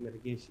that statement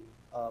against you.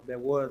 There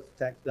was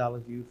tax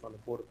dollars used from the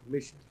Board of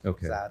Commissioners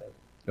side of it.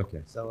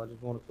 Okay. So I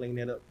just want to clean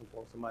that up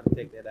before somebody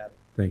take that out.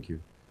 Thank you.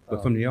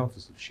 But from the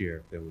Office of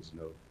Sheriff, there was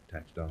no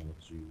tax dollars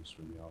used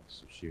from the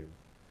Office of Sheriff.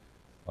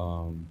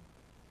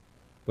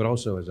 But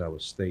also, as I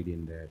was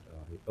stating, that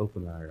it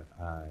opened our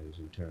eyes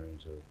in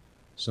terms of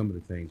some of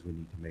the things we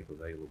need to make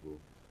available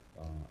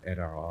at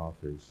our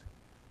office.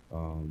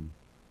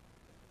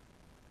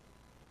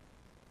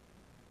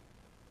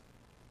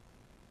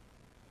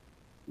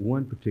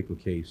 One particular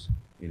case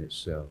in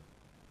itself,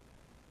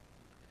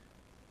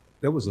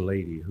 there was a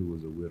lady who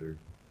was a widow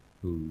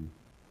who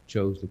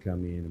chose to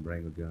come in and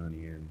bring a gun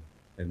in,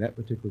 and that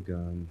particular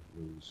gun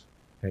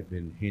had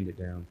been handed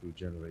down through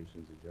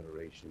generations and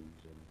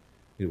generations, and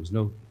it was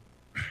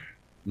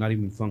not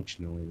even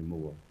functional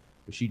anymore.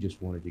 But she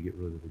just wanted to get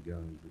rid of the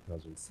guns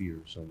because of fear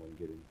of someone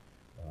getting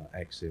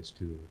access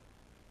to it.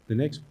 The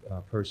next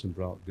person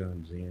brought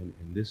guns in,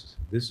 and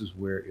this is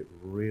where it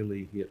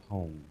really hit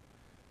home.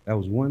 That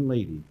was one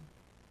lady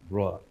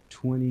brought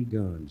 20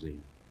 guns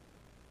in.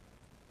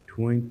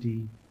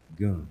 20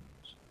 guns.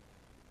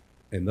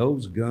 And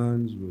those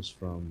guns was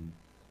from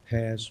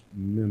past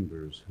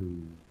members who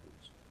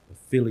was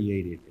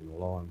affiliated in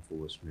law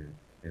enforcement,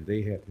 and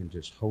they had been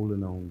just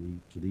holding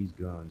on to these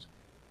guns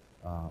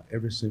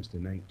ever since the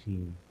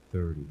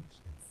 1930s and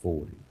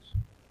 40s.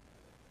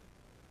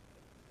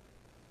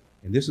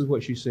 And this is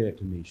what she said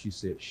to me. She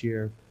said,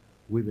 "Sheriff,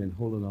 we've been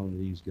holding on to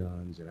these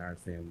guns in our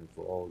family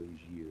for all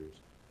these years.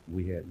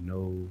 We had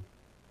no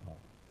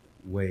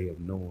way of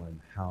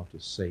knowing how to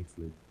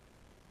safely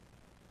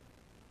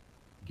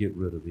get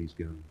rid of these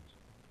guns.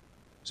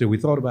 So we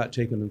thought about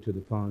taking them to the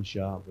pawn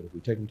shop, but if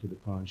we take them to the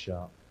pawn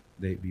shop,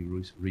 they'd be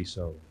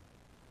resold.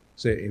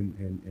 So,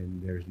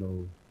 and there's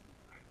no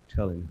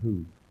telling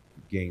who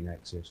gained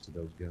access to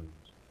those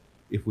guns.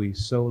 If we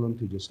sold them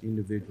to just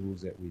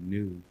individuals that we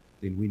knew,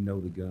 then we know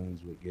the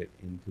guns would get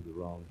into the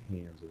wrong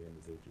hands of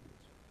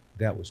individuals."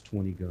 That was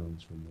 20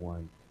 guns from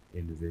one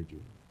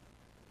individual.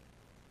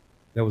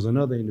 There was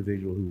another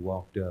individual who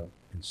walked up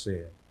and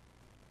said,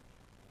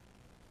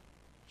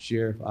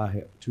 "Sheriff, I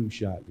have 2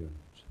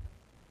 shotguns.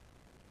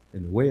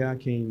 And the way I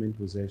came in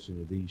possession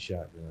of these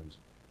shotguns,"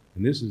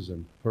 and this is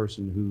a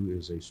person who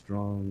is a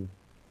strong,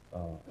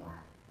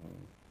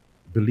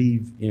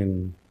 believe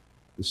in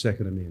the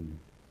Second Amendment,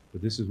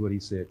 but this is what he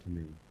said to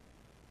me.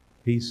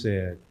 He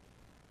said,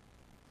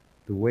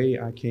 "The way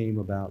I came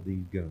about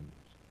these guns,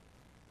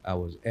 I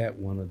was at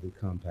one of the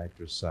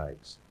compactor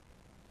sites.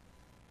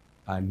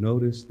 I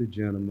noticed the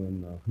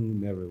gentleman,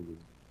 whomever was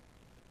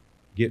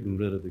getting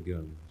rid of the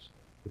guns.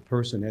 The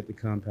person at the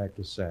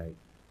compactor site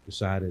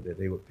decided that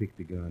they would pick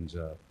the guns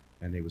up,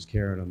 and they was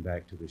carrying them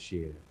back to the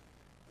shed.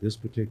 This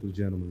particular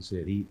gentleman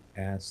said he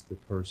asked the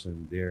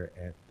person there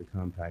at the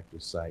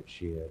compactor site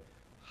shed,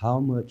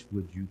 'How much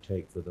would you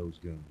take for those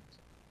guns?'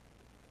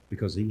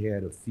 Because he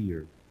had a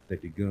fear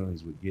that the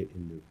guns would get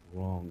in the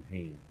wrong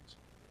hands.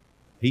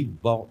 He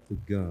bought the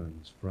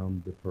guns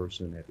from the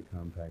person at the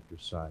compactor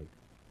site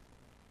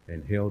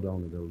and held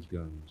on to those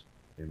guns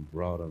and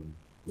brought them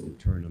and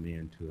turned them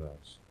in to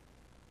us."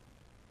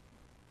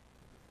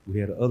 We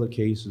had other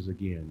cases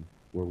again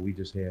where we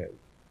just had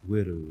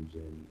widows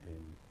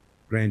and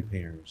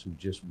grandparents who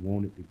just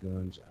wanted the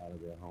guns out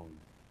of their home.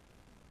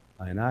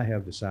 And I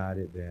have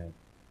decided that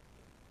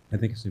I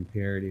think it's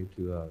imperative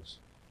to us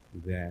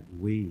that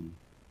we're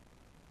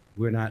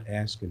not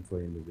asking for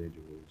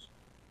individuals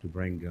to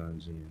bring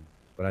guns in,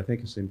 but I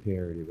think it's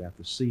imperative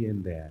after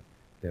seeing that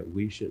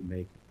we should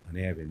make an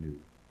avenue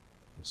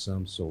of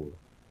some sort.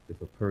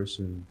 If a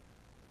person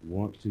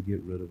wants to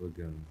get rid of a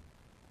gun,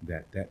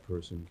 that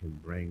person can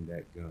bring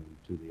that gun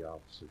to the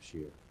office of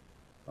sheriff.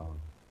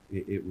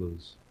 It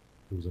was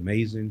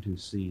amazing to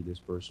see this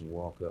person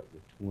walk up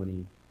with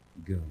 20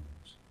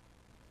 guns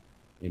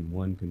in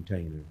one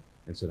container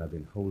and said, "I've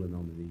been holding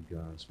on to these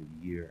guns for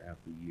year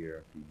after year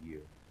after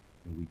year,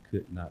 and we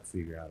could not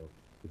figure out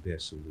the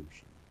best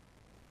solution."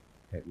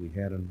 Had we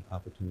had an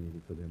opportunity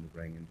for them to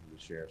bring into the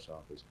sheriff's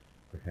office,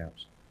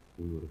 perhaps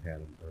we would have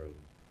had them early.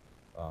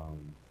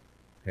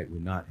 Had we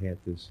not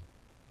had this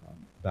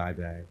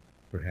buyback,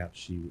 perhaps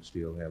she would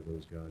still have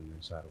those guns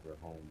inside of her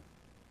home.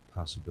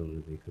 Possibility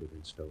they could have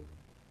been stolen.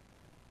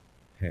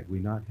 Had we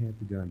not had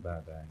the gun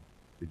buyback,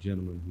 the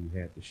gentleman who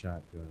had the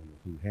shotgun,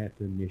 who had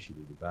the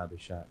initiative to buy the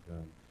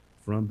shotgun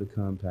from the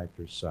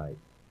compactor site,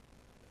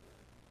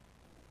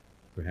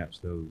 perhaps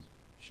those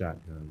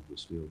shotguns would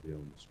still be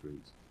on the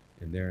streets.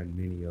 And there are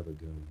many other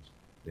guns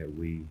that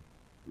we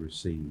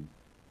received.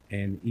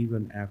 And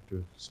even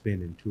after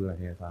spending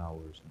 2.5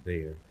 hours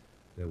there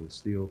were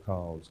still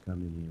calls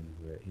coming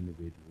in where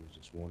individuals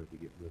just wanted to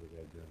get rid of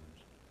their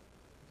guns.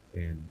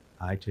 And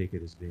I take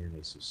it as being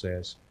a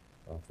success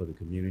for the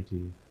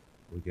community.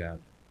 We got,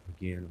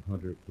 again,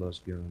 100+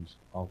 guns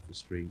off the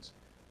streets.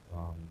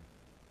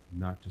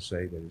 Not to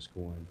say that it's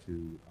going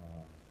to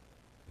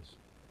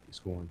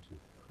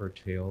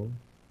curtail,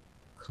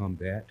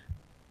 combat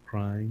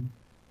crime,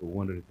 but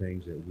one of the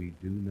things that we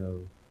do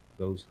know,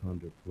 those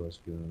 100+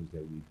 guns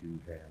that we do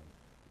have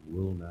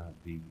will not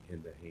be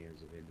in the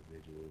hands of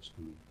individuals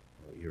who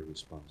are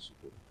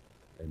irresponsible.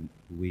 And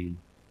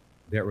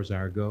that was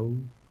our goal,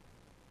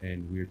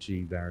 and we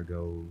achieved our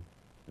goal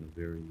in a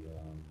very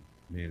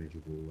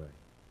manageable way.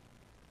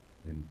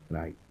 And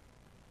I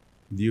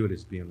view it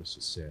as being a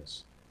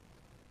success.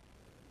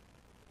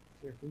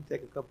 Here, can we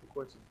take a couple of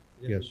questions?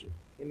 Yes, sir.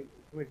 Any,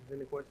 Commissioners,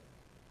 any questions?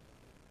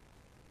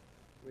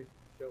 Commissioner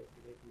Schultz,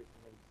 any commissioner?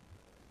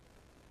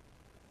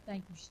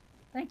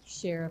 Thank you,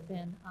 Sheriff,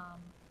 and,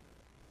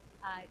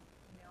 I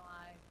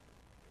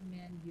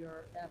commend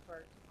your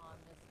effort on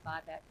this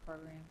buyback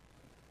program.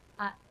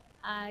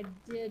 I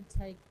did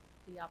take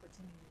the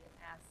opportunity to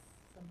ask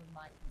some of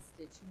my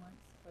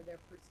constituents for their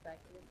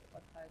perspective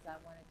because I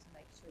wanted to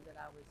make sure that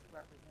I was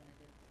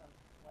representative of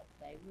what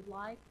they would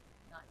like,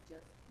 not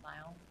just my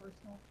own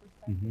personal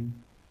perspective.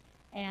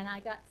 And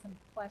I got some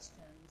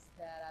questions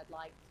that I'd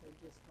like to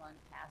just run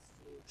past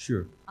you.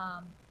 Sure.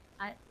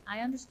 I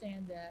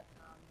understand that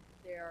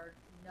there are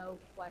no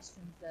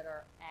questions that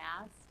are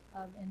asked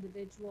of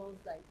individuals.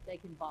 They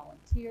can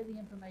volunteer the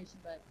information,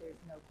 but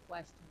there's no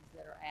questions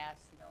that are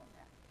asked. You don't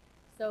have.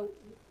 So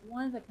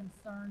one of the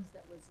concerns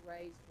that was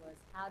raised was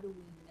how do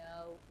we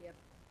know if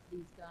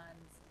these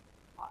guns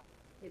are,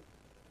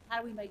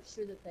 how do we make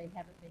sure that they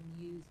haven't been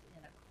used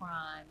in a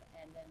crime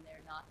and then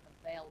they're not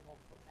available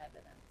for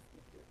evidence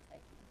if you're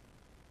taking them?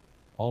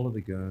 All of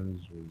the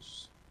guns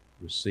was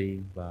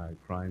received by a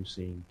crime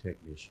scene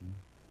technician.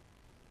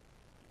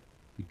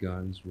 The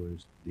guns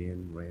was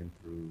then ran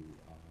through,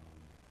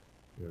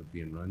 they're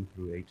being run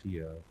through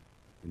ATF,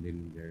 and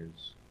then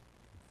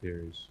if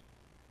there's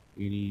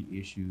any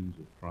issues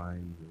of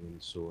crimes of any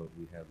sort,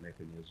 we have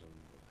mechanism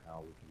of how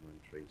we can run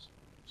trace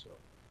on them. So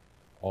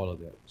all of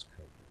that was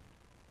covered.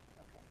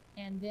 Okay.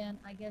 And then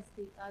I guess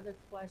the other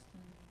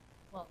question,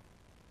 well,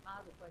 my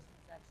other question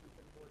is actually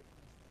for the Board of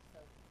Commissioners. So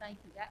thank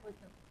you. That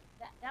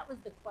was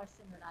the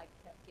question that I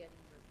kept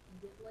getting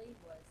repeatedly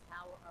was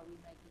how are we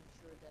making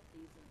sure that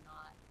these are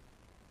not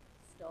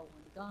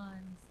stolen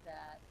guns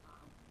that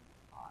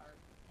are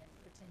and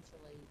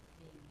potentially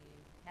being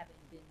used,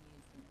 having been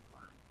used in a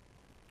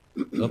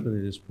crime. Up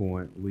until this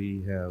point,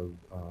 we have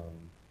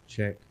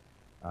checked,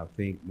 I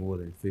think, more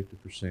than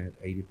 50%,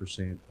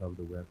 80% of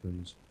the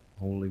weapons.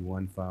 Only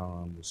one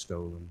firearm was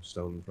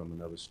stolen from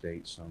another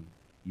state some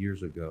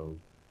years ago,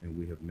 and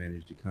we have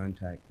managed to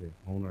contact the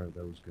owner of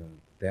those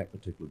guns, that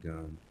particular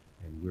gun,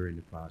 and we're in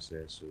the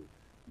process of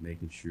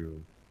making sure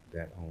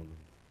that owner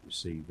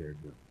received their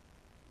gun.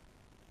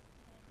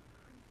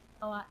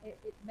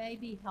 It may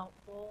be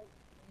helpful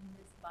in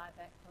this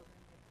buyback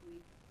program if we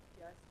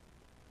just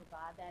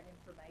provide that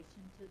information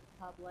to the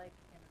public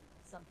in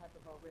some type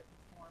of a written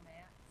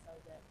format so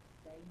that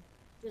they,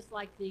 just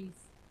like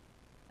these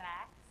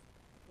facts,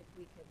 if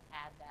we could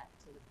add that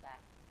to the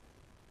fact.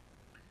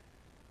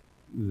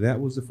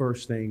 That was the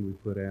first thing we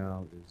put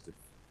out is the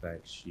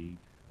fact sheet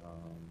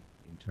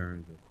in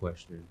terms of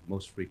questions,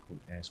 most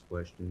frequent asked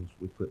questions.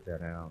 We put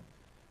that out.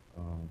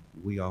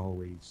 We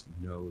always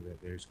know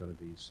that there's going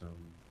to be some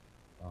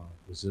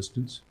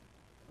resistance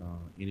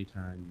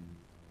anytime you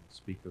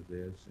speak of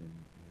this,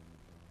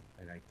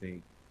 and I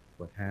think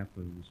what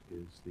happens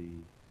is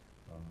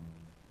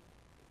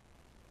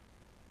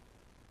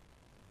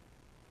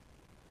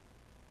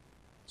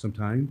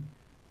sometimes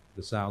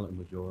the silent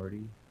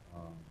majority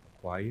are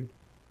quiet,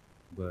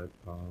 but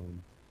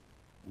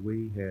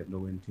we had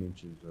no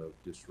intentions of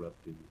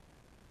disrupting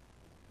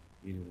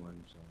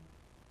anyone's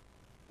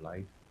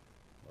life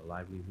or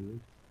livelihood.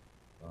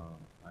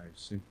 Our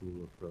simple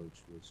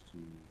approach was to,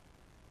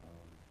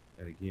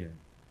 and again,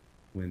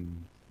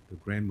 when the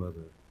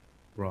grandmother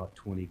brought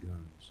 20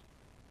 guns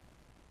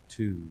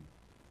to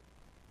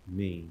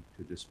me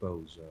to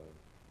dispose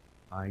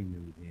of, I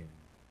knew then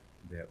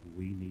that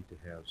we need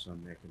to have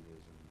some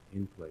mechanism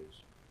in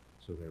place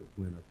so that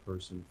when a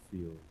person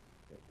feels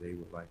that they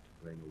would like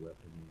to bring a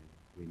weapon in,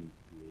 we need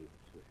to be able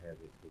to have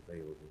it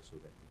available so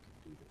that we can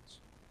do this.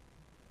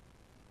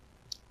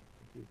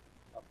 Thank you.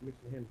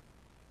 Commissioner Henry.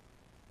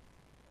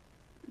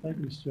 Thank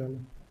you, Mr.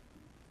 Chairman.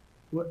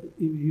 What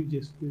you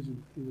just it was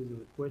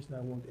a question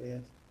I wanted to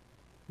ask,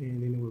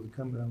 and then it was a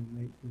comment I would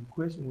make. The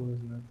question was,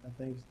 and I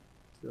think it's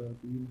for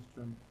you, Mr.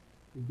 Chairman,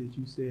 is that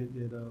you said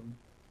that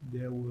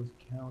there was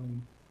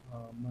county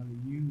money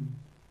used.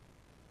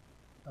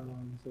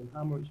 So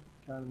how much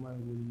county money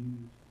was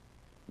used?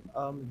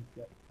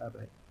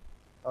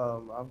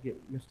 I'll get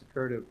Mr.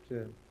 Curtis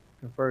to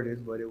confer this,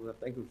 but I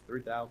think it was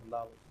 $3,000.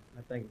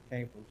 I think it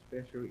came from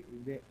special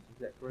events. Is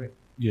that correct?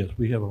 Yes,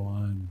 we have a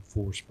line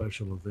for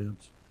special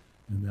events,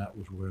 and that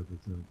was where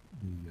the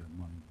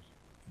money was.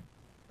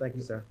 Thank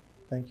you, sir.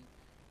 Thank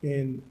you.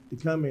 And the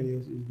comment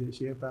is that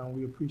Sheriff Allen,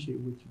 we appreciate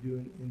what you're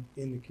doing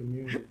in the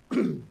community,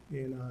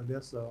 and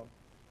that's a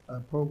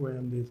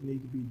program that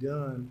needs to be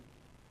done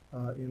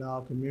in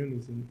all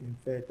communities. In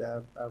fact,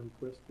 I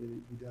requested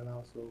it be done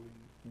also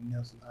in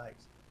Nelson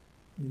Heights.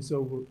 And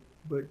so,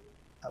 but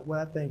what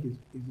I think is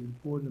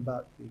important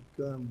about the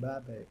gun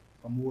buyback,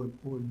 or more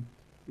important,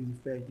 is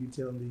the fact you're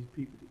telling these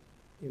people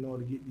that in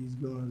order to get these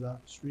guns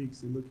off the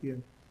streets, to look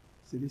here,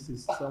 so this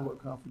is somewhat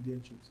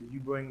confidential. So you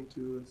bring them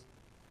to us,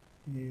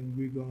 and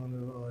we're going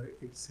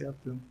to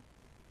accept them,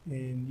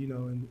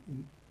 and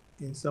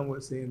and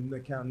somewhat saying the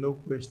account no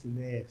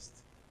question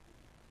asked.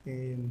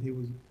 And he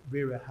was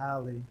very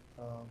highly,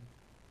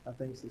 I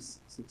think,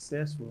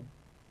 successful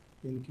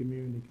in the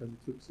community because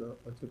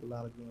it took a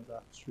lot of guns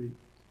off the street.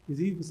 it's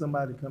easy for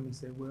somebody to come and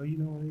say, well, you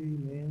know, hey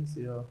man,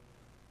 say, you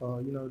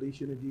know, they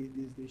shouldn't have did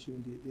this, they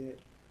shouldn't have did that.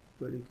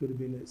 But it could have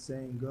been that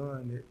same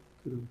gun that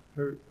could have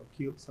hurt or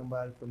killed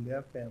somebody from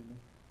their family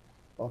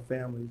or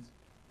families.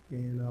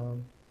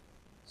 And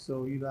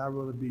so, you know, I'd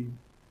rather be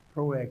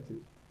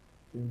proactive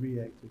than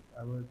reactive.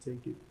 I'd rather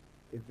take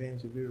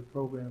advantage of every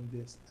program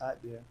that's out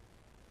there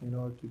in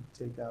order to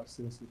protect our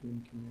citizens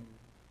in the community.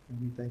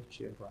 And we thank you,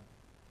 Sheriff Ryan.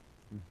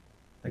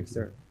 Thank you,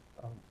 sir.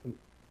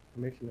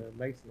 Commissioner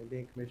Mason and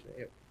then Commissioner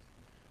Edwards.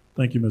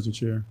 Thank you, Mr.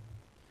 Chair.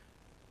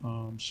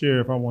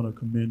 Sheriff, I want to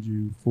commend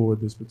you for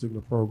this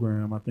particular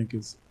program. I think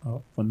it's a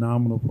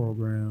phenomenal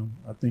program.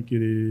 I think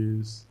it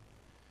is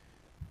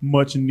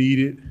much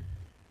needed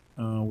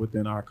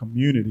within our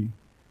community.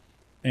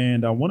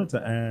 And I wanted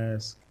to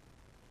ask,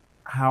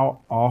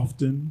 how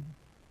often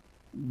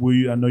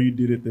I know you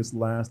did it this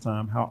last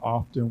time, how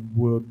often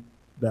will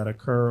that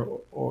occur,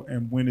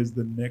 and when is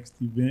the next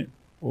event?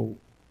 Or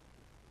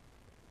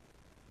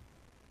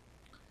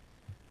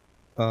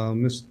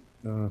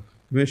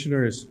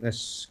Commissioner,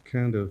 that's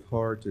kind of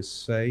hard to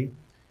say.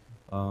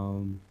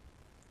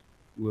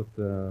 With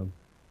you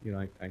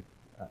know,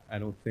 I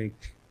don't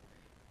think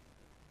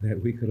that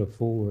we could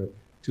afford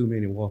too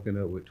many walking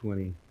up with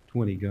 20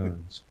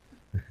 guns.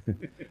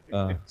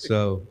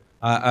 So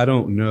I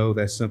don't know.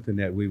 That's something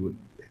that we would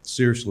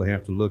seriously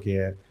have to look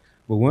at.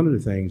 But one of the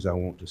things I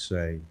want to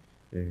say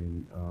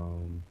and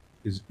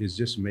is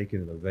just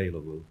making it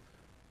available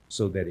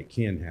so that it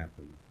can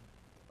happen.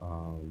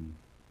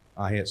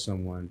 I had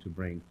someone to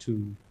bring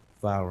 2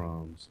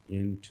 firearms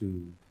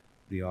into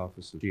the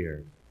office of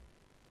sheriff,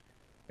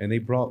 and they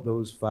brought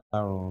those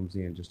firearms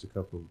in just a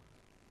couple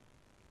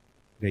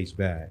days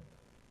back,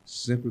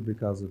 simply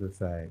because of the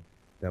fact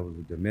there was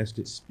a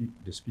domestic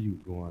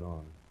dispute going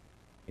on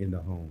in the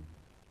home,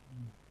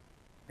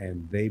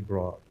 and they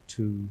brought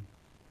 2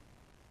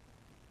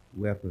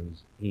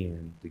 weapons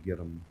in to get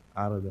them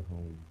out of the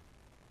home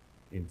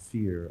in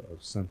fear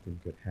of something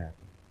could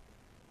happen.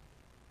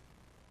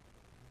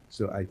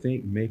 So I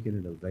think making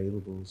it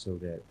available so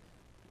that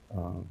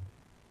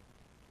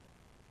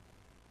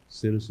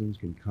citizens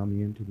can come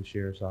into the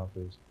sheriff's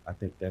office, I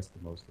think that's the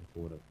most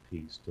important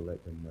piece, to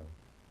let them know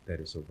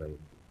that it's available.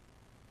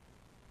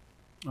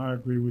 I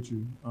agree with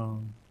you.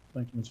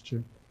 Thank you, Mr.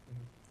 Chair.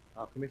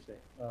 Commissioner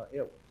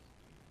Edwards.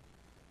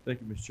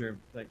 Thank you, Mr.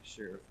 Chairman. Thank you,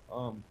 Sheriff.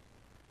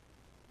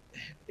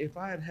 If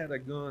I had had a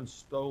gun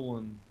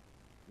stolen,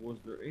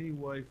 was there any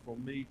way for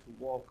me to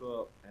walk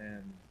up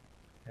and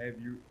have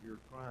your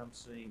crime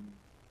scene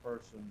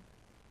person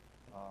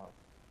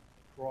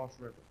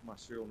cross-reference my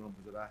serial number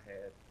that I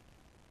had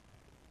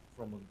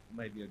from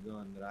maybe a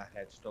gun that I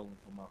had stolen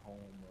from my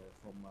home or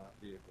from my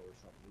vehicle or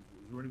something?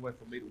 Was there any way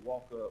for me to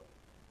walk up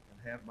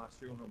and have my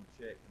serial number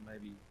checked and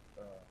maybe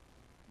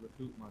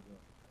recoup my gun?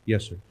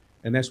 Yes, sir.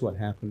 And that's what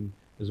happened.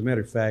 As a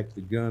matter of fact,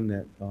 the gun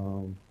that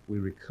we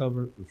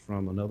recovered was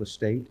from another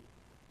state,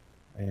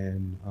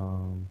 and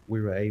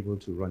we were able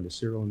to run the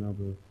serial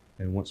number.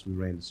 And once we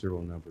ran the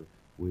serial number,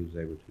 we was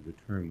able to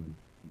determine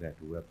that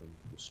the weapon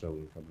was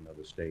stolen from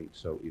another state.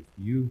 So if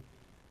you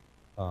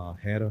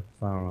had a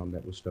firearm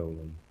that was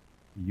stolen,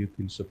 you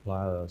can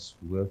supply us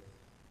with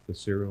the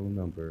serial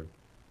number.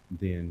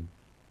 Then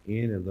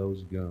any of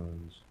those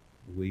guns,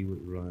 we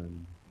would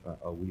run,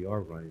 we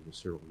are running the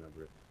serial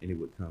number, and it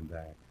would come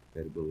back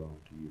that it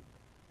belonged to you.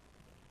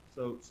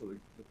 So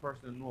the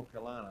person in North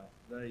Carolina,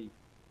 they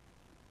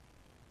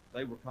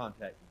were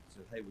contacted and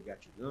said, "Hey, we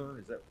got your gun."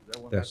 Is that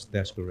what happened?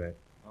 That's correct.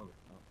 Okay.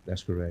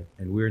 That's correct.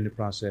 And we're in the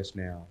process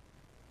now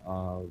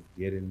of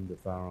getting the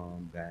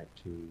firearm back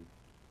to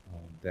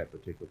that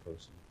particular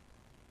person.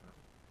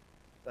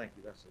 Thank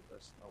you. That was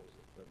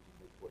a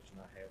big question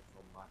I had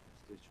from my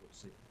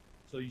constituency.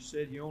 So you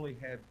said you only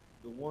had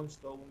the one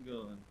stolen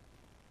gun,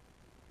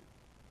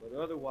 but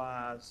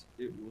otherwise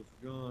it was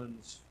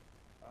guns.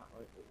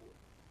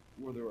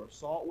 Were there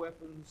assault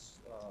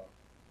weapons?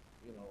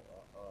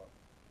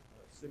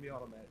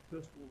 Semi-automatic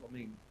pistols? I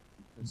mean,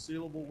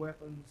 concealable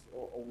weapons,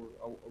 or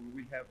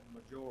we have a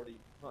majority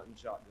hunting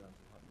shotguns?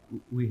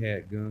 We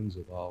had guns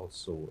of all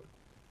sorts.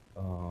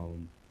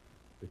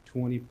 The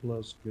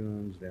 20+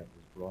 guns that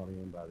was brought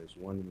in by this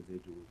one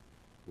individual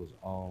was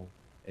all,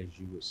 as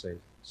you would say,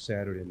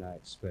 Saturday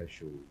night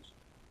specials.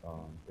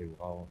 They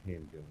were all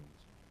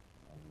handguns,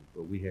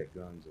 but we had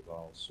guns of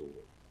all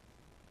sorts.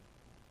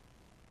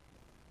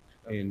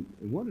 And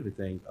one of the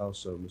things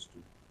also,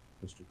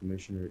 Mr.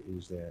 Commissioner,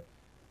 is that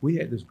we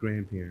had this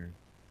grandparent,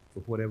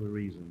 for whatever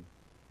reason,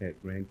 had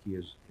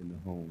grandkids in the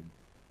home,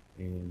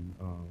 and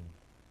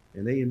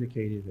they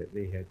indicated that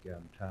they had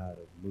gotten tired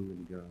of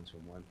moving the guns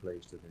from one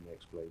place to the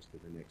next place to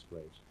the next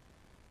place.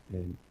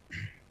 And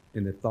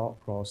the thought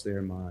crossed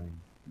their mind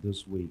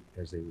this week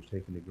as they were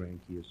taking the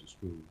grandkids to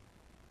school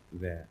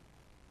that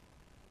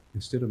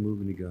instead of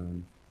moving the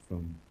gun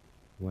from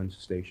one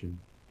station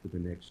to the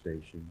next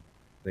station,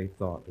 they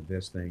thought the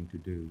best thing to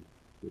do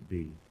would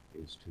be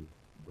is to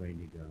bring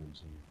the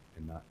guns in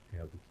and not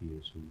have the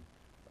kids who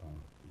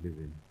live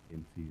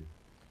in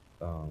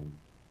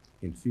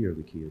fear of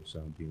the kids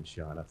being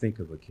shot. I think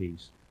of a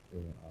case,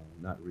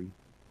 not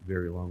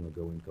very long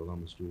ago in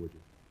Columbus, Georgia,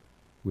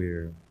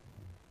 where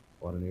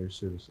ordinary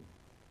citizens,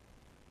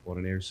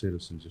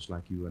 just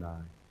like you and I,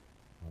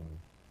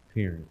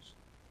 parents,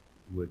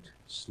 would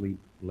sleep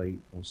late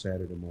on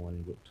Saturday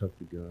morning, would tuck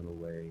the gun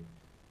away,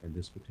 and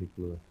this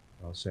particular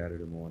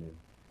Saturday morning,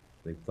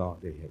 they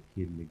thought they had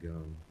hidden the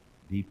gun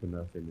deep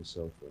enough in the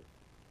sofa.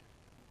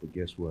 But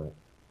guess what?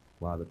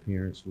 While the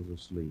parents was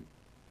asleep,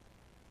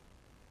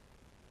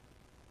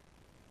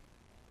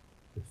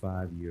 the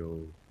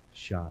 5-year-old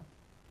shot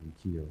and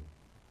killed,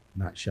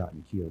 not shot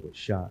and killed, but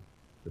shot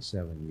the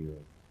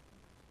 7-year-old.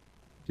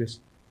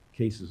 Just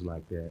cases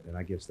like that, and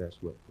I guess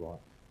that's what brought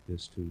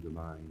this to the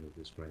mind of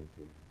this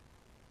grandparent.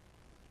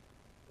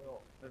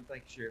 Well, and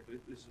thank you, Sheriff.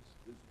 This is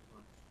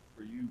not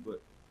for you,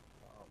 but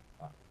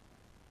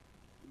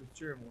Mr.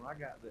 Chairman, when I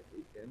got the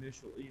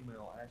initial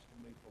email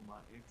asking me for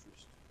my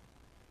interest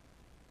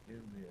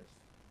in this,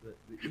 the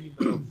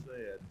email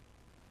said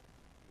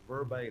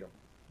verbatim,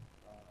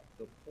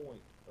 the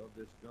point of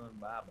this gun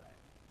buyback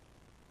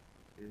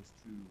is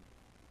to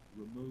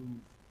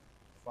remove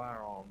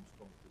firearms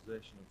from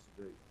possession of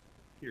civilians,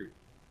 period.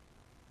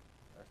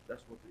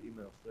 That's what the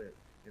email said.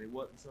 And it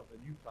wasn't something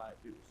you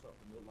typed, it was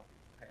something that looked like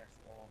it passed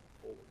along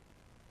forward.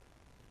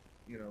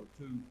 You know,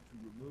 to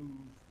remove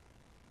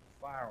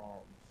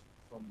firearms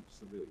from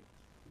civilians.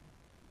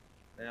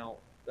 Now,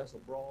 that's a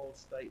broad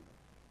statement.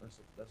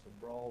 That's a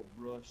broad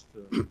brush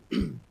to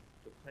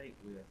paint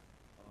with.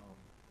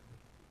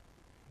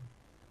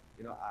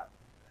 You know,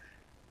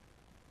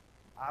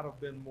 I'd have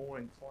been more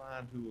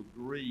inclined to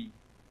agree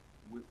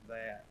with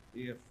that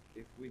if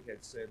we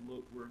had said,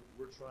 look,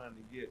 we're trying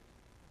to get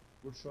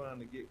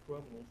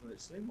criminals, and it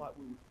seemed like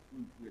we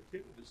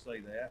attempted to say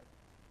that.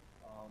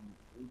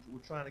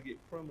 We're trying to get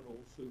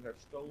criminals who have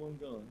stolen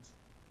guns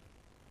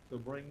to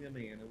bring them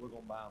in, and we're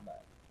going to buy them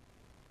back.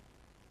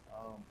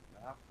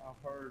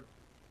 I've heard,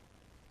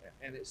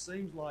 and it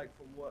seems like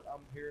from what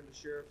I'm hearing the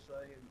sheriff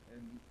say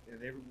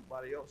and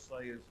everybody else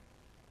say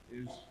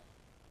is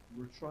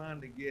we're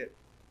trying to get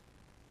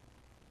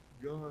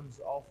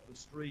guns off the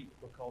street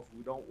because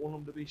we don't want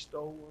them to be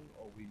stolen,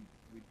 or we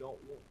don't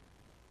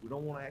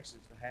want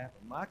accidents to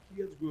happen. My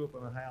kids grew up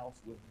in a house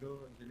with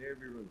guns in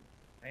every room,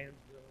 handguns,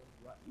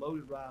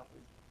 loaded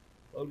rifles,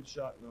 loaded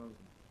shotguns,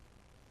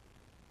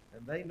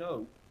 and they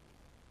know.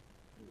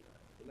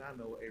 And I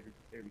know every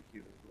kid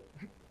is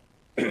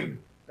going.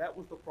 That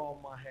was the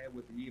problem I had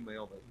with the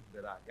email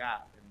that I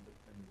got and the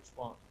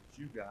response that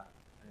you got,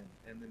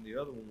 and then the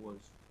other one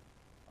was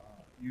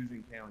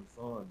using county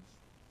funds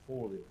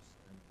for this.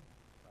 And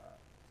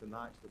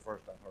tonight's the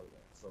first I've heard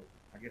that, so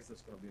I guess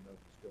that's going to be another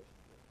discussion.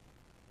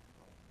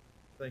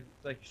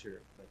 Thank you,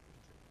 Sheriff. Thank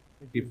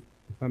you, Chair.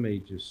 If I may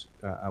just,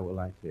 I would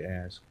like to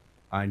ask,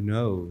 I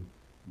know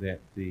that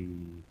the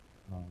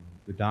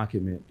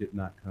document did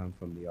not come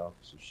from the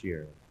Office of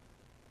Sheriff.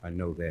 I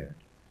know that.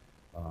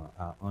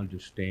 I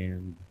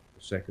understand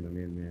the Second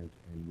Amendment,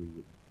 and we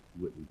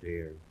wouldn't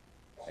dare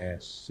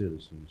ask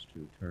citizens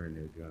to turn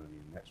their gun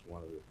in. That's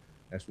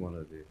one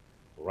of the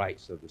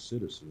rights of the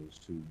citizens,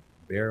 to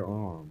bear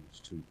arms,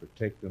 to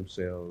protect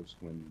themselves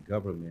when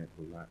government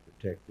will not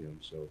protect them.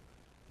 So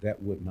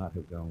that would not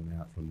have gone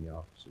out from the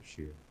Office of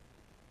Sheriff.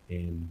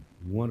 And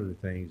one of the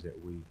things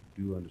that we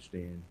do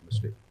understand,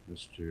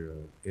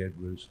 Mr.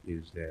 Edwards,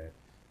 is that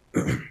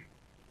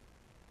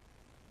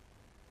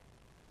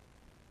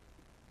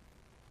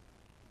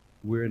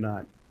we're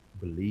not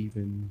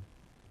believing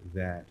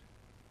that,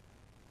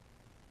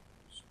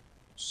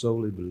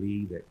 solely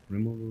believe that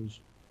criminals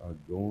are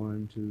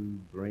going to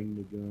bring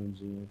the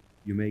guns in.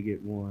 You may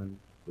get one,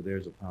 but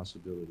there's a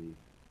possibility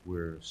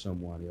where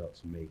someone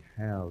else may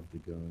have the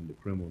gun the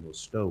criminal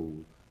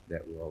stole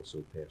that will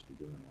also pass the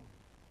gun on.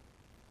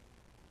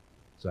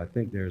 So I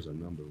think there's a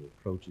number of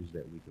approaches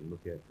that we can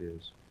look at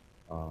this,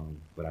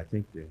 but I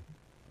think that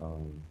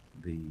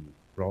the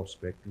broad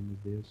spectrum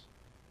of this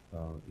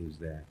is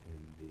that,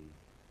 and the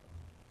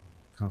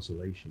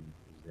consolation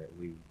is that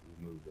we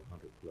removed 100+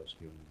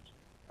 guns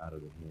out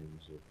of the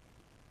hands of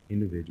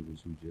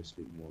individuals who just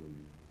didn't want them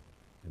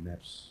anymore, and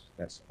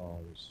that's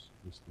all this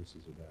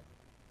is about.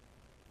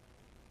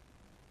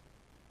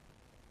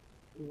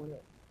 Anyone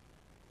else?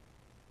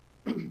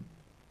 Anyone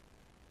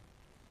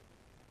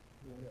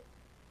else?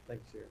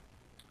 Thank you, Sheriff.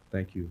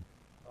 Thank you.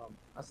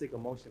 I seek a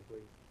motion,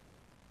 please.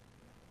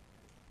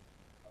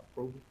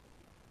 Approval.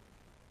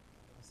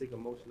 I seek a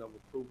motion of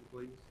approval,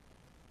 please.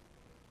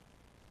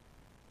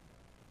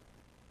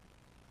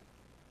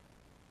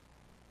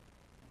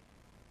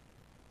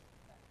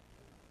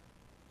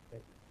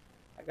 Thank you.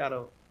 I got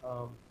a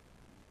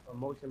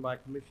motion by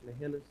Commissioner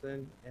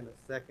Henderson and a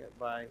second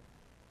by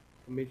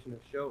Commissioner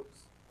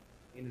Schultz.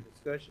 Any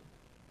discussion?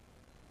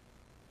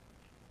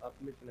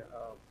 Commissioner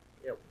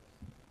Edwards.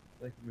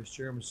 Thank you, Mr.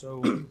 Chairman.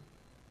 So,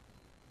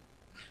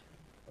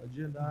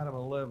 agenda item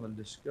 11,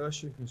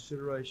 discussion,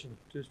 consideration, and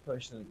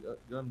participation in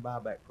gun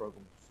buyback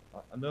programs.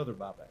 Another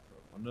buyback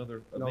program,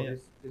 another event. No,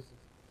 this is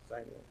the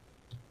same one.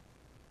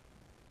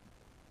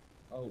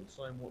 Oh, the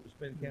same one, to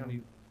spend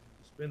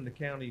the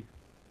county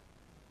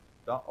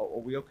Are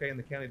we okay in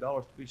the county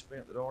dollars to be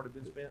spent that already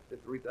been spent? The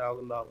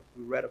 $3,000.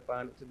 We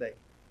ratifying it today.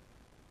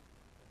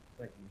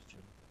 Thank you, Mr.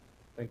 Chairman.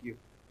 Thank you.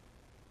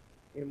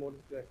 Any more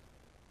discussion?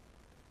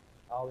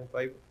 All in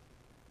favor?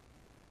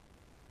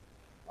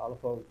 All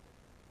opposed?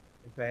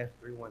 It passed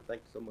 3-1.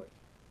 Thank you so much.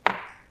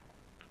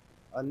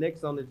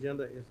 Next on the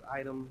agenda is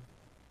item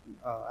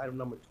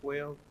number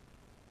 12.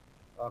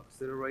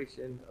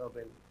 Consideration of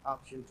an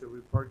option to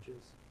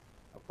repurchase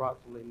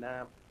approximately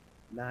 9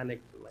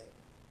 acres of land.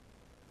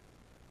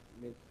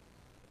 Ms.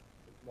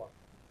 Mark.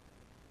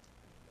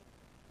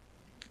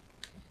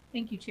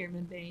 Thank you,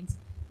 Chairman Baines.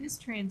 This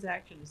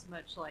transaction is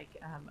much like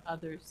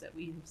others that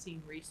we have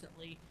seen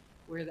recently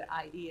where the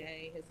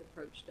IDA has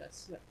approached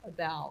us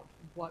about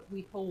what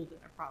we hold in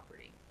a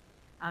property.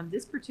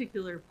 This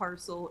particular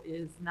parcel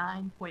is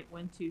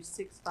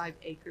 9.1265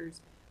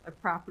 acres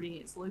of property.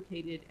 It's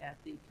located at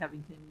the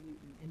Covington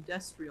Newton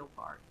Industrial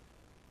Park.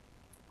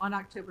 On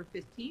October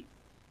 15th,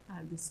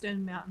 the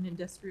Stone Mountain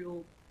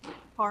Industrial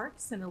Park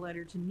sent a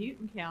letter to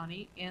Newton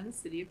County and the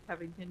city of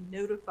Covington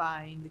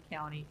notifying the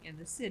county and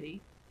the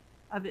city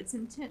of its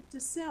intent to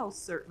sell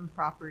certain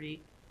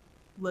property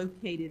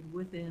located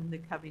within the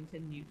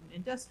Covington Newton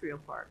Industrial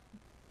Park.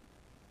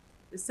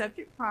 The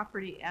subject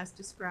property as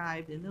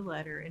described in the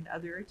letter and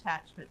other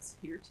attachments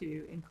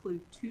hereto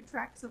include 2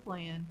 tracts of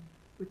land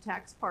with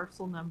tax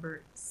parcel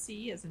number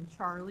C as in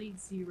Charlie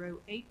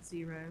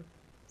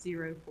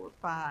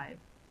 080045.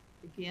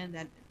 Again,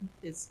 that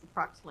is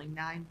approximately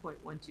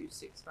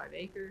 9.1265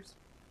 acres.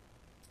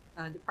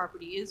 The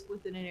property is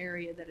within an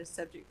area that is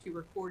subject to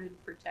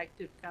recorded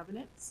protective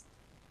covenants,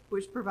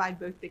 which provide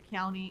both the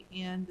county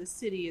and the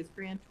city as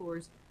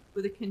grantors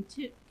with a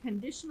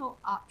conditional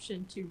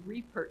option to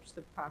repurchase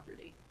the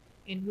property.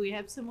 And we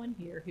have someone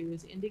here who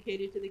has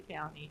indicated to the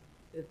county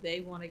that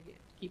they want to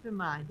keep in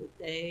mind that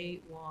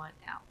they want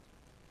out.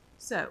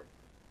 So,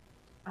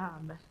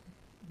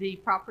 the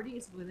property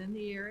is within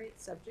the area,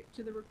 it's subject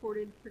to the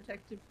recorded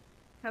protective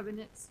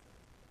covenants.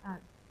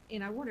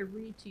 And I want to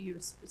read to you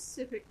a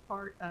specific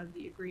part of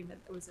the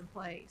agreement that was in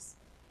place.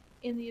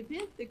 In the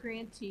event the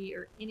grantee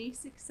or any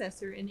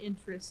successor in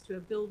interest to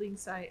a building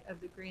site of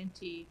the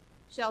grantee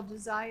shall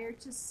desire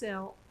to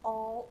sell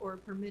all or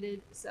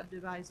permitted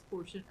subdivided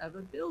portion of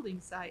a building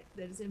site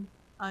that is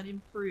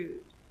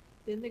unimproved,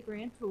 then the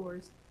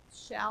grantors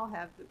shall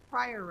have the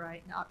prior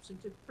right and option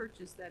to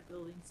purchase that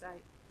building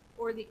site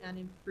or the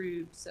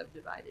unimproved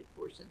subdivided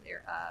portion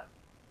thereof.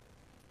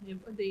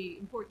 The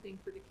important thing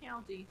for the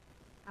county,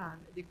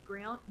 the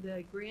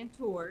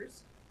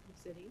grantors, the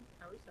city,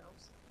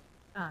 ourselves,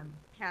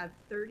 have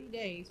 30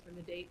 days from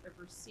the date of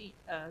receipt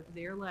of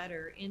their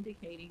letter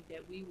indicating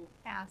that we will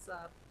pass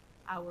up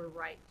our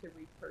right to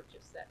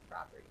repurchase that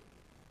property.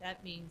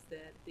 That means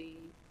that the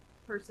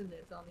person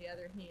that's on the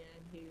other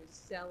hand who's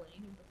selling,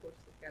 and of course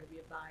there's got to be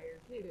a buyer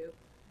too,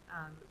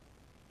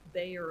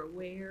 they are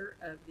aware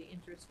of the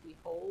interest we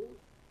hold.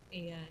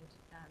 And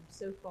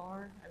so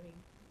far, I mean,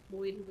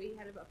 Lloyd, we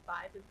had about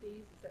 5 of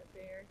these. Is that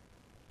fair?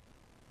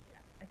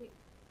 Yeah, I think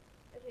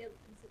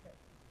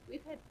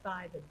we've had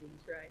 5 of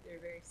these, right? They're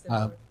very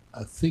similar.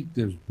 I think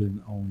there's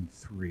been only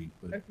 3,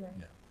 but Okay.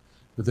 yeah.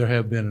 But there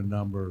have been a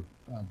number.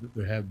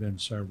 There have been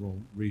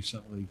several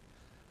recently,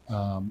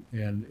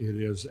 and it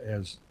is,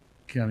 as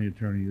County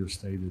Attorney has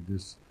stated,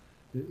 it's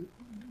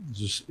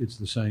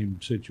the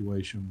same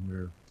situation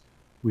where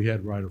we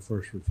had right of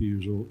first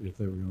refusal if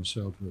they were going to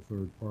sell to a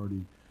third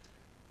party.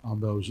 On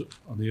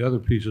the other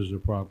pieces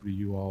of property,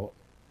 you all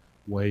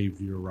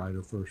waived your right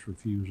of first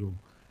refusal,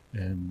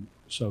 and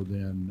so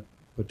then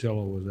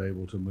Patillo was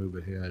able to move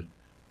ahead,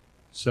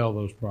 sell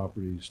those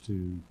properties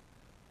to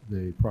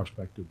the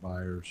prospective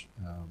buyers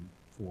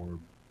for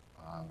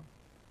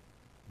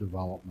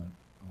development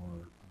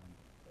or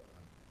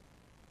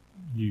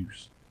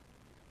use.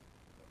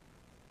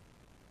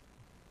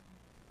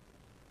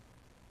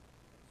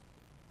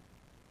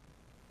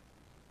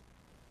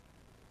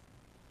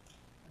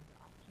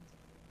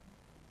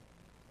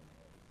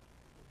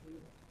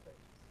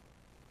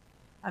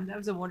 That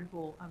was a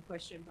wonderful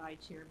question by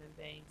Chairman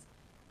Baines.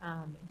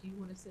 Do you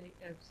want to say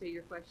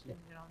your question?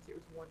 And honestly, it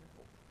was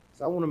wonderful.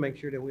 So I want to make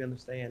sure that we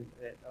understand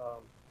that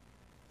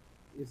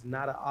it's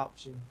not an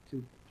option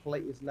to play.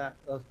 It's not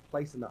us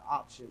placing an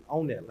option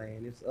on that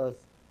land. It's us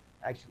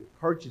actually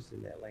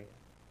purchasing that land.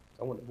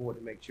 So I want the board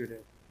to make sure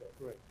that that's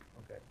correct.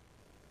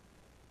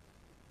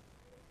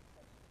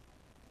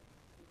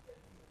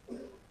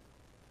 Okay.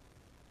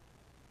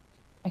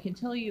 I can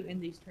tell you in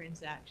these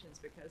transactions,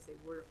 because they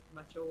were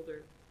much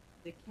older,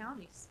 the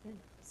county spent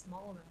a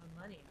small amount of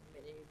money on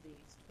many of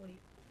these,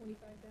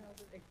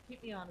 25,000.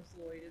 Keep me honest,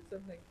 Lloyd, it's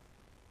something.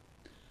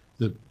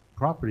 The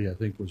property, I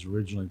think, was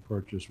originally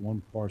purchased.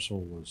 One parcel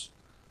was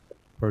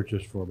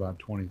purchased for about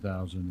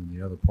 20,000, and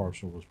the other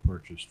parcel was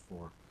purchased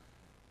for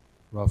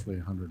roughly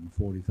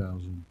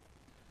 140,000.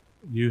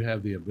 You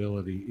have the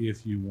ability,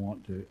 if you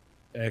want to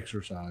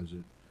exercise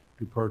it,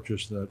 to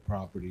purchase that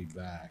property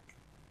back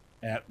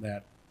at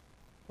that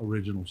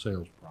original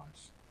sales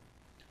price.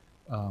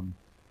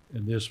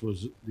 And this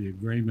was the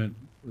agreement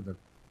with the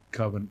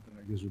covenant,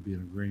 I guess would be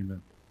an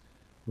agreement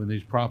when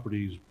these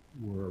properties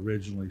were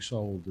originally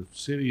sold, the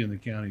city and the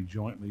county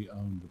jointly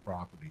owned the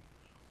property.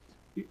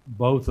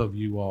 Both of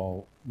you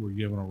all were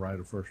given a right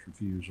of first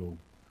refusal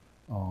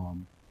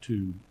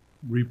to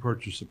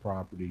repurchase the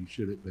property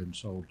should it been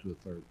sold to a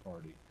third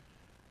party.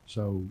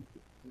 So,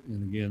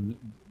 and again,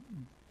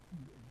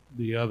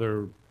 the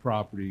other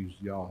properties,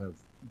 y'all have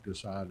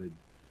decided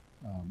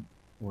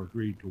or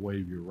agreed to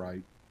waive your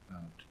right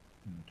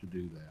to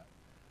do that.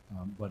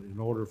 But in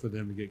order for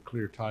them to get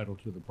clear title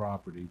to the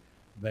property,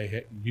 they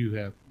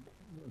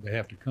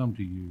have to come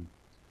to you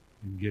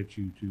and get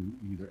you to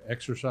either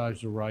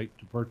exercise the right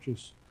to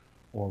purchase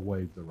or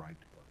waive the right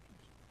to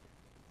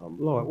purchase.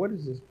 Lord, what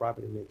is this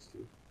property next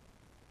to?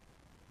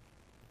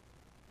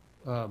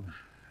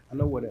 I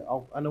know what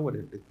what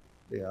is it?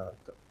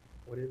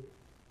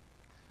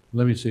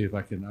 Let me see if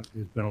I can,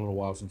 it's been a little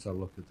while since I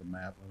looked at the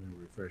map. Let me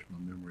refresh my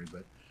memory,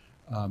 but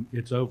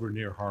it's over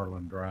near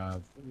Harlan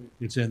Drive.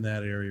 It's in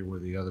that area where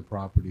the other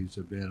properties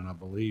have been, and I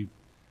believe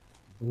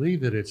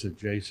that it's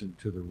adjacent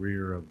to the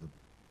rear of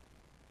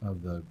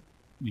the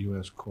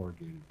U.S.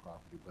 corrugated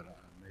property, but I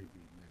may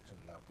be mixing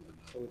it up with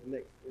another. So it's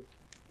next. It's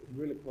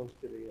really close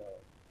to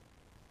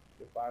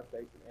the fire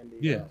station and the.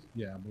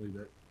 Yeah, I believe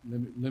that.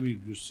 Let me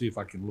just see if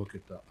I can look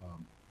at the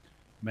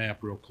map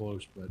real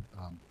close, but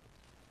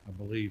I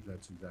believe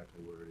that's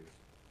exactly where it is.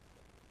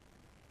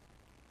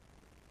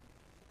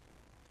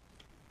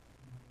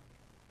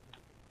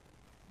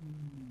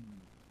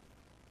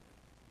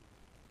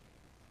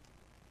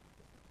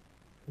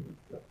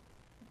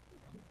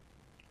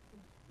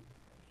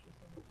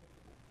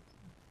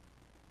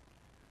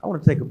 I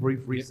want to take a brief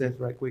recess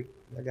right quick.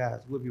 Now,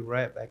 guys, we'll be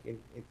right back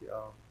into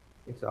our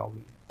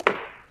meeting.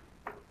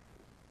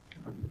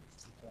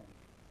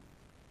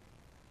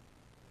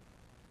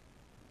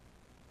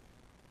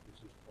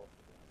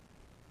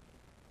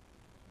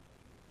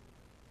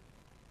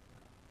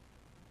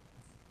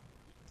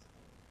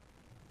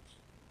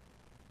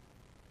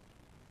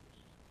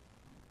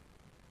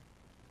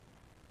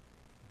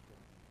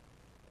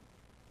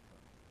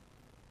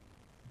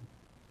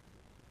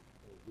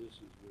 This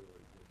is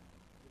really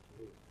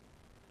good.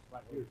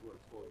 Right here's where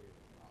it's going.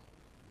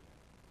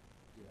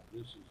 Yeah,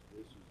 this is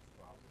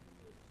probably.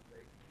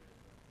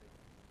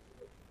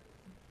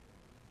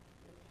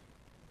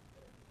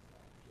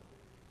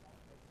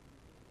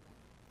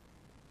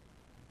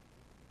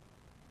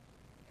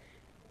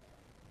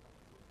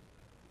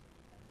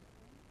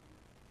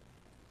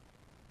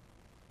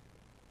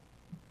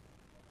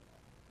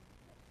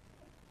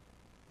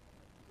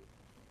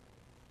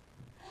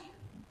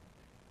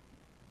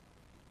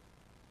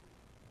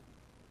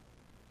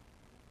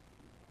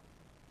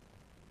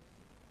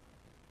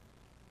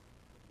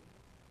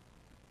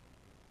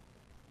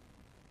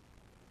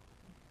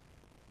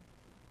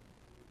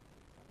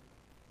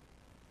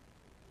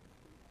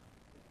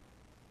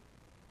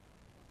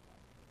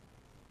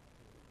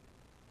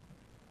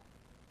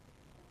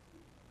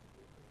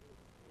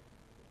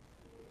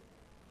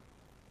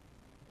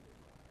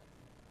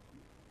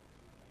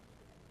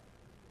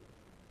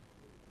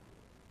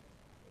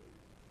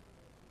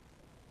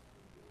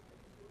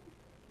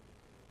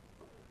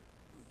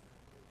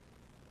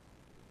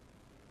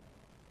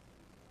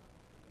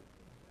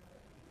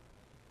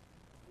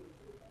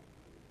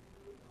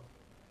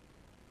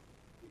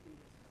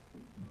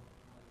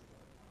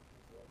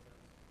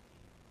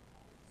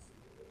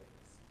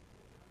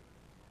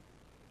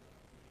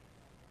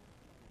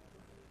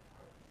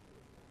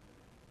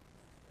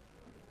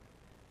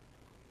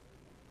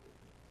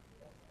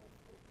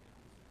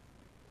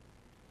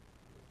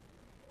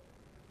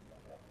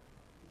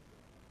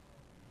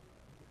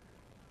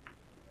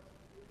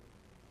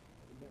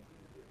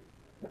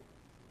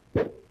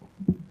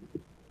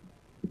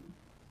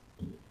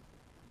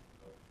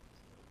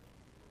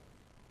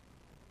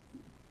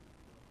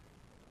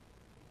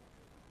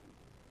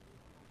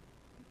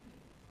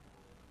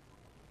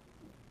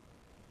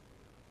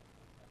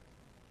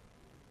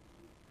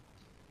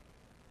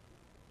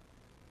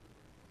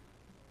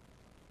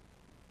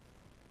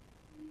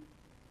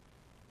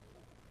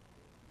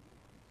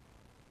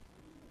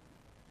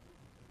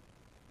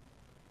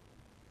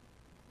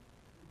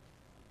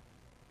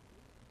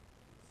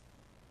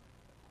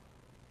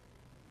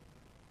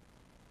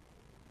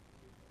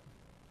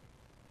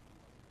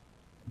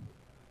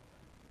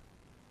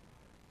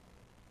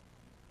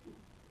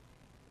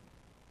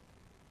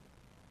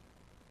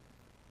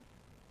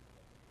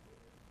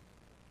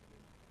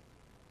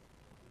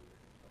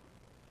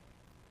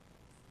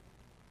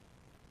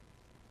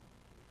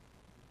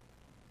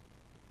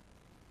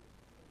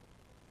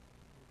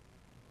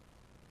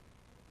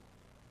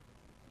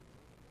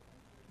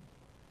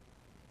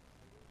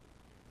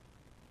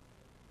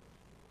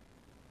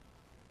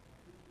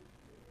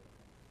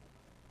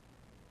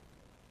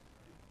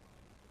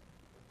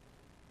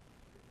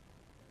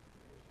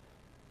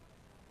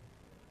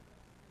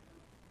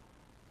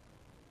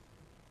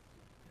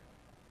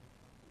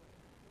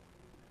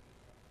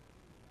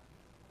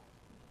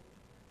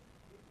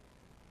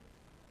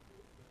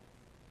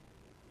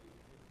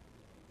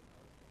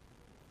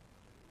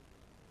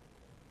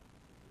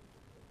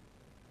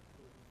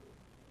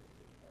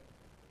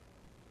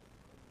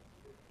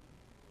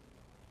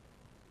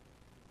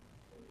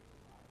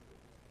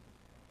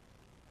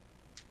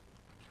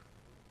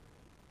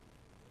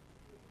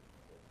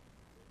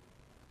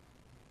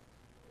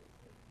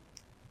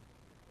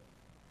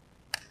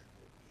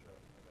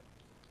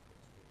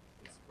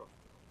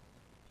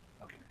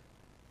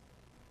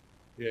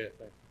 Yeah,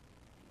 thank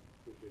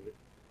you. Appreciate it.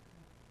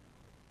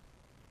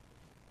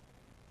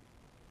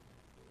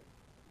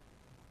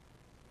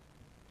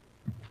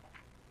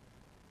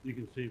 You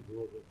can see a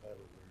little bit better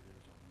where it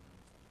is on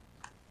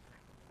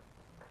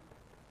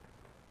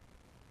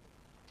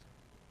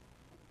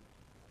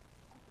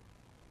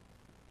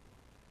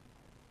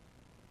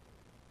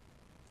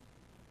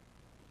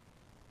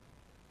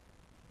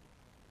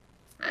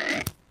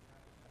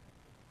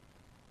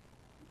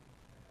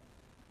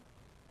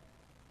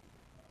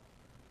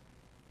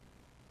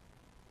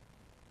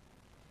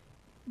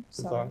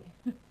Sorry.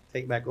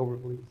 Take back over,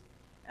 please.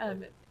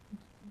 Um,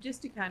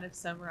 just to kind of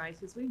summarize,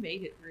 because we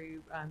made it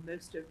through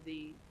most of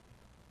the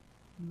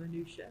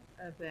minutia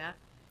of that,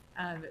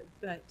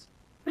 but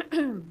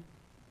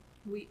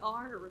we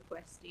are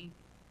requesting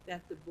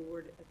that the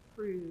board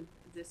approve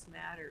this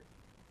matter.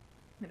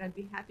 And I'd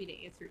be happy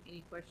to answer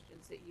any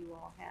questions that you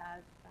all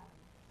have.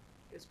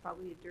 There's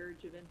probably a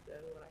dirge of info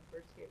when I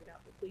first gave it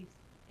out, but please,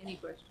 any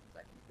questions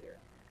I can clear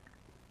up.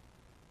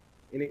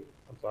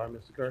 I'm sorry,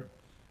 Mr. Kerr.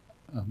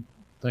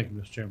 Thank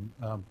you, Mr. Chairman.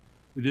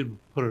 We did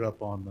put it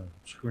up on the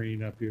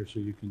screen up here so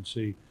you can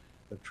see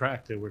the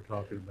track that we're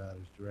talking about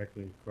is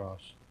directly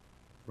across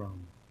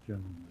from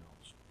General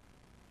Mills.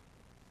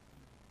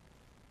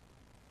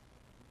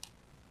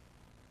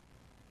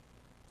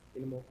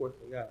 Any more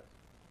questions, guys?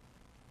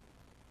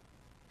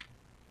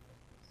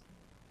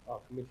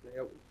 Commissioner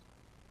Edwards.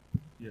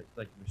 Yes,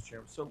 thank you, Mr.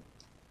 Chairman. So,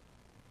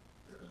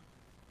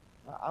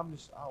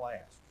 I'll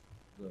ask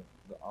the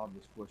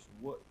obvious question.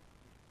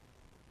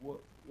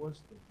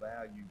 What's the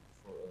value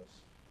for us,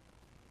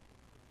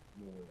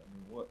 Lord? I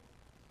mean,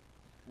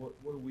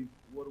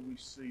 what do we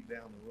see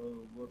down the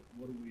road? What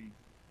are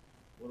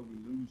we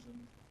losing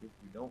if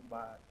we don't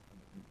buy it?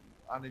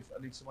 I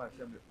need somebody to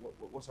tell me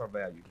what's our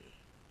value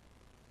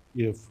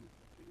here.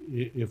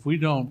 If we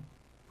don't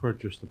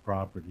purchase the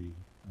property,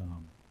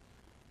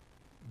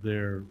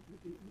 there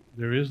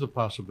is the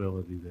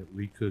possibility that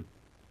we could,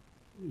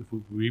 if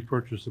we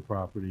repurchase the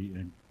property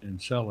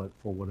and sell it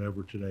for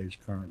whatever today's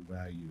current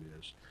value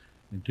is.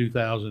 In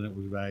 2000, it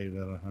was valued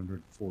at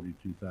 $142,000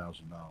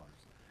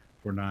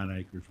 for 9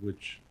 acres,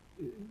 which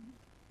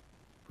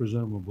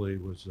presumably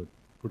was a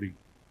pretty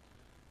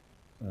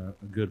a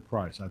good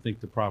price. I think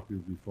the property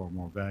would be far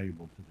more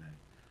valuable today.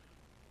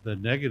 The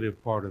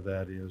negative part of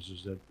that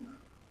is that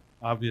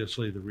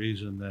obviously the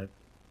reason that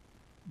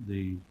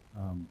the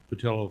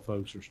Patillo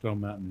folks or Stone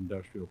Mountain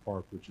Industrial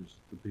Park, which is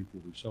the people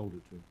we sold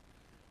it to,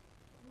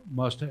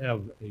 must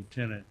have a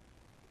tenant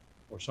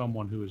or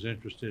someone who is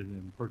interested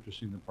in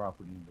purchasing the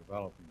property and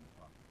developing the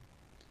property.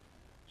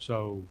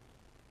 So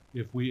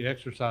if we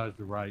exercise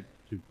the right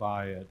to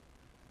buy it,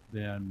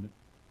 then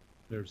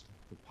there's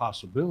the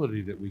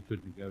possibility that we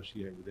could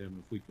negotiate with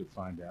them if we could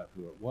find out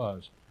who it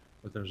was,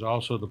 but there's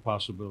also the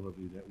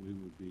possibility that we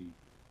would be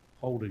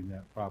holding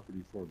that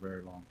property for a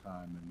very long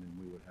time, and then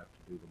we would have to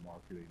do the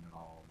marketing and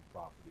all on the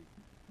property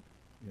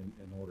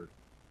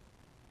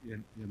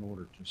in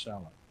order to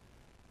sell it.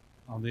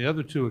 On the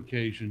other two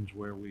occasions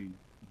where we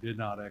did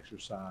not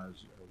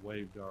exercise or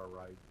waived our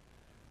right,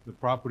 the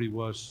property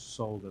was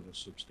sold at a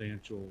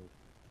substantial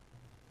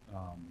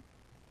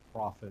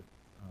profit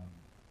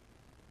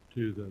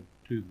to the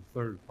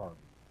third party.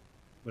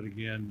 But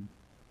again,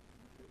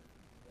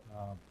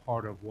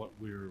 part of what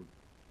we're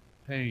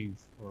paying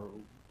for,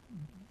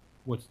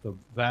 what's the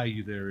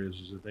value there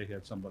is that they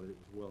had somebody that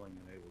was willing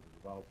and able to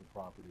develop the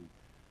property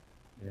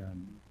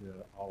and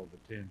all of the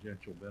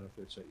tangential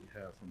benefits that you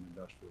have from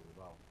industrial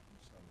development.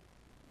 So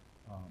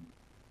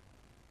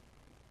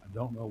I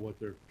don't know what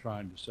they're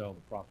trying to sell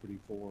the property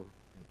for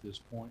at this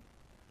point,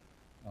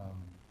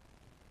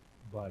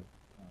 but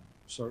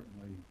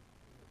certainly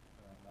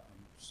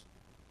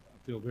I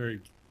feel very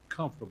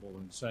comfortable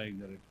in saying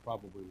that it's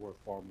probably worth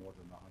far more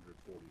than the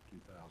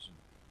 $142,000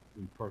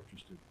 we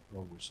purchased it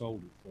or we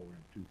sold it for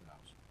in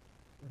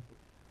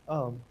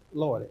 2000.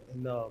 Lord,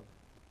 and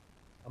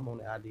I'm on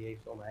the IDA,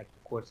 so I'm gonna ask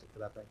the question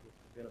because I think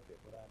it's a benefit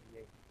for the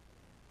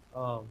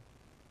IDA.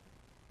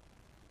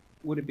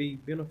 Would it be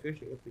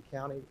beneficial if the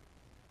county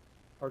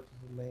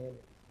purchased the land and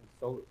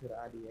sold it to the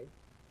IDA?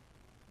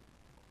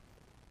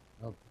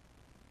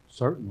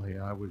 Certainly,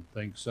 I would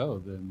think so.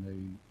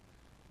 Then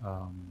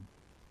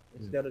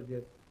instead of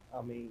just,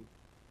 I mean,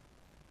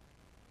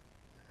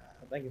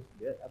 I think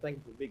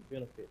it's a big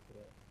benefit to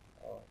that.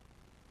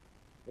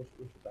 What's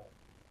your thought?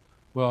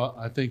 Well,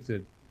 I think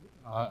that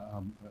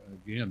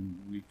again,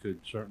 we could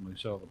certainly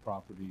sell the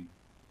property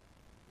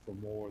for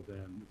more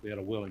than, if we had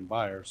a willing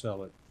buyer,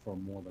 sell it for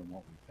more than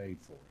what we paid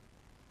for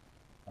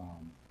it.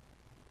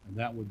 And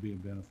that would be a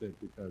benefit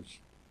because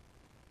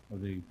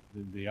of the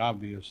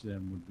obvious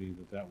then would be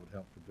that would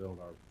help to build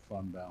our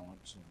fund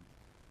balance,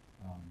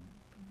 and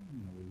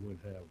we would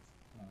have.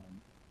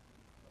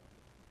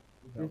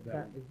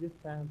 Is this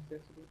time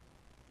sensitive?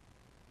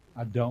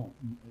 I don't.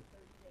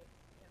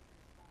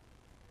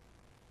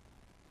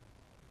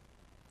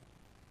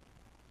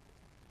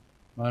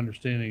 My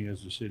understanding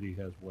is the city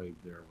has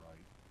waived their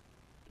right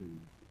to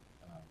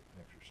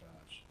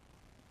exercise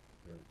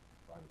their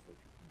right of first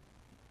refusal.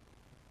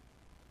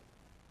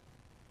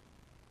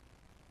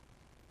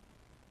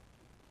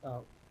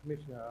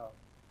 Commissioner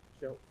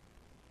Schultz.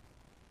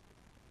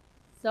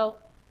 So,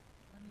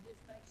 let me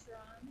just make sure I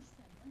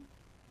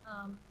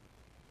understand.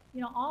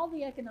 All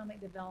the economic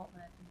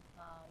development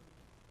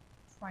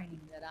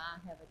training that I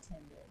have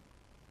attended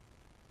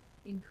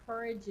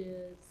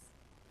encourages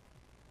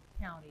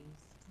counties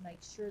to make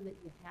sure that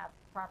you have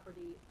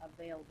property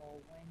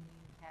available when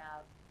you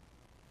have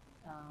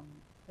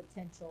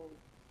potential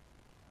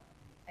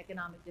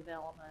economic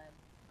development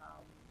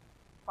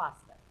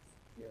prospects.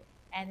 Yeah.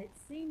 And it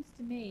seems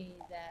to me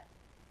that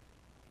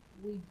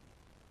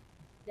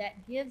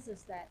that gives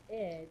us that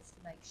edge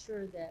to make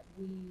sure that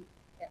we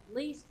at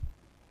least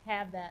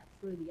have that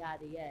through the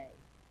IDA.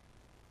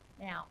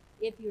 Now,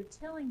 if you're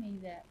telling me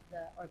that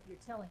or if you're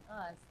telling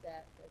us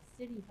that the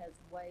city has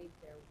waived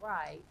their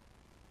right,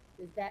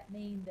 does that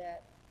mean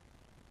that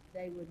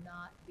they would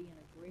not be in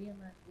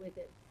agreement with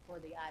it for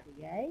the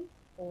IDA?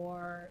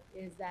 Or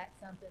is that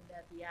something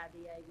that the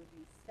IDA would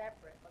be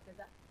separate? Because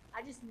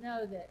I just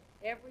know that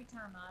every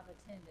time I've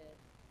attended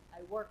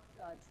a work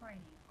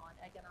training on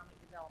economic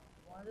development,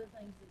 one of the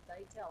things that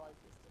they tell us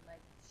is to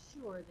make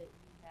sure that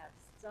you have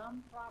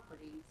some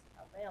properties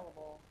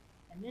available,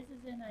 and this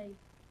is in a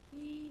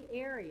key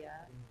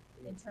area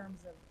in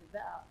terms of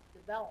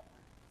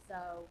development.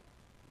 So,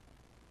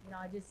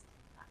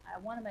 I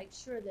want to make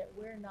sure that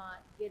we're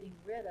not getting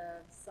rid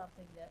of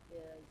something that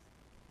is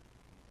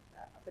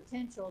a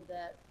potential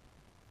that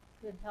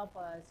could help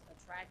us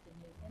attract a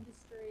new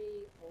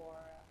industry or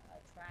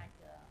attract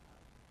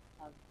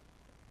a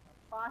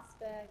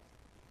prospect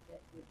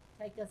that would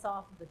take us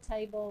off of the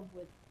table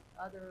with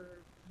other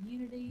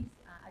communities.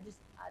 I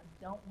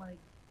don't want to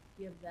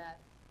give that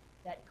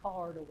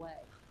card away.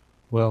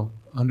 Well,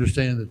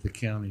 understand that the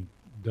county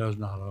does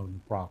not own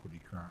the property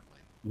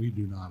currently. We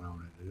do not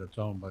own it. It's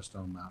owned by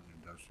Stone Mountain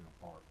Industrial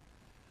Park.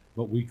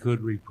 But we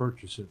could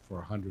repurchase it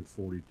for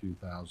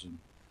 $142,000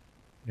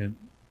 and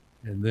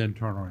then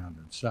turn around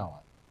and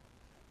sell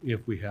it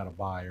if we had a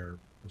buyer,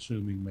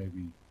 assuming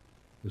maybe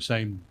the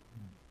same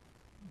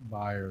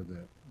buyer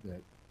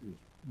that is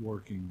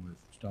working with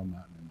Stone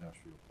Mountain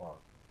Industrial Park.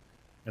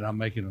 And I'm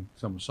making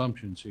some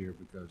assumptions here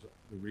because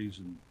the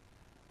reason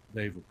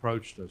they've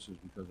approached us is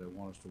because they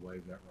want us to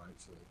waive that right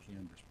so they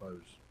can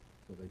dispose,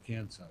 so they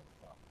can sell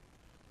the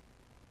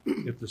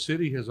property. If the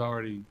city has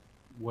already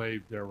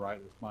waived their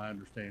right, it's my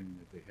understanding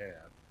that they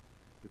have.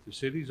 If the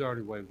city's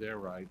already waived their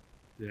right,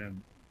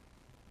 then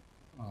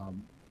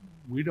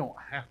we don't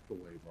have to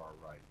waive our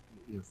right.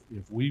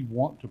 If we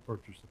want to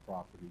purchase the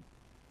property,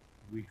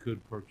 we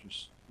could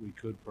purchase the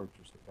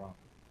property.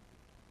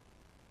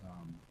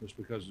 Just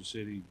because the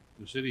city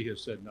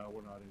has said, no,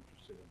 we're not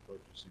interested in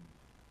purchasing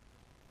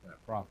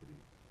that property.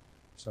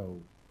 So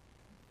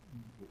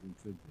we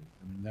could be.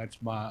 I mean,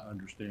 that's my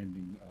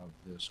understanding of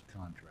this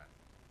contract.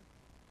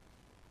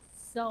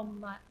 So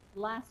my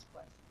last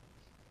question,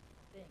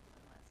 I think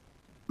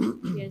my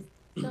last question, is,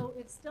 so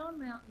if Stone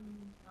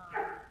Mountain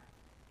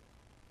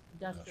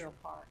Industrial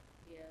Park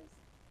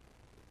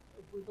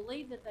if we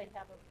believe that they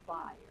have a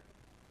buyer,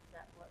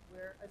 that what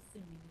we're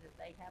assuming that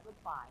they have a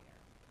buyer,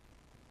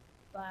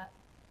 but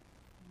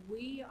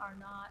we are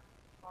not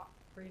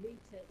privy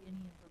to any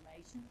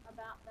information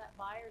about that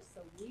buyer,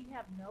 so we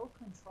have no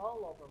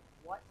control over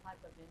what type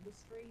of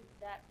industry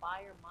that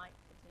buyer might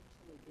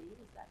potentially be.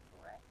 Is that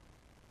correct?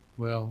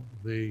 Well,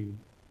 the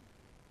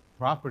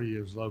property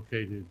is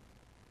located,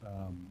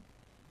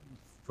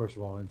 first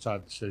of all,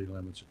 inside the city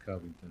limits of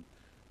Covington.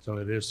 So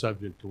it is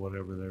subject to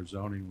whatever their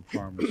zoning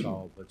requirements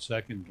are. But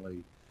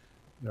secondly,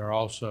 they're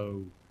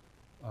also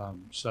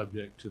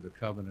subject to the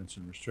covenants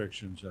and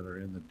restrictions that are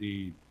in the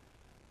deed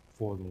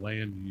for the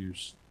land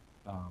use.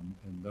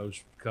 And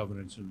those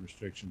covenants and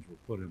restrictions were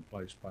put in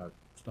place by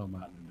Stone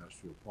Mountain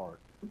Industrial Park.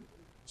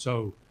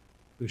 So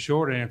the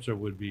short answer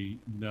would be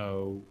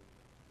no,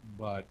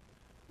 but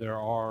there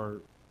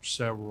are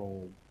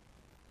several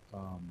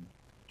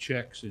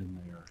checks in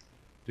there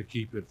to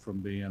keep it from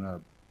being a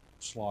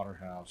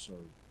slaughterhouse or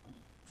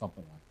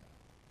something like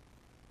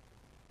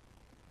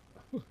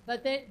that.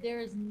 But there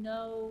is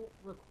no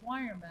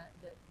requirement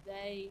that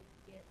they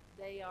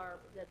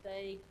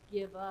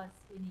give us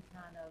any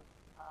kind of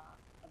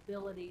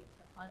ability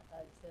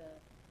to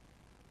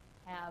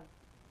have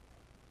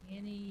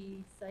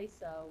any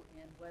say-so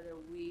in whether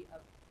we,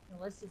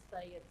 let's just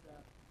say it's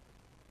a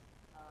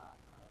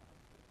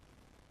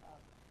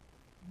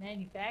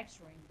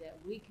manufacturing that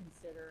we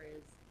consider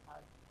is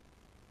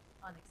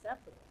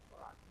unacceptable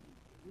for our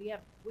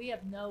community. We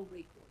have no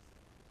recourse.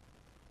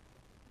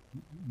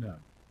 No,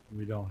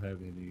 we don't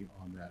have any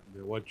on that.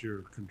 What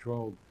your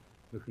control,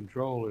 the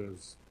control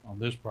is on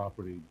this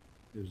property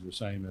is the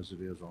same as it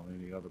is on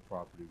any other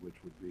property,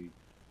 which would be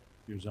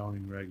your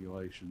zoning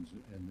regulations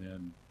and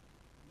then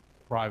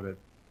private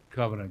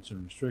covenants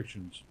and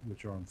restrictions,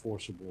 which are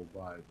enforceable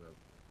by the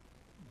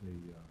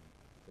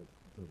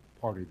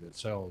party that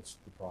sells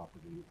the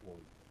property or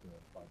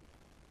by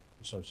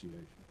the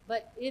association.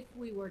 But if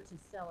we were to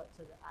sell it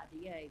to the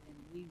IDA, then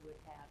we would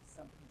have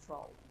some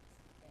control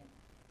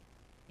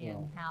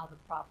in how the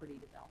property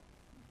develops.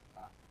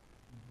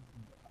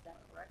 Is that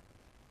correct?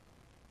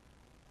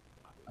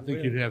 I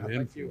think you'd have I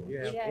think you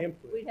influence. have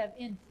input. We'd have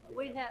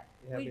we'd have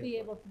we'd be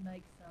input. able to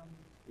make some,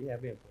 You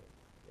have input.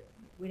 Yeah.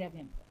 we'd have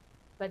input.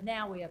 But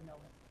now we have no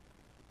input.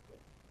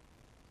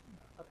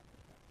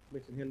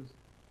 Commissioner Henderson?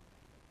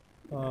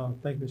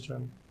 Thank you, Mr.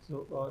 Chairman.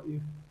 So,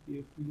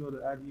 if we go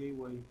the IDA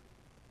way,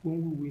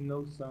 when will we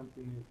know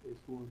something as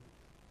far as,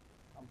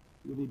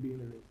 will it be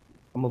interested?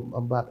 I'm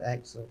about to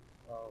ask a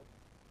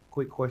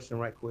quick question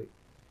right quick.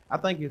 I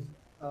think it's,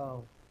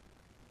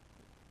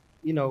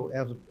 you know,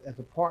 as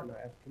a partner,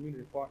 as a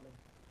community partner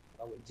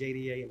with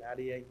JDA and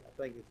IDA, I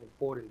think it's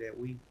important that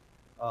we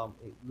at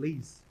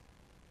least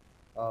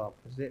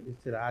present this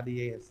to the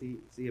IDA and see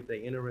if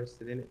they're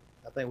interested in it.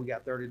 I think we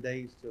got 30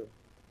 days to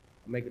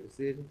make a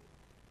decision.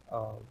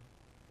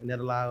 And that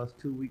allows us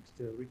 2 weeks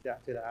to reach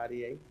out to the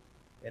IDA.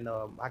 And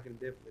I can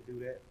definitely do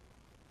that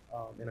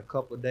in a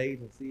couple of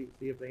days and see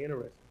if they're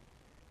interested.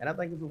 And I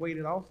think it's a way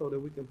that also that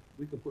we can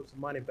put some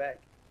money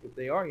back. If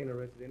they are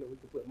interested in it, we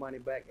can put money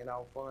back in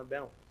our fund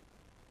balance.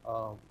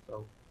 So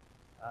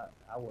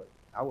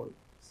I would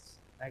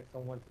ask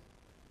someone to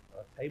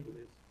table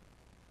this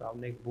to our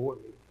next board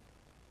meeting.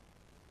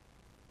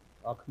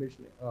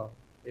 Commissioner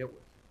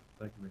Edwards.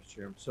 Thank you, Mr.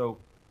 Chairman. So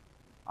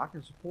I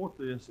can support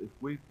this if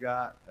we've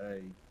got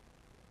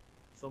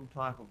some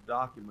type of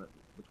document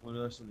between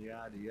us and the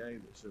IDA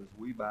that says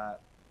we buy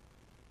it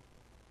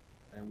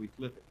and we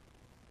flip it.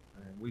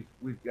 And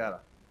we've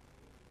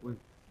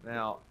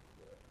now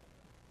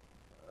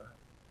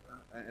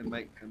and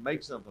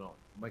make something on it.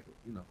 Make it,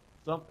 you know,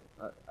 something.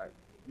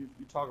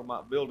 You're talking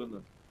about building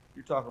the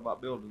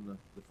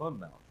fund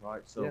balance,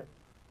 right? So, Yeah.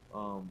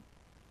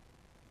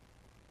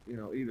 You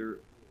know, either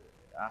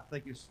I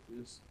think it's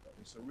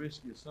a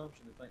risky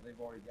assumption to think they've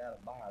already got a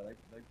buyer.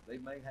 They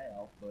may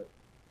have, but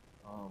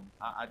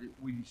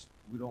we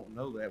don't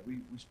know that.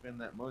 We spend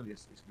that money,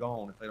 it's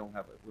gone if we don't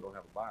have a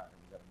buyer,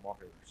 and we got to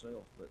market it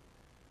ourselves. But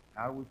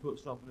how do we put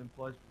something in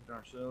place between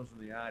ourselves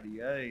and the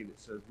IDA that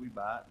says we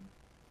buy it,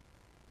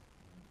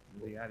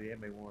 and the IDA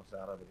may want us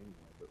out of it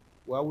anyway? But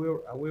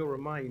Well, I will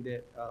remind you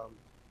that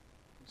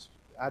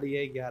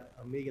IDA got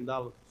 $1 million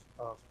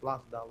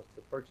SPLOST dollars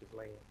to purchase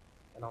land,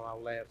 and on our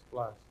last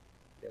SPLOST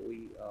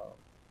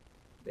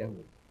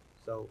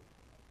so,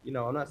 you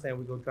know, I'm not saying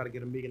we're gonna try to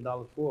get $1 million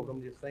for it.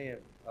 I'm just saying,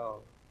 I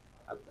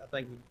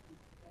think,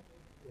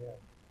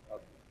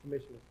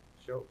 Commissioner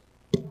Schultz.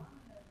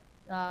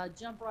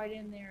 Jump right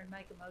in there and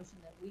make a motion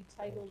that we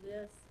table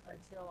this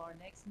until our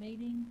next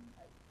meeting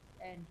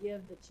and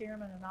give the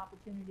chairman an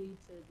opportunity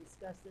to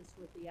discuss this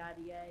with the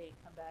IDA and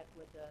come back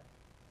with a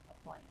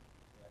plan.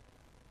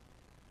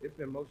 It's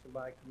been motioned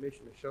by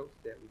Commissioner Schultz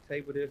that we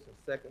table this, and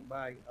second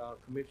by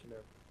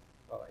Commissioner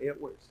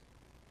Edwards.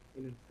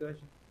 Any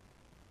discussion?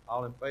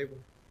 All in favor?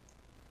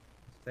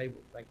 It's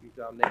tabled. Thank you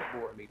to our next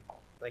board meeting.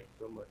 Thank you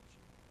so much.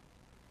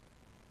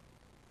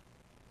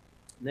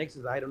 Next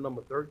is item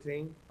number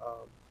 13.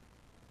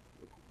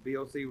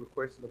 BOC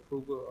requesting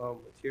approval of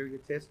material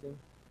testing.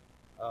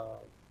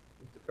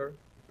 Mr. Kerr?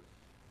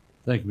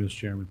 Thank you, Mr.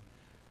 Chairman.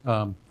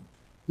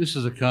 This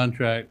is a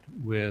contract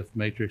with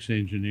Matrix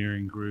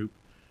Engineering Group.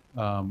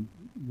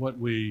 What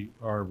we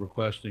are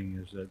requesting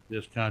is that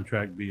this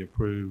contract be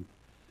approved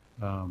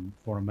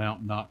for an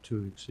amount not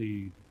to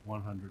exceed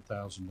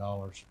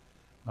 $100,000.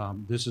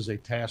 This is a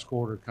task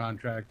order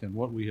contract, and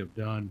what we have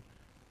done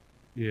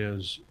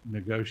is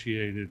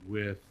negotiated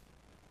with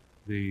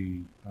the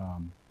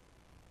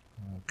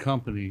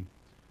company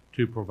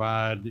to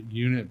provide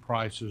unit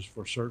prices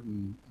for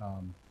certain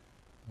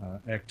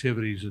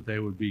activities that they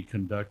would be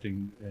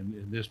conducting. And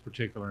in this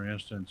particular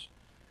instance,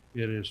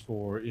 it is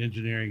for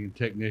engineering and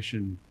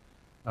technician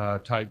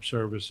type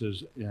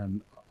services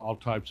and all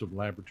types of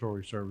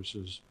laboratory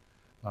services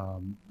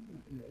and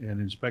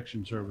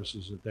inspection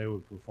services that they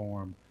would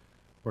perform,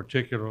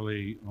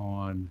 particularly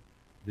on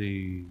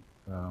the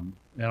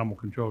animal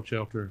control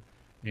shelter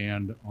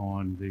and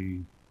on the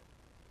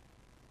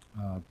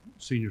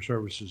senior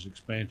services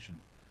expansion.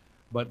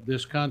 But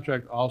this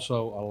contract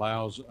also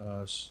allows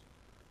us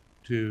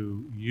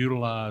to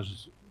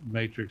utilize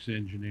Matrix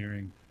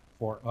Engineering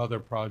for other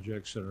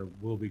projects that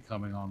will be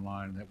coming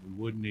online that we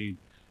would need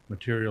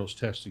materials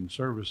testing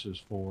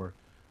services for,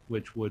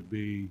 which would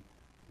be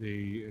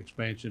the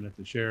expansion at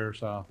the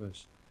sheriff's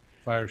office,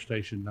 fire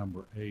station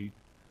number 8,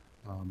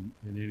 and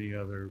any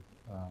other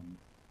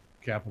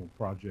capital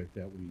project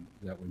that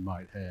we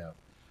might have.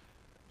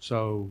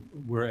 So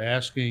we're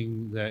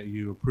asking that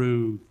you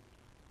approve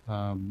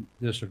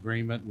this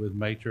agreement with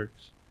Matrix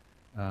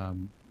for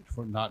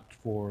not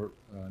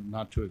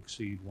to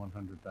exceed $100,000.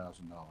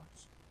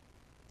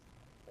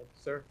 Thank you,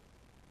 sir.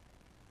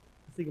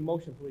 Seek a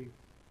motion, please.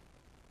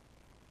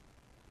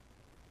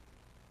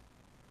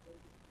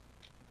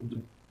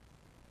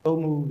 So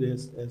moved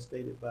as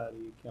stated by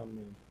the county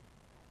manager.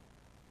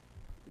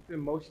 It's been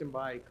motioned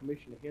by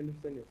Commissioner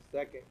Henderson and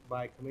second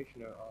by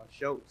Commissioner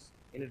Schultz.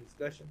 Any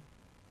discussion?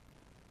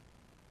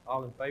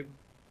 All in favor?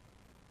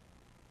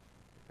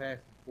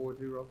 Passes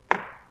 4-0.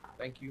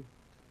 Thank you.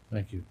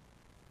 Thank you.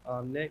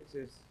 Next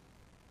is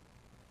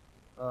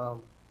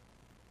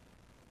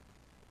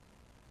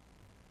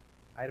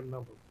item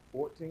number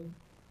 14.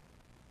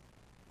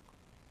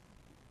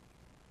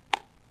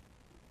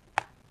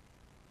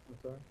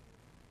 sir.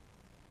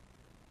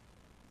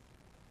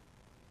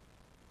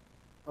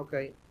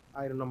 Okay,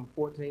 item number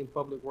 14,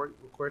 Public Works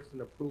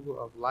requesting approval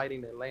of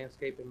lighting and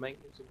landscaping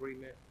maintenance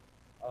agreement.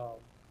 Mr.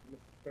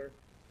 Kerr?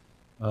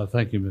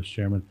 Thank you, Mr.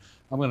 Chairman.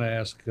 I'm going to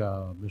ask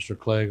Mr.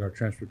 Clegg, our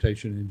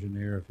transportation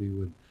engineer, if he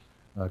would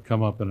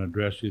come up and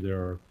address you. There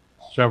are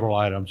several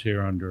items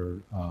here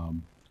under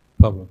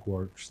Public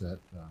Works that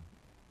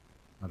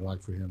I'd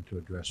like for him to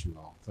address you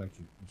all. Thank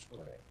you, Mr.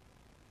 Clegg. Okay.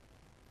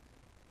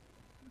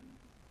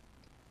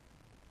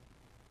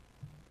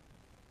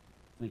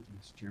 Thank you,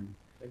 Mr. Chairman.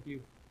 Thank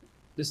you.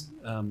 This,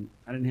 I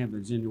didn't have the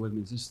agenda with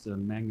me. Is this the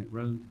Magnet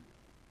Road?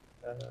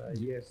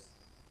 Yes,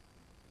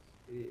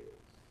 it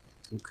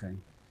is. Okay.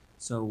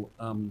 So,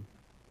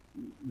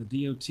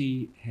 the DOT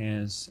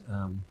has,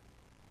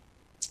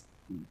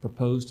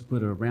 proposed to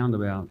put a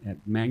roundabout at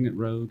Magnet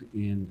Road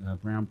and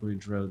Brown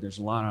Bridge Road. There've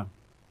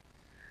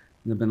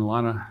been a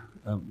lot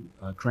of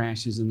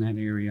crashes in that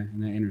area,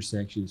 in that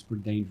intersection. It's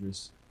pretty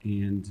dangerous.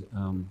 And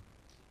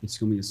it's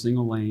going to be a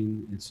single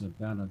lane. It's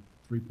about a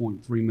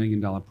 $3.3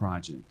 million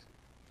project.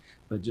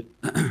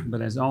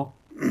 But as all,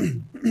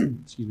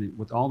 excuse me,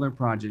 with all their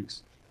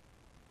projects,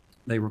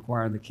 they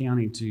require the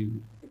county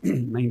to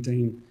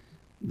maintain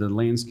the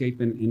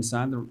landscaping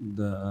inside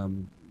the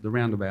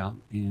roundabout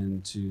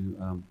and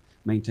to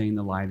maintain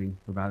the lighting,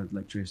 provide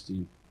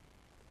electricity,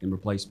 and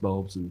replace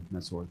bulbs and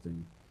that sort of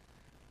thing.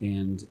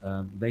 And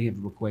they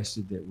have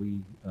requested that we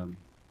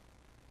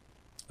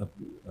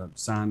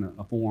sign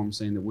a form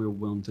saying that we're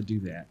willing to do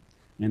that.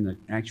 And the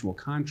actual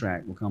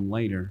contract will come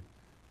later.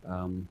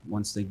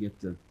 Once they get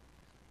the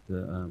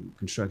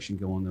construction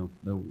going,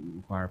 they'll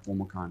require a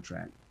formal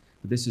contract.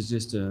 But this is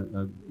just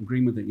a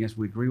agreement that, yes,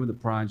 we agree with the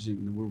project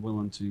and we're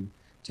willing to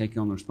take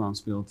on the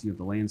responsibility of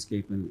the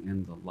landscaping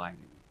and the lighting.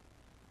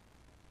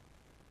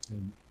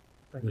 And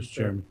Thank you, Mr.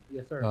 sir. Chairman.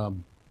 Yes, sir.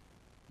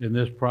 And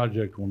this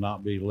project will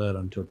not be led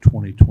until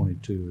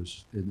 2022.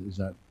 Is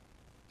that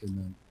in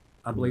the?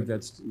 I believe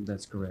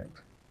that's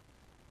correct.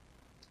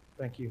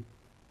 Thank you.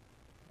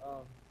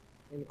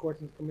 Any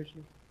questions,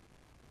 Commissioners?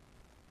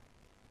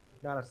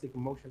 If not, I seek a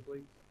motion,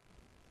 please.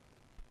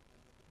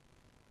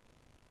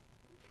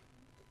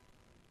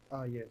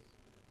 Yes.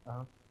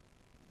 Uh-huh.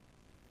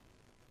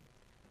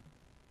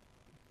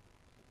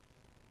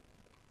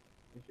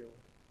 It's yours.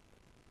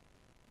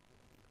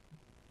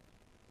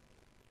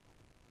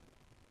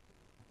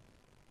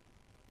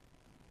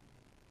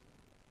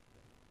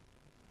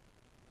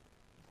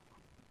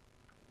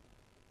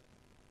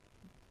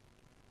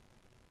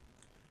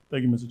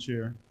 Thank you, Mr.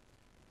 Chair.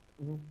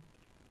 Mhm.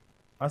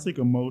 I seek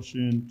a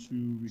motion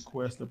to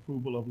request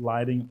approval of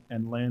lighting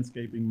and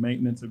landscaping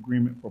maintenance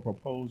agreement for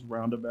proposed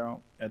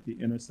roundabout at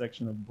the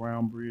intersection of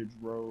Brown Bridge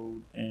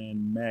Road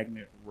and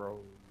Magnet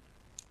Road.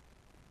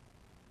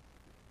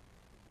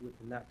 With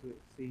the not to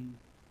exceed,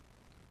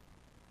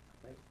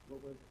 I think,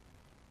 what was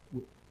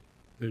it?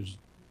 There's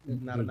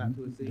Not a not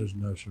to exceed? There's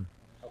no, sir.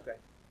 Okay.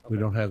 We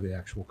Okay. don't have the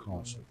actual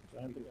cost. You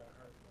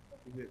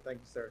good. Thank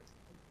you, sir.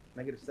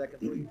 Can I get a second,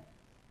 please?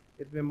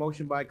 It's been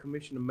motioned by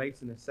Commissioner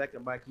Mason and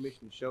second by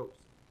Commissioner Schultz.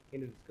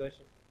 Any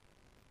discussion?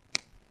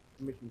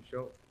 Commissioner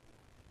Schultz?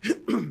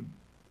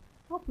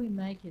 Hope we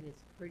make it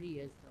as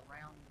pretty as the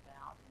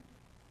roundabout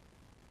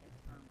and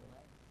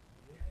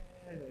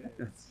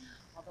Turnbull.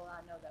 Although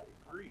I know that would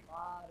cost a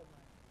lot of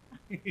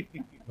money.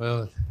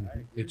 Well,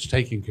 it's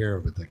taking care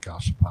of it. That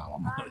costs a pile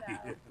of money. I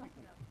know.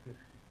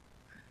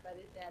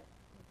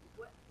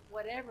 But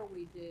whatever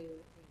we do,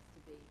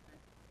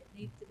 it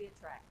needs to be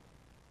attractive.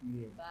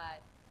 Yeah.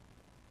 But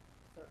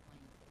certainly.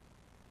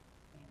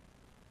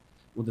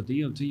 Well,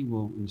 the DOT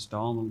will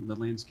install the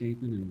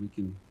landscaping and we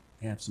can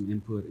have some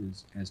input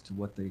as to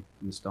what they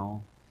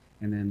install.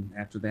 And then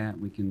after that,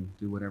 we can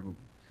do whatever.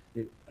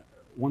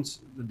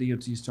 Once the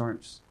DOT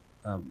starts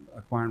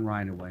acquiring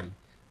right-of-way,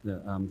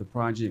 the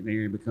project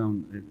area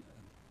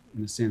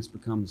in a sense,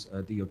 becomes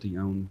DOT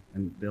owned,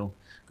 and they'll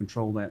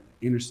control that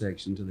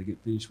intersection until they get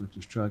finished with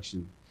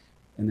construction,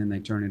 and then they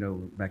turn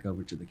it back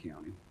over to the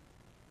county.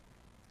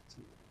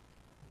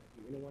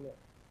 Anyone else?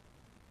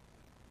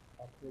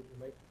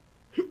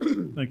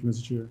 Thank you,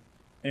 Mr. Chair.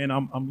 And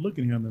I'm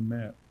looking here on the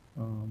map,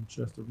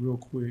 Chester, real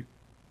quick,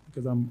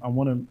 because I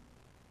want to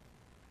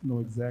know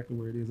exactly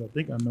where it is. I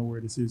think I know where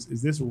this is.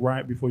 Is this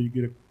right before you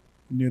get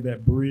near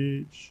that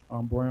bridge,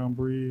 on Brown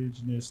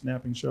Bridge, near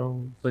Snapping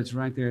Shoals? But it's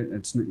right there.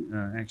 It's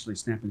actually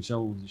Snapping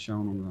Shoals is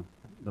shown on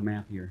the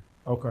map here.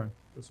 Okay,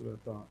 that's what I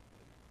thought.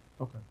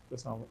 Okay,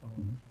 that's all.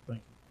 Thank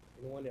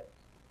you. Anyone else?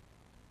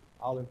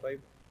 All in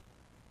favor?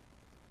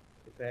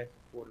 It passes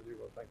 4-0.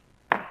 Thank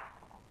you.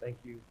 Thank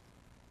you.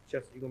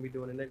 Chester, you gonna be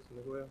doing the next one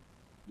as well?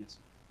 Yes, sir.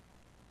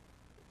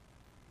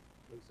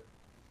 Please, sir.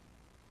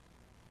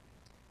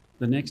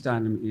 The next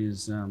item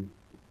is on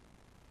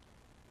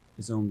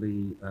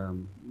the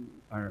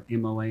our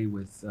MOA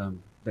with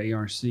the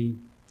ARC, the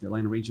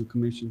Atlanta Regional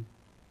Commission.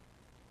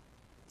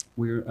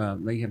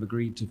 They have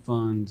agreed to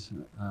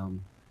fund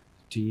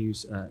to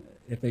use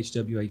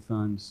FHWA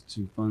funds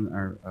to fund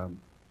our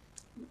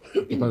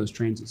proposed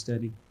transit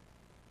study,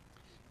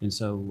 and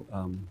so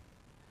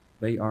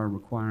They are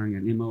requiring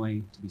an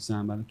MOA to be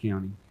signed by the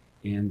county,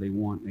 and they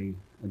want a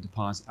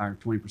deposit, our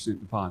 20%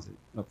 deposit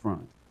up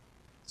front.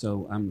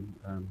 So I'm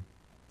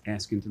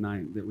asking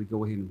tonight that we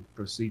go ahead and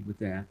proceed with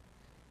that.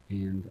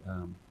 And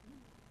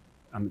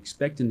I'm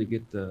expecting to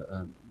get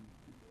a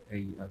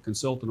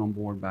consultant on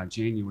board by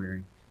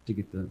January to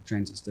get the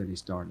transit study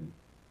started.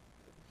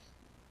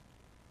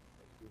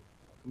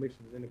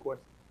 Commissioners, any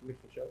questions?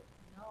 Commissioner Schultz?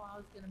 No, I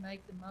was gonna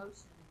make the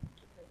motion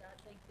because I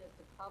think that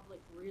the public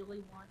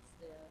really wants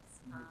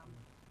this. I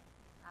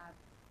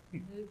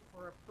move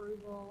for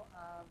approval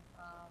of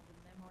the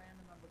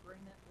memorandum of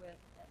agreement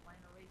with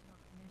Atlanta Regional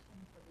Commission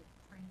for the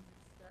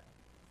transit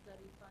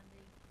study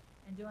funding.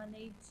 And do I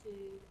need to,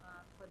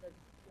 for the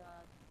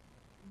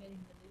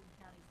committing the Newton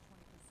County's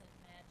 20%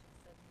 match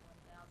of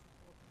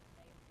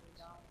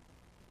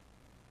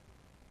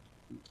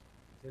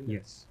 $71,483?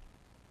 Yes.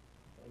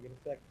 Can I get a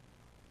second?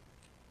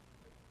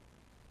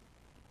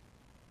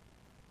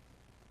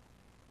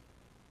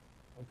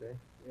 Okay,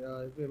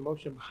 it's been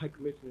motion by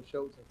Commissioner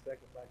Schultz and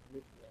second by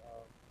Commissioner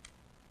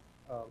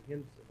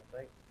Henderson, I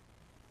think.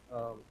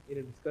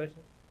 Any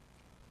discussion?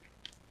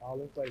 All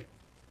in favor? It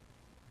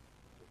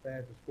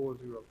passes 4-0,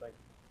 thank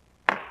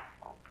you.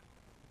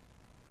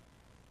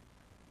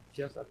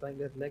 Jess, I think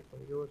that's next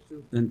one, yours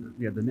too. And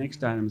yeah, the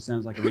next item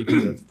sounds like a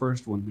repeat of the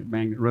first one at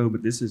Magnet Road,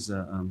 but this is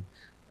a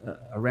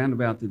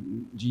roundabout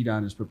that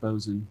GDOT is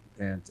proposing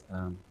at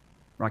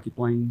Rocky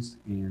Plains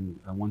and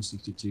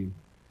 162.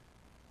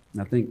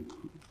 And I think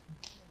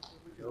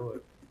You're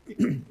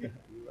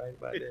right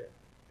about that.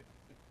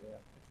 Yeah.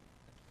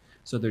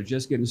 so. They're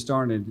just getting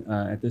started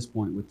at this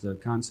point with the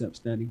concept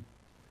study,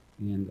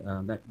 and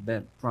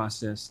that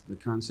process, the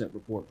concept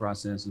report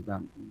process, is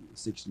about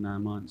 6 to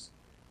 9 months.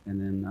 And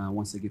then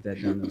once they get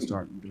that done, they'll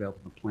start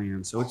developing a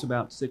plan. So it's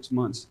about 6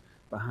 months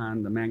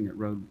behind the Magnet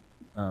Road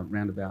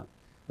roundabout,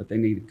 but they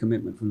need a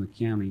commitment from the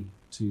county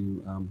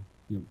to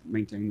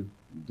maintain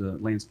the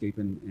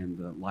landscaping and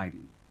the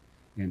lighting.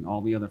 And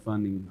all the other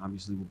funding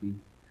obviously will be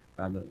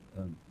by the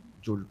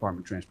Georgia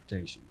Department of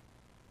Transportation.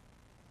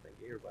 I think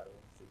everybody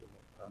wants to see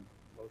the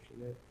motion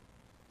there.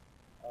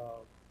 I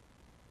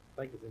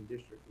think it's in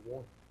District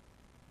 1.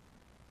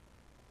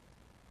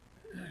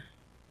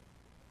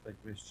 Thank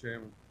you, Mr.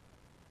 Chairman.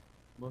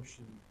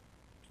 Motion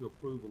to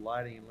approve a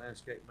lighting and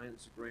landscape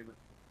maintenance agreement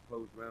for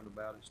proposed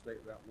roundabout at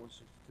State Route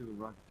 162 and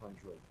Rocky Plains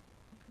Road.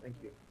 Thank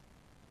you.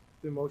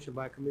 Been motion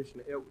by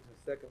Commissioner Edwards and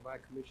second by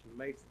Commissioner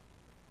Mason.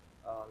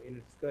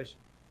 Any discussion?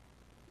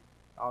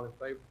 All in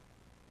favor?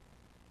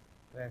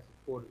 Passes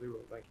 4-0,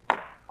 thank you.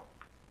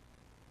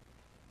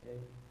 And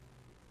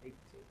 18.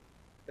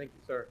 Thank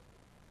you, sir.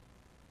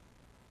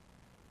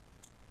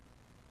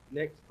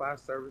 Next, fire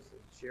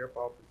services, sheriff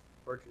office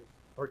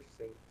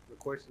purchasing,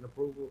 requesting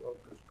approval of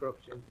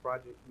construction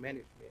project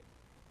management.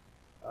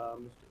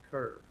 Mr.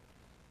 Kerr.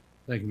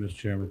 Thank you, Mr.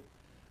 Chairman.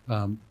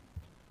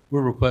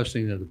 We're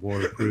requesting that the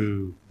board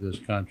approve this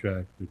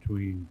contract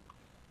between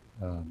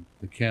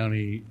the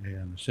county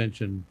and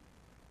Ascension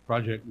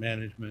Project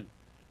Management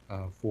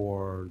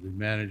for the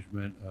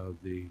management of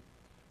the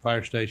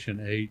Fire Station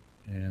 8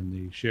 and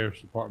the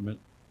Sheriff's Department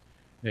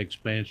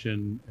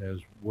expansion,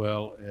 as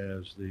well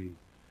as the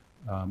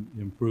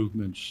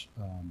improvements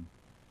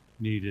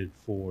needed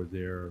for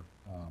their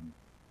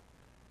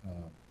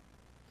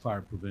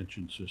fire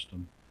prevention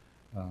system.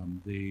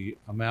 The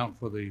amount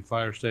for the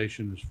fire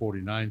station is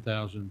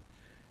 $49,000,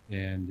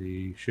 and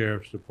the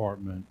Sheriff's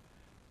Department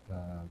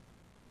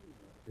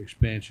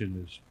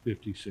expansion is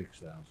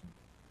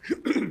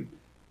 $56,000.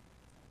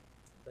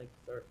 Thank you,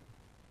 sir.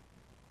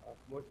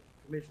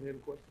 Commissioner, any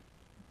questions?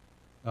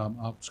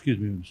 Excuse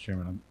me, Mr.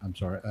 Chairman, I'm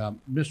sorry.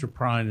 Mr.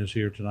 Prine is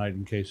here tonight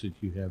in case that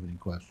you have any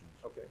questions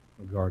Okay,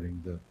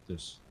 regarding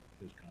this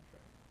contract.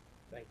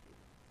 thank you.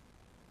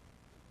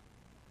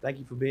 Thank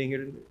you for being here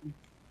tonight.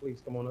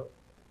 Please come on up.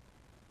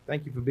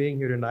 Thank you for being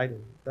here tonight,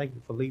 and thank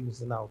you for leading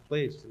us in our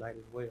pledge tonight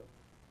as well.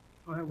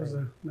 Oh, that was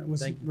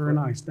Thank you very for-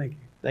 nice. Thank you.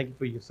 Thank you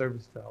for your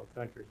service to our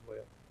country as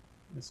well.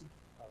 Yes, sir.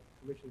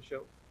 Commissioner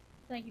Schultz.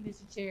 Thank you,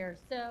 Mr. Chair.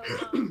 So,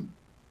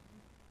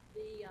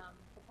 the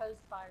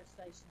proposed fire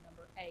station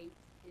number 8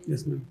 is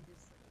Yes, in ma'am.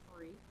 District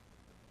 3,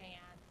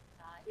 and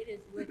it is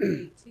with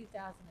the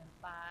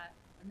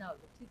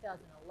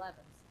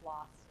 2011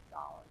 SPLOST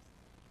dollars.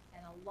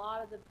 And a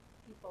lot of the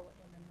people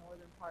in the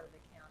northern part of the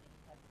county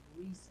have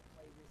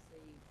recently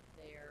received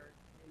their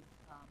new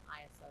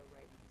ISO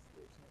ratings,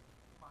 which have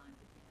climbed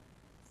again.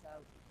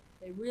 So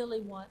they really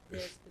want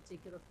this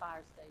particular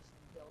fire station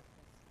built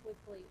as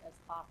quickly as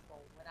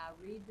possible. When I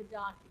read the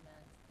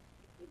documents,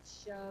 it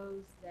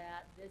shows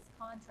that this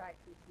contract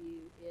with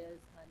you is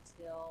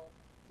until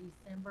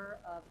December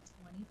of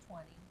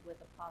 2020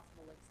 with a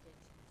possible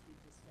extension to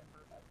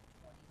December of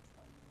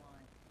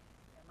 2021.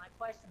 And my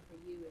question for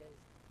you is,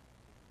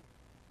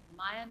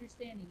 my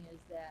understanding is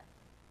that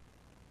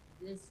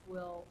the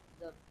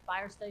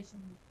fire station,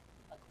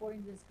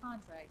 according to this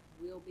contract,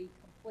 will be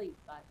complete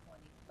by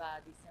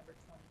December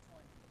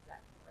 2020. Is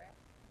that correct?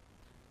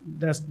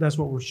 That's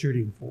what we're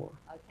shooting for.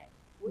 Okay.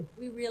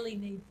 We really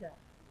need to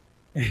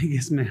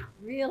Yes, ma'am.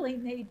 Really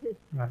need to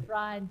Right.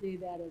 try and do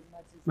that as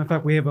much as Matter of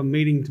fact, we have a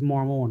meeting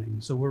tomorrow morning,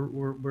 so if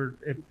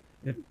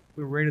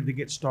we're ready to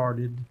get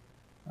started.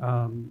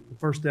 The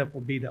first step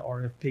will be the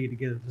RFP to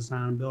get a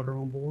design builder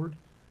on board.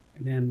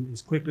 And then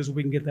as quickly as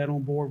we can get that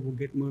on board, we'll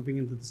get moving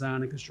into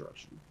design and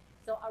construction.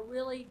 So I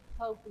really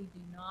hope we do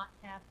not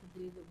have to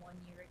do the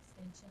 1-year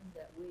extension,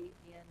 that we,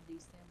 in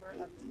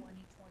December of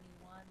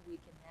 2021, we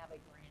can have a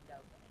grand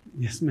opening.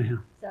 Yes,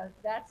 ma'am. So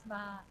that's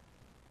my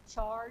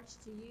charge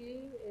to you,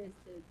 is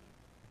to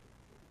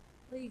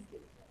please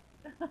get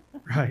it done.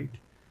 Right.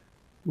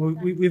 Well,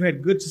 we've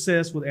had good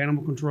success with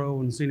animal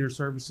control and senior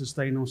services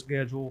staying on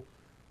schedule.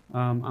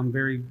 I'm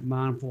very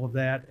mindful of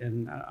that,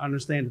 and I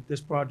understand that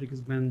this project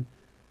has been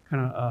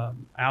kind of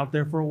out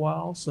there for a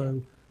while.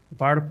 So the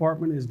fire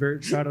department is very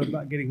excited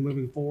about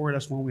moving forward.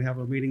 That's when we have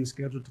a meeting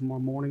scheduled tomorrow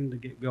morning to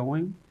get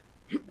going,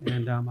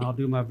 and I'll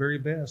do my very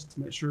best to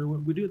make sure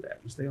we do that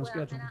and stay on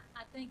schedule. And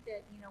I think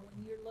that, you know,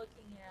 when you're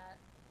looking at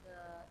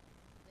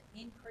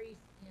the increase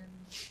in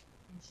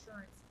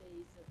insurance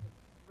fees that the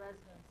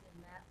residents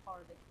in that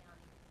part of the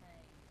county are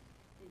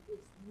paying,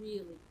 it's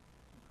really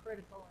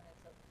critical,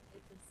 and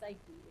it's a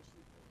safety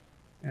issue for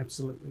them.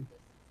 Absolutely.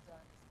 This is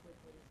done as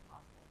quickly as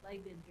possible.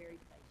 They've been very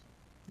patient.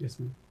 Yes,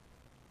 ma'am.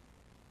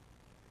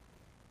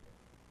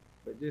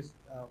 But just,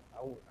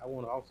 I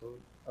want to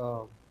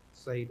also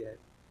say that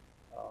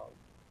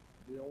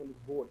we on this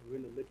board to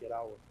really look at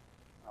our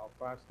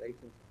fire stations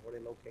and where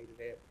they're located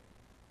at,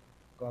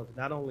 because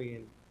not only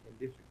in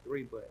District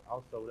 3, but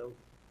also those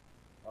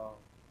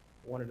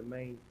one of the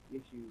main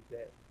issues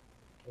that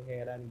we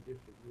had out in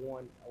District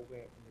 1 over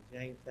in the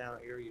Jamestown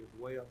area as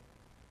well.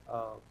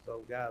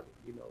 So guys,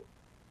 you know,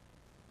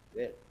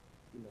 that,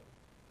 you know,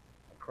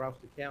 across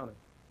the county,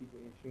 people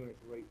insurance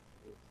rate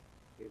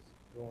is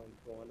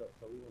going up.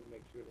 So we want to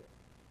make sure that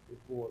this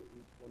board,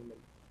 we want to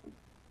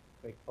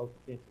make close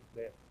attention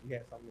to that. We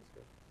had something to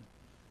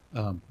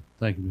discuss.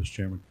 Thank you, Mr.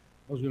 Chairman.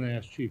 I was going to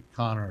ask Chief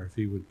Connor if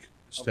he would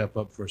step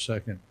up for a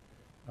second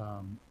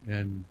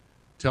and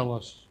tell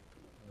us,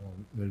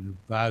 and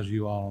advise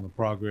you all on the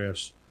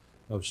progress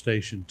of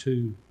Station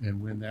 2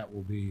 and when that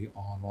will be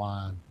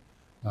online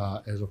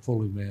as a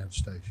fully manned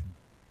station.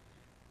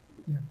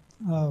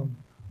 Yeah.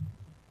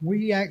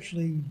 We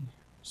actually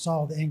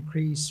saw the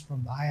increase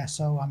from the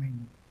ISO. I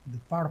mean, the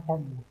fire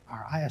department,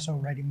 our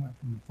ISO rating went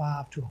from a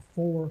 5 to a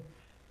 4,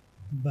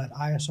 but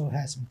ISO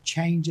has some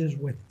changes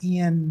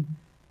within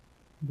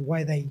the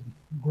way they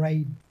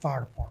grade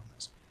fire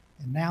departments.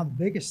 And now the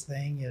biggest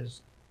thing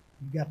is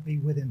you got to be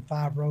within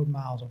 5 road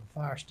miles of a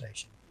fire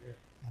station. Yeah.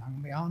 And I'm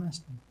gonna be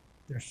honest,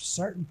 there's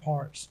certain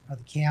parts of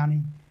the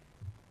county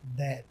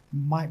that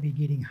might be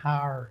getting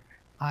higher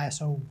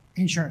ISO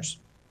insurance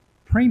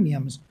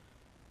premiums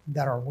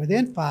that are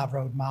within 5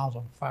 road miles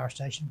of a fire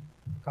station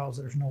because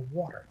there's no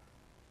water.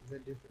 Is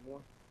that District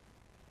 1?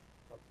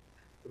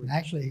 And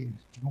actually,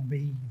 it's going to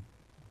be,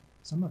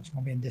 some of it's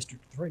going to be in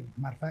District 3.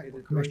 Matter of fact,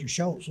 where Commissioner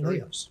Schultz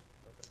lives.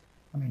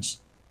 I mean,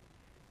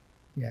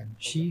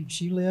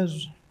 she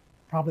lives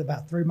probably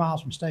about 3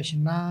 miles from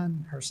Station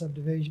 9, her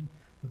subdivision,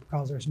 but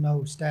because there's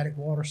no static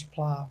water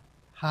supply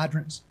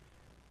hydrants,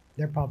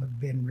 they're probably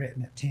being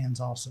written at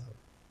 10s also.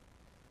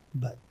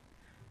 But,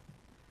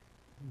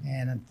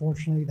 and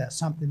unfortunately, that's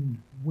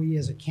something we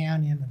as a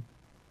county and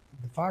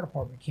the fire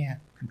department can't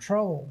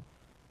control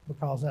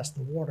because that's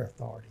the water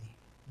authority.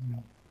 You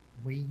know,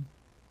 we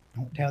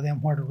don't tell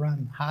them where to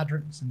run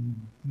hydrants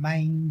and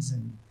mains,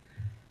 and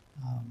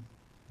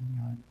you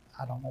know,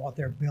 I don't know what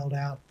their build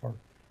out for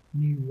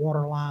new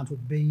water lines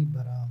would be,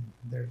 but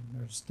there's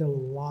still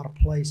a lot of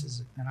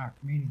places in our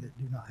community that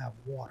do not have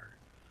water.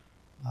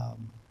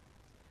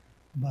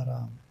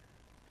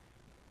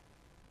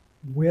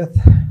 With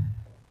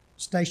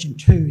Station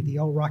 2, the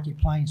old Rocky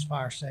Plains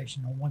Fire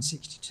Station on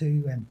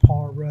 162 and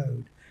Parr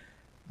Road,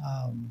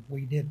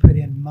 we did put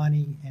in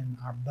money in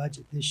our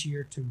budget this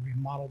year to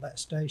remodel that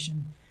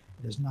station.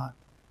 It is not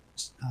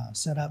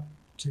set up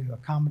to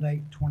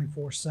accommodate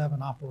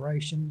 24/7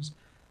 operations.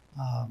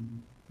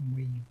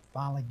 We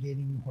finally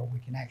getting where we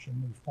can actually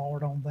move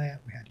forward on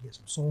that. We had to get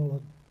some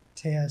soil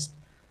tests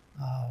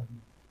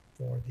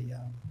for the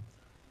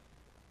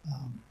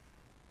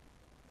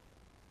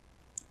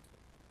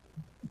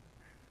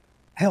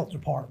health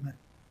department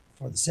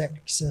for the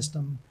septic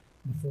system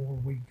before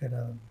we could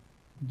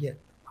get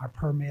our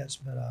permits.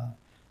 But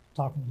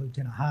talking with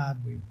Lieutenant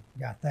Hyde, we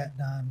got that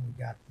done.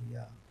 We got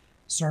the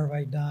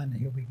survey done, and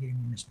he'll be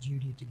getting Miss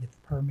Judy to get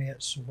the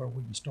permits where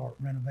we can start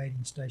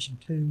renovating Station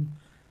 2.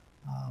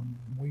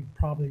 We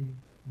probably,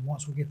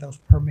 once we get those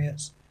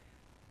permits,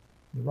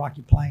 the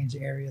Rocky Plains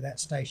area, that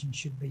station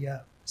should be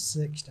up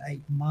 6 to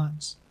 8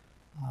 months.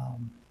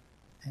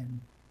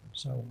 And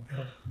so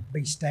it'll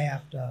be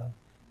staffed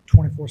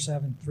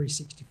 24/7,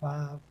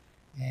 365,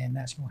 and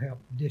that's going to help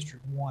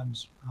District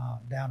 1's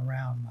down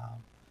around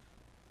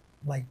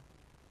Lake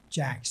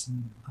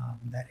Jackson,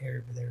 that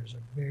area. But there's a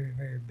very,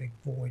 very big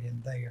void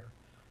in there.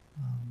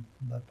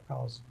 But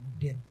because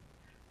we did,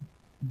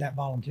 that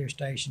volunteer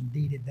station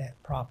deeded that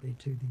property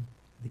to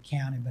the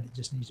county, but it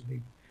just needs to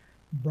be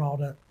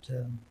brought up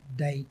to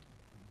date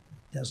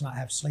does not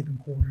have sleeping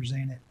quarters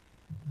in it,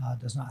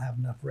 does not have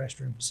enough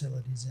restroom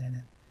facilities in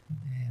it.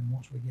 And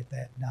once we get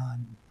that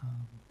done,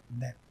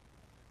 that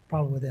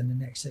probably within the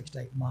next 6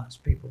 to 8 months,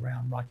 people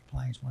around Rocky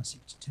Plains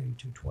 162,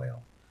 212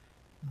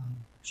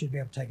 should be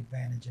able to take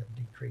advantage of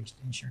decreased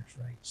insurance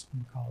rates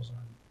because of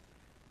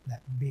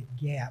that big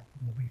gap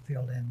will be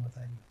filled in with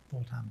a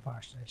full-time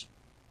fire station.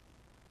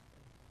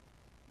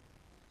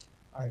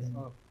 All right, And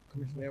then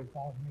Commissioner Edwards.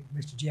 follow me,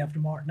 Mr. Jeff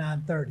tomorrow at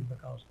 9:30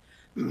 because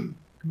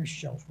Commissioner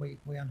Schultz, we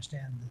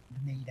understand the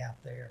need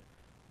out there,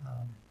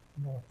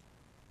 North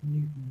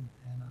Newton,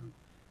 and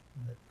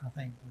that I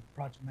think the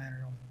project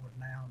manager on board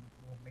now,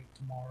 we'll meet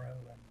tomorrow,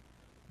 and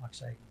like I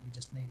say, we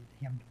just needed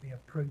him to be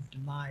approved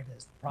tonight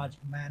as the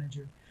project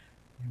manager,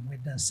 and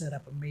we'd done set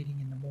up a meeting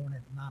in the morning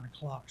at 9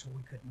 o'clock, so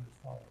we couldn't move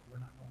forward. We're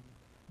not going to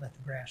let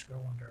the grass grow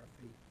under our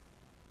feet.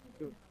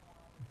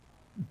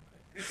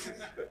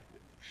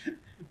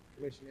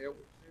 Commissioner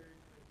Edwards.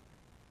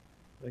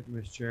 Thank you,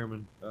 Mr.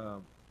 Chairman.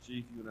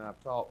 Chief, you and I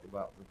have talked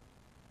about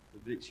the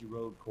Dixie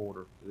Road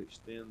corridor that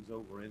extends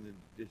over in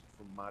the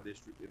from my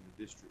district into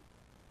District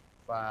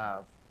 5.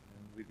 And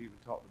we've even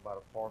talked about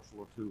a parcel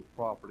or two of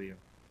property. And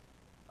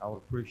I would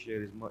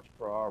appreciate as much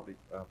priority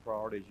as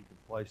you can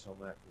place on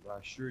that, because I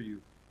assure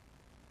you,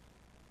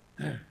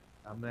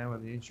 I'm now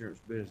in the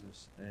insurance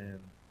business, and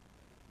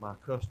my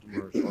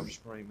customers are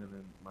screaming,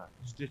 and my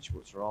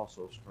constituents are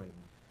also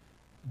screaming.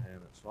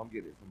 And so I'm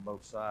getting it from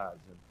both sides,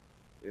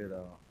 and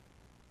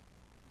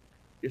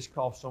it's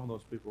cost some of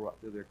those people right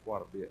through there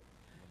quite a bit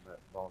when that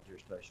volunteer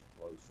station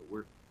closed. So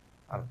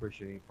I'd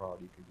appreciate any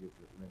priority you can give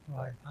to it.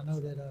 Right. I know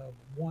that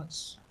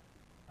once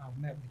I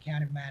met with the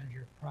county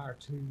manager prior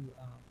to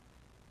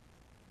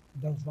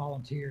those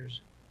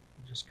volunteers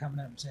just coming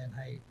up and saying,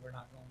 hey, we're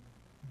not going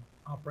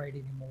to operate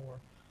anymore.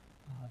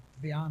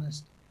 To be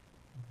honest,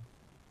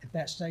 if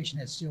that station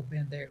had still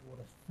been there, it would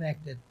have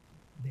affected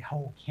the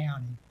whole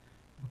county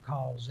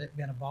because it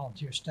being a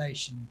volunteer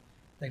station,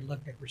 they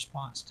looked at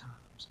response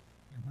times.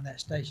 And when that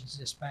station's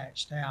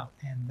dispatched out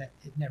and that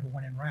it never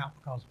went in route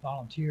because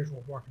volunteers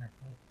were working a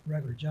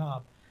regular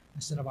job,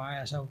 instead of our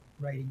ISO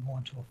rating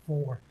going to a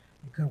 4,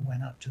 it could have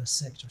went up to a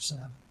 6 or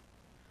 7.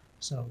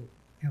 So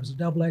it was a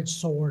double-edged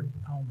sword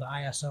on the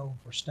ISO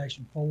for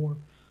Station 4,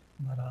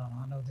 but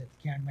I know that the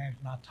county manager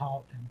and I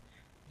talked,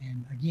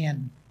 and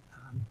again,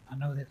 I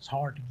know that it's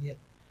hard to get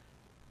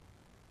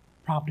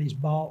properties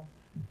bought,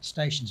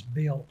 stations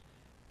built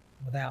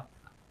without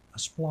a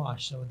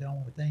splosh. So the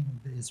only thing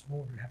that this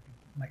board would have to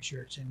make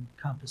sure it's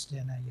encompassed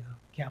in a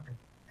capital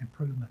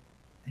improvement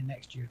in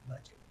next year's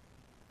budget.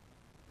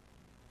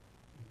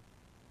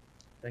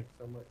 Thank you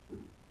so much.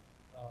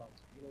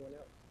 Anyone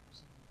else?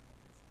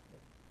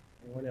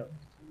 Anyone else?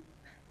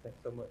 Thanks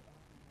so much.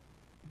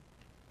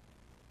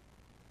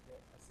 I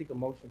seek a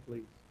motion,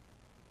 please.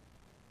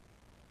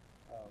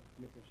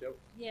 Commissioner Schultz.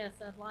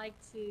 Yes, I'd like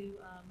to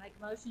make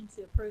a motion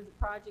to approve the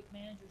project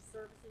manager's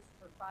services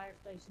for Fire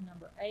Station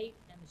number 8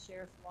 and the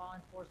Sheriff's Law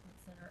Enforcement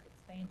Center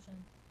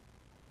expansion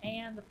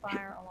and the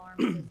fire alarm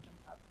system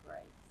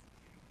upgrades.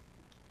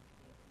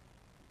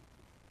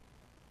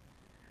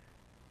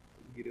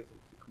 Get this to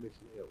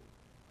Commissioner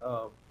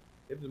Edwards.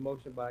 It was a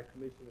motion by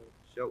Commissioner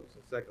Schultz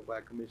and second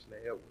by Commissioner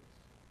Edwards.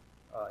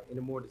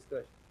 Any more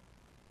discussion?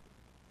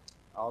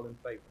 All in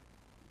favor?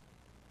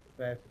 It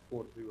passes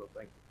 4-0.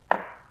 Thank you.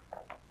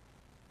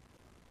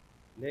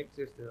 Next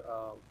is the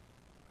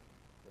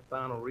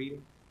final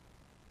reading.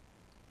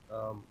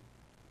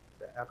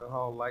 The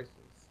alcohol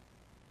license,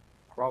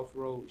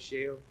 Crossroads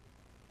Shell,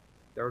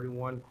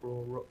 31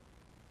 Crowell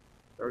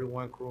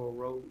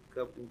Road,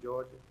 Covington,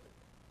 Georgia.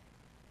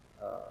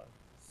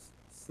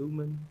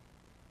 Suleiman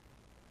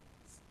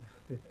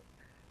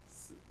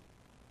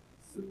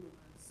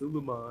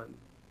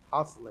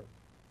Hustling,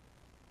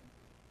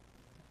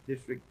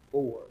 District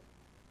 4.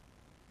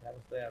 Have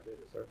a stab at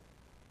it, sir.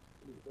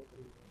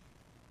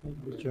 Thank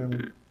you, Mr.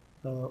 Chairman.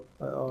 Have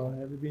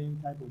there been any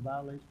type of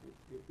violation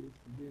if it's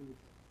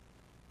business?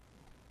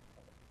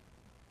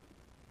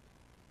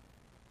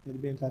 Have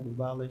there been any type of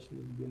violation if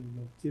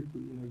business?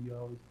 Typically, you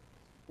always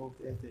supposed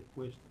to ask that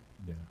question.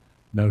 Yeah.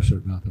 No,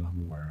 sir, not that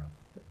I'm aware of.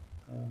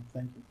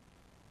 Thank you.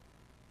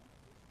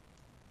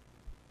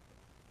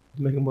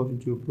 Make a motion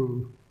to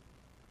approve.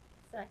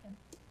 Second.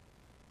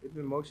 It's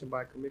been motioned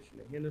by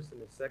Commissioner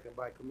Henderson and second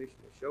by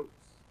Commissioner Schultz.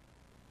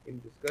 Any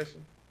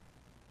discussion?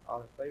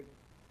 All in favor?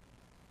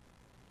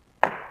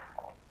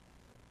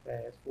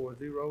 Pass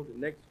 4-0. The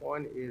next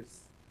one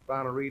is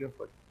final reading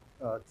for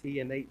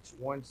T&H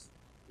one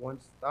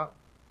stop.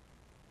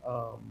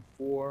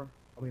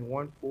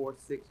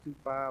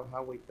 14625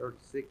 Highway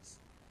 36,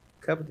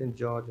 Covington,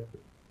 Georgia.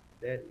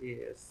 That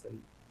is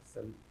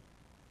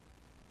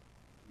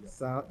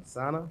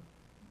Sana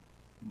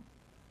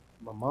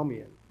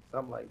Mamamian,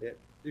 something like that.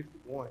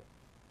 51.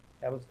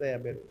 Have a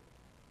stab at it.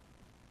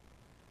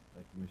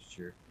 Thank you, Mr.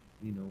 Chair.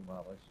 Any known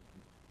violations?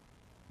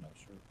 No,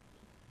 sir.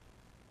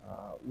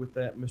 With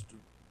that, Mr.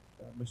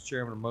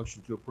 Chairman, a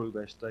motion to approve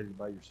as stated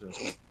by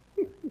yourself.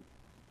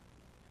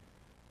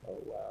 Oh,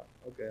 wow.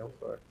 Okay, I'm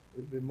sorry.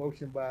 It's been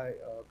motioned by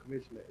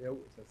Commissioner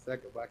Edwards and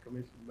second by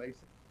Commissioner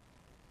Mason.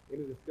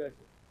 Any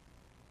discussion?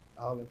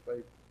 All in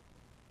favor?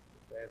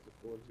 Passes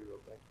 4-0.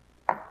 Thank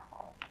you.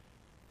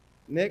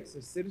 Next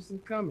is citizen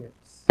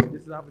comments.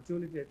 This is an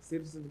opportunity that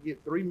citizens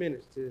get 3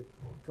 minutes to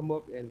come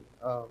up and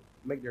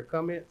make their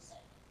comments.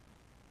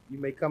 You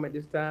may come at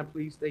this time.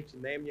 Please state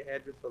your name, your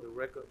address for the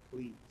record,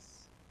 please.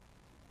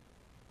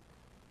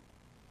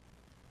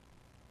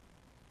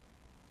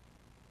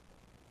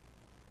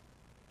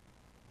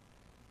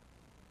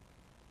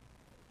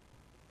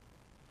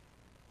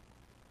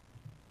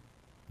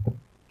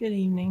 Good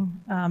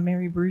evening.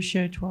 Mary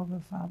Brucio,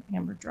 1205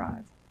 Amber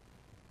Drive.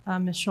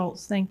 Ms.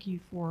 Schultz, thank you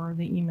for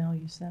the email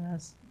you sent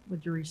us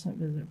with your recent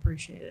visit.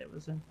 Appreciate it. It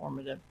was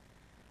informative.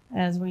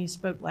 As we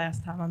spoke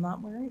last time, I'm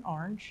not wearing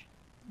orange.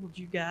 Would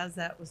you guys,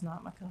 that was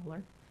not my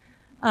color.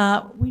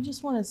 We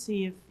just want to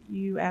see if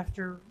you,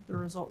 after the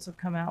results have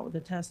come out with the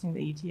testing,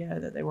 the ETO,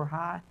 that they were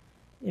high,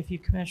 if you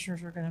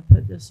commissioners are going to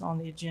put this on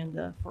the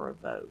agenda for a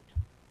vote.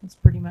 That's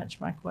pretty much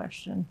my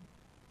question.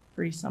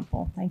 Pretty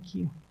simple. Thank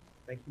you.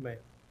 Thank you, ma'am.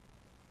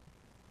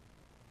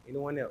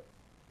 Anyone else?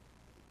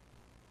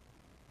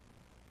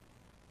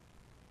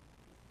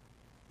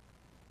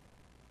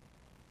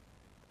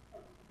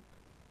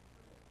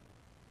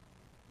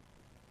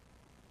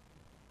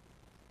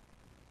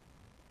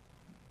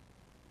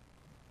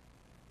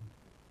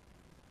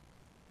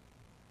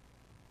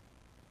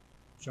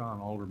 John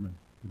Alderman,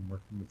 been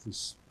working with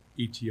this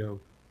ETO.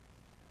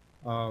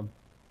 Can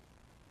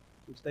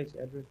you state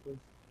your address, please?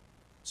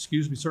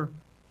 Excuse me, sir?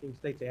 Can you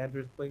state your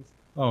address, please?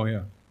 Oh,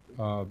 yeah.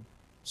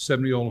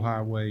 70 Old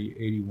Highway,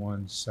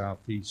 81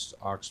 Southeast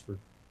Oxford,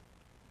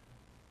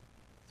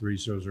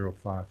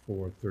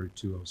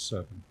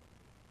 30054-3207.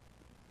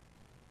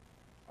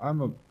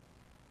 Got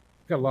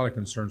a lot of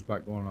concerns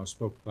about going on. I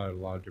spoke about it a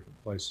lot of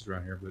different places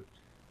around here, but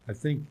I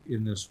think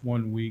in this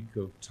 1 week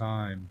of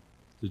time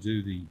to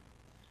do the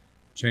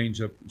change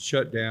up,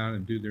 shut down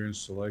and do their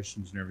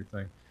installations and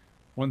everything,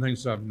 one of the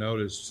things I've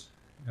noticed,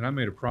 and I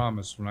made a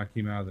promise when I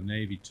came out of the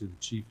Navy to the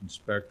Chief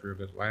Inspector of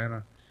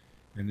Atlanta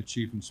and the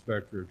Chief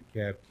Inspector of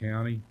DeKalb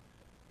County,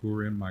 who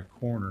were in my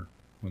corner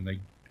when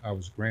I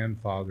was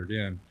grandfathered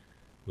in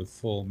with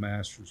full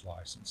master's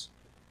license.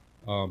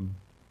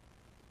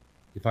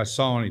 If I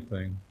saw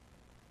anything,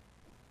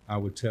 I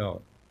would tell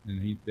it.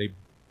 And they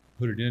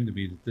put it into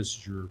me that this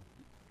is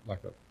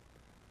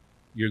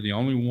you're the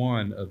only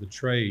one of the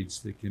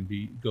trades that can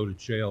go to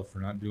jail for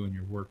not doing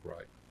your work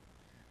right.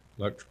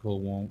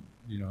 Electrical won't,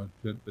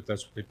 but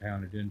that's what they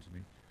pounded into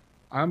me.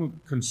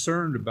 I'm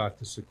concerned about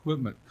this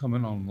equipment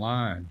coming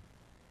online,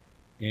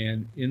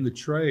 and in the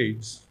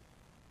trades,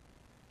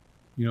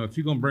 if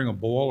you're going to bring a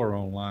boiler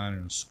online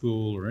in a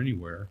school or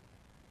anywhere,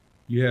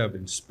 you have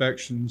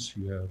inspections,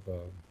 you have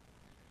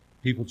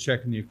people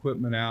checking the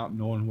equipment out,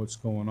 knowing what's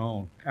going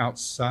on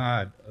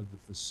outside of the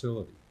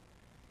facility.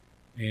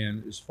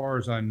 And as far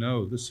as I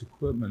know, this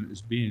equipment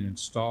is being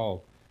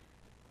installed,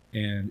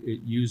 and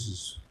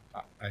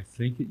I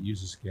think it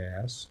uses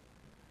gas.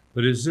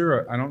 But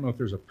I don't know if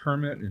there's a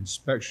permit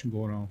inspection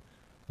going on,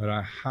 but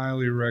I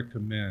highly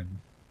recommend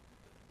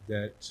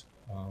that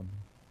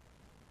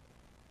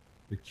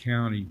the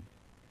county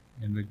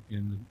and the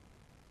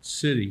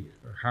city,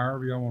 or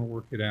however y'all want to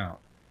work it out,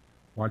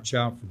 watch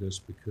out for this,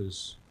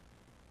 because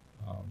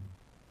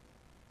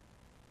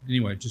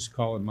anyway, just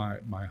call it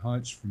my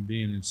hunch from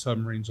being in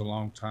submarines a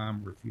long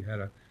time, where if you had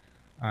an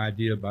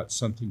idea about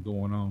something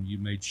going on, you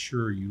made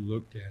sure you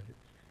looked at it.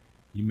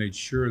 You made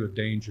sure the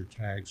danger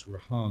tags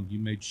were hung. You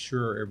made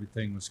sure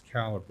everything was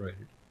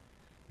calibrated.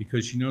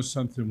 Because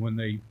something, when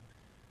they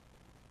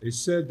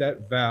said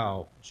that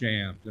valve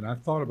jammed, and I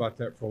thought about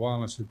that for a while,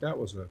 and I said that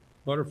was a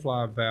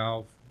butterfly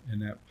valve in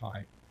that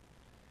pipe.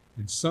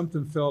 And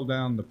something fell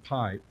down the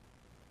pipe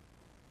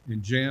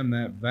and jammed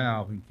that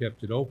valve and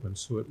kept it open,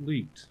 so it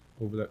leaked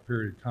over that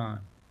period of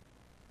time.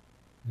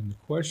 And the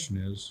question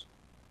is,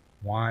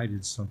 why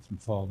did something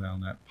fall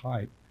down that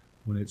pipe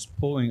when it's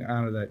pulling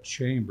out of that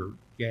chamber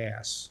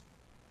gas?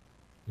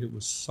 It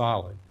was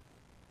solid.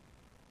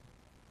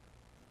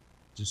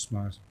 Just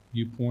my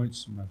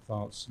viewpoints and my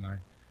thoughts, and I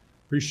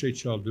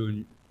appreciate y'all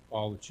doing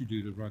all that you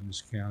do to run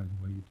this county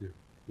the way you do.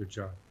 Good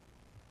job.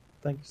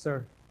 Thank you,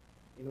 sir.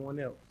 Anyone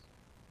else?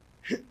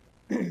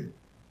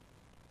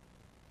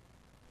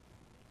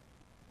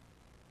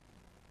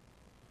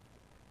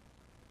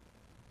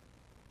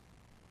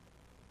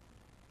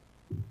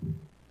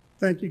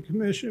 Thank you,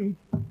 Commission.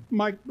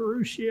 Mike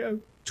Baruchio,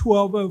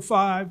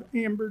 1205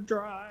 Amber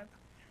Drive.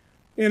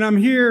 And I'm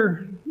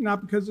here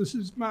not because this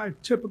is my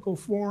typical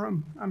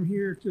forum. I'm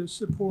here to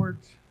support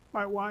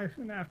my wife,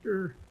 and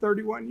after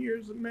 31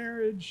 years of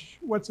marriage,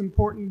 what's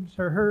important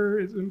to her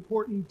is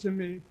important to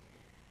me.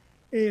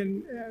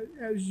 And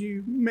as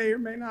you may or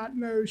may not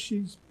know,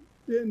 she's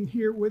been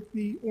here with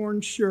the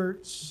orange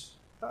shirts,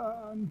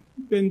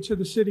 been to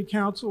the city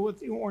council with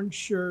the orange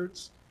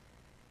shirts,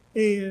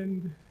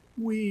 and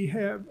we've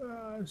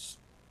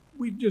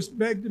just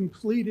begged and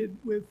pleaded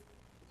with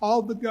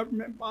all the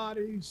government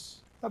bodies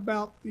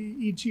about the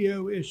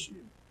ETO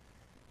issue.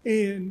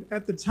 And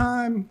at the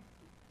time,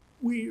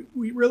 we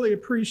really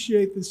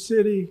appreciate the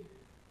city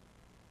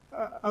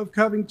of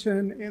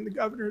Covington and the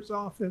governor's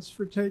office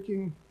for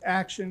taking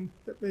action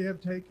that they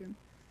have taken.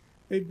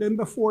 They've been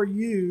before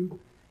you,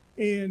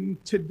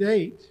 and to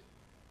date,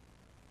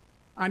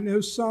 I know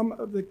some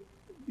of the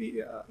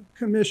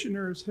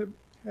commissioners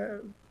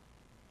have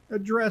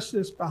addressed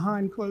this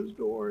behind closed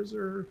doors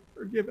or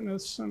given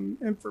us some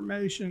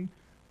information,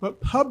 but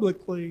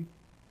publicly,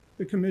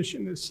 the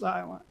commission is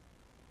silent.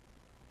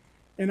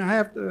 And I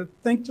have to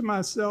think to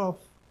myself,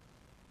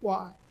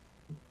 why?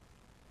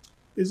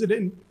 Is it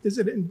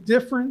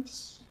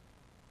indifference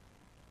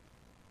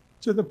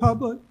to the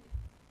public?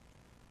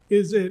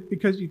 Is it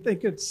because you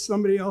think it's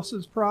somebody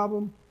else's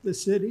problem, the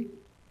city?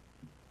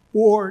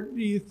 Or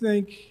do you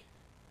think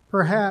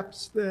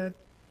perhaps that,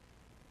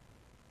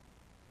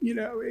 you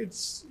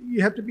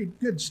have to be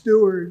good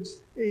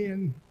stewards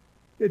and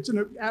it's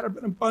out of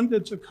an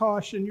abundance of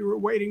caution you were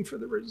waiting for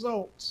the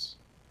results?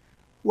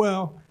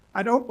 Well,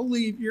 I don't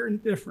believe you're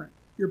indifferent.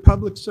 You're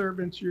public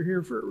servants. You're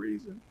here for a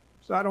reason.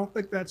 So I don't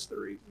think that's the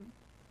reason.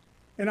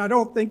 And I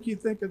don't think you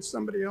think it's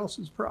somebody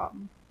else's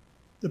problem.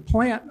 The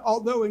plant,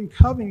 although in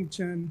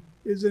Covington,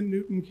 is in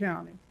Newton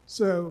County.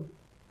 So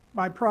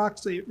by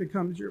proxy, it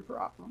becomes your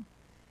problem.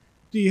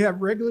 Do you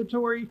have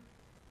regulatory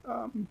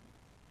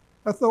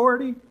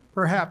authority?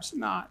 Perhaps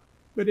not.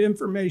 But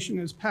information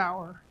is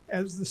power.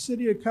 As the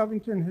city of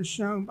Covington has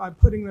shown by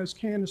putting those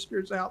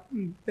canisters out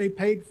and they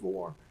paid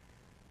for,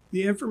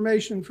 the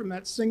information from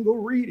that single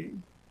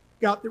reading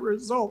got the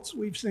results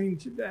we've seen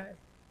today.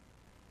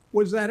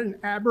 Was that an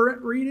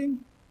aberrant reading?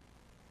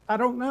 I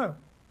don't know.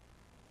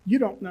 You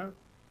don't know.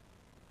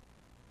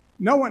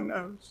 No one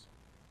knows.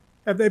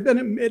 Have they been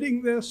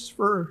emitting this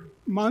for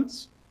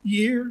months,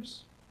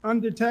 years,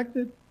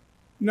 undetected?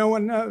 No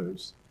one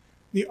knows.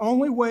 The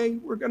only way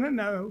we're going to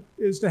know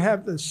is to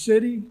have the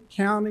city,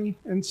 county,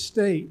 and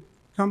state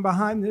come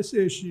behind this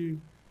issue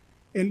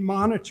and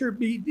monitor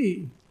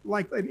BD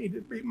like they need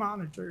to be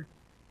monitored.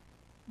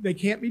 They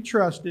can't be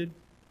trusted.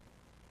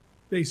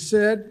 They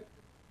said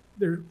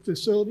their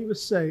facility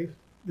was safe.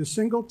 The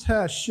single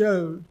test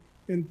showed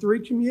in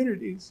 3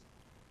 communities,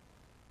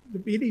 the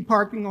BD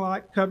parking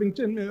lot,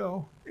 Covington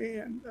Mill,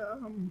 and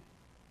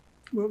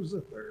what was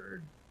the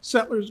third?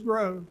 Settlers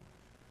Grove.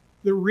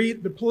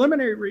 The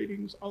preliminary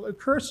readings, although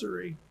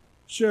cursory,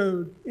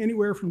 showed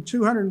anywhere from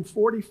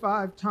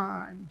 245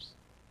 times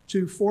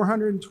to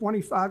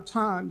 425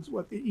 times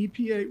what the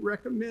EPA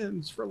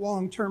recommends for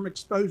long-term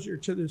exposure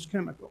to this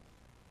chemical.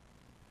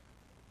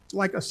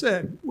 Like I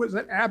said, was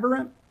it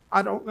aberrant?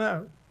 I don't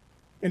know.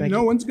 And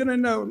no one's going to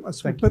know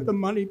unless we put the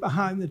money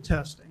behind the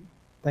testing.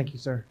 Thank you,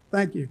 sir.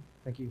 Thank you.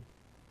 Thank you.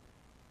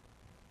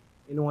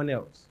 Anyone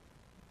else?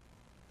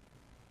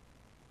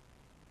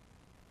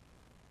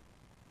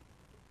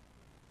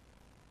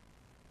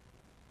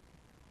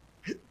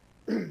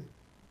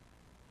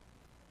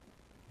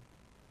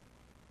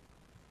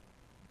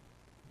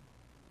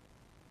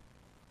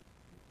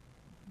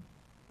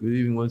 Good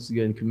evening once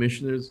again,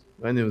 commissioners.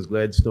 My name is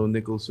Gladstone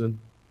Nicholson.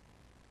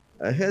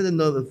 I had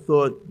another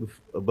thought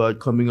about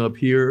coming up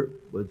here,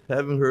 but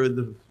having heard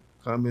the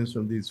comments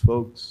from these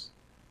folks,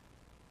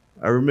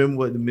 I remember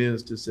what the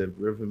minister said,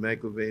 Reverend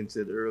McIlvain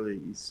said earlier.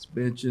 He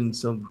mentioned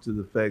something to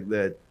the fact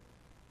that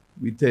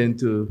we tend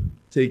to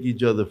take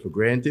each other for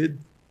granted.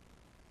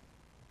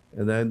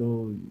 And I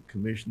know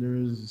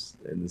commissioners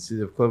and the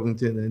city of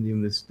Covington and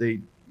even the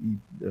state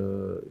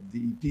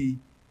DEP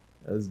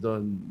has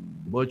done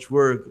much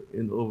work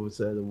in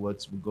oversight of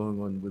what's been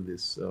going on with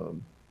this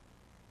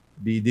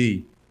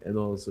BD and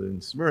also in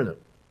Smyrna.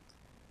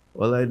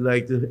 All I'd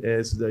like to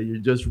ask is that you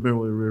just remember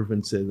what the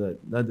Reverend said, that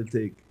not to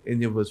take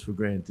any of us for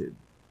granted.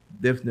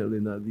 Definitely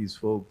not these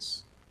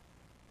folks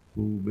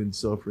who've been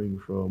suffering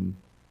from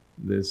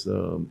this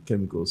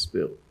chemical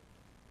spill.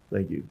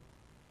 Thank you.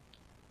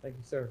 Thank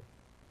you, sir.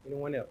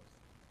 Anyone else?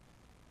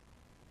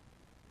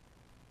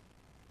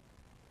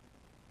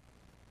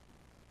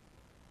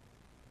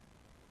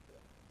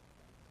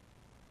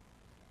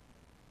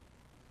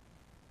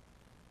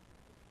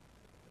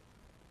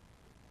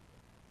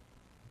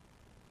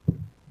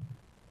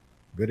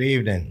 Good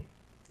evening.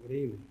 Good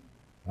evening.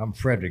 I'm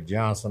Frederick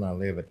Johnson. I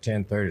live at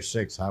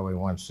 1036 Highway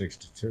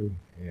 162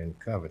 in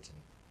Covington.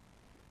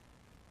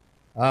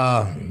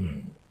 A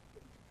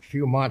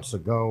few months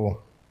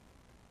ago,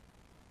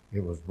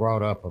 it was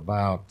brought up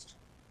about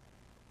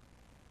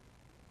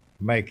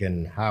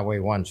making Highway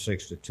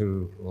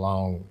 162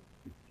 along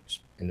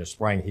in the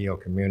Spring Hill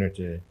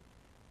community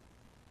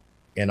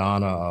in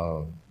honor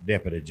of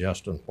Deputy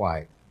Justin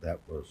White that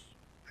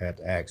had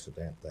the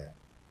accident there.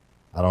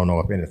 I don't know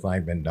if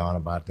anything been done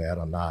about that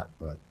or not,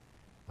 but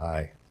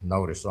I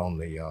noticed on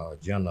the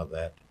agenda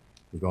that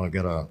we're going to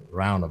get a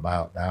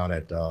roundabout down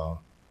at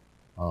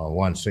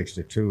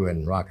 162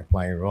 and Rocket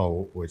Plain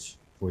Road, which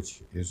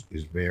is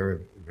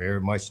very,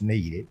 very much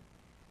needed.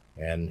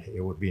 And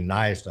it would be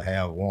nice to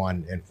have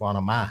one in front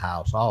of my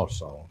house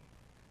also,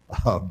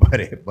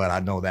 but I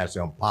know that's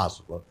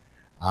impossible.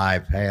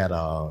 I've had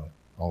on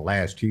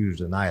last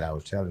Tuesday night, I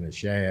was telling the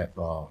sheriff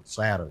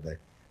Saturday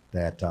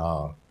that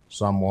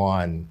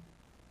someone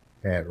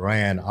had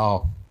ran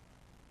off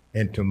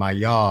into my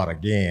yard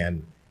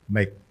again,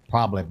 make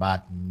probably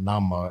about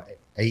number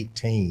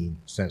 18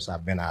 since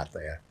I've been out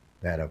there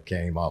that have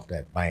came off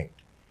that bank.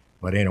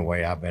 But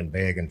anyway, I've been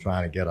begging,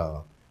 trying to get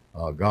a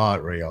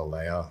guardrail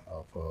there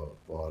for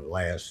the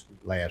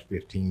last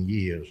 15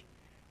 years.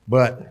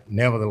 But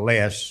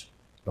nevertheless,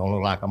 don't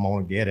look like I'm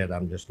gonna get it.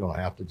 I'm just gonna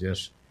have to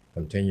just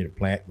continue to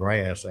plant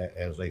grass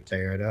as they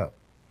tear it up.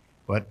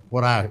 But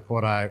what I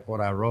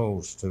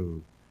rose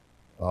to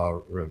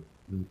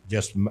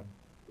just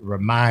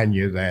remind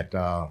you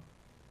that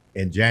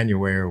in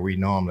January we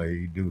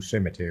normally do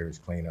cemeteries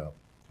cleanup.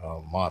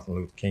 Martin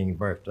Luther King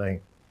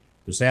birthday.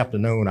 This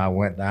afternoon I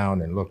went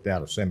down and looked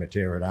at a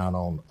cemetery down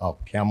on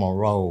up Camel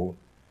Road.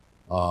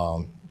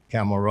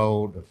 Camel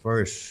Road, the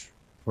first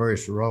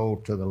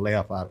road to the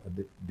left. I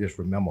just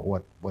remember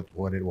what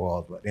it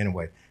was, but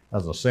anyway,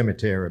 there's a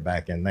cemetery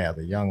back in there.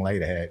 The young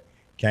lady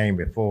came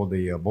before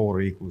the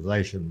Board of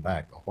Equalization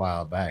back a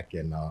while back,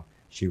 and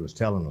she was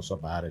telling us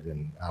about it,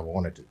 and I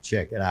wanted to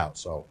check it out.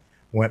 So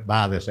went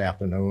by this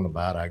afternoon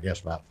about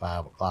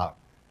 5 o'clock,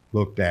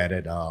 looked at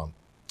it,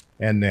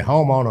 and the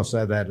homeowner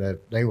said that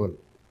they would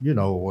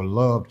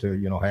love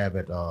to have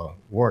it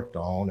worked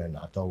on, and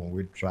I told them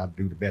we'd try to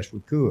do the best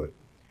we could.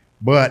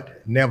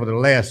 But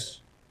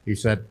nevertheless, he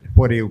said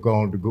what he was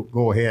going to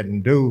go ahead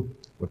and do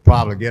would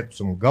probably get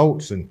some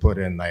goats and put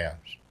in there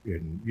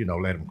and,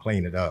 let them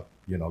clean it up,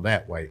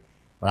 that way.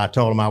 But I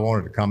told him I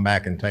wanted to come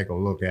back and take a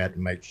look at it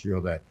and make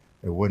sure that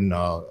it wouldn't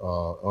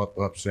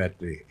upset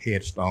the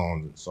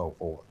headstones and so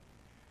forth.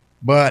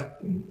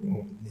 But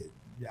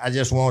I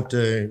just want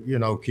to,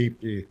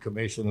 keep the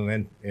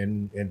commissioner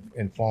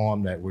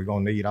informed that we're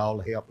going to need all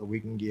the help that we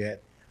can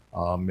get.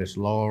 Miss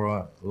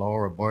Laura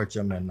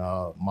Burcham and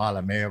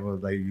Molly Merrill,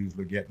 they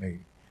usually get me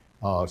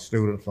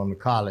students from the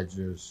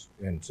colleges,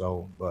 and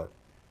so, but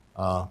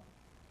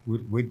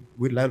we'd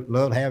love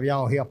to have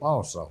y'all help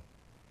also.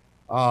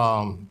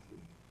 I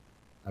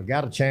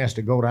got a chance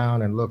to go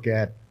down and look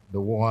at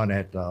the one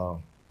at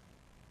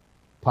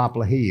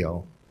Poplar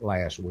Hill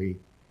last week.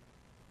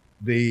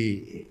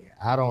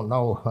 I don't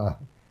know,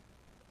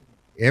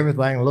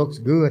 everything looks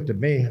good to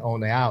me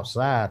on the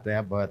outside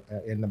there, but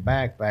in the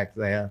back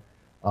there,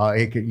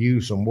 it could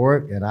use some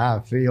work, and I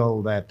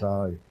feel that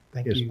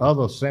there's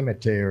other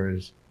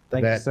cemeteries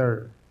that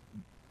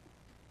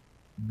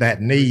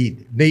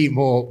need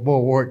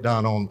more work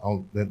done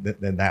on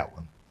than that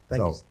one.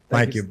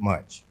 Thank you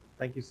much.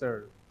 Thank you,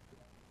 sir.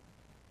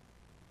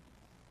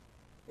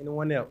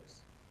 Anyone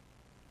else?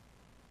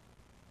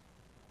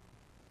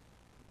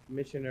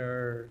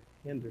 Commissioner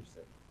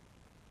Henderson.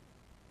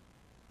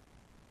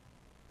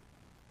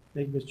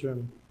 Thank you, Mr.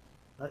 Chairman.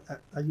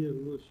 I get a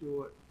little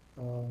short.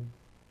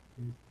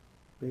 It's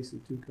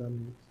basically two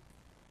comments.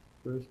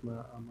 First,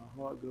 my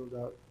heart goes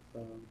out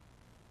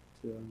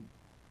to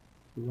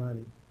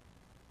Ronnie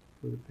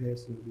for the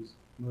passing of his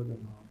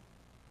mother-in-law,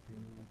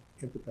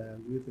 and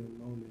empathize with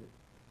him on that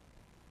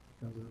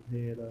because I've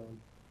had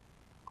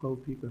close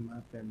people in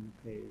my family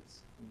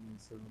pass, and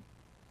so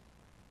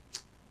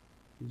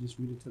it just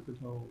really took a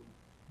toll,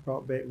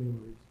 brought back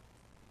memories.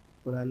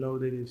 But I know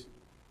that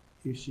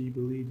if she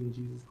believed in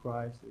Jesus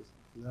Christ as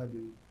I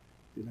do,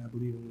 then I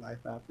believe in life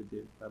after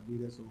death. I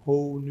believe that's a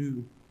whole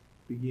new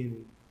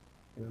beginning,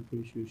 and I'm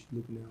pretty sure she's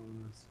looking down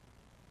on us.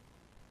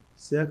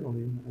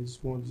 Secondly, I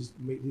just want to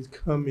make this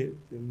comment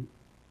and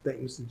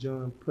thank Mr.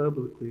 John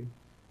publicly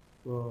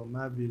for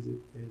my visit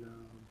at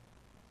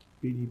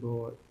BD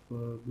Board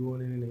for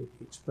going in and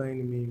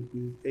explaining to me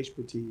his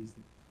expertise.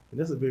 And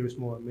that's a very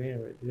smart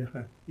man right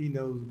there. He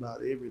knows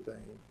about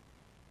everything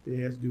that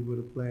has to do with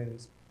the planning,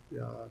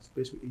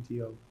 especially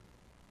ETO.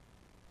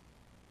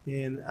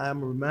 And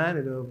I'm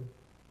reminded of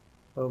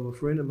a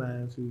friend of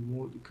mine who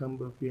wanted to come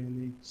up here,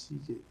 and she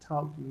just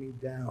talked me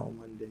down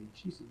one day.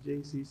 She said,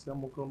 JC,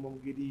 I'm gonna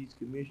get these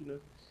commissioners,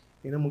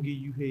 and I'm gonna give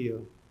you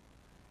hell.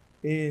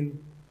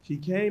 And she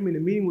came, and the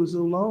meeting was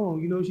so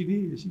long, she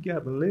did. She got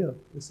up and left.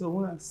 And so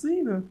when I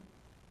seen her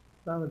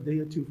about a day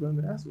or two from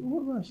me, I said,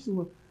 what about? She said,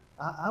 well,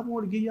 I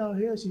want to give y'all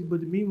hell,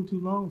 but the meeting was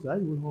too long, so I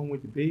just went home and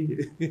went to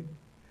bed.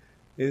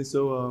 And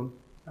so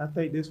I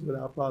think this was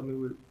our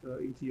problem with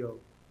ETO,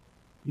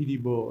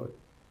 PD Board,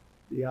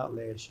 the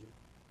outlast year.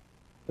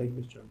 Thank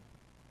you, Mr. Chairman.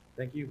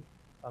 Thank you.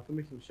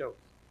 Commissioner Schultz.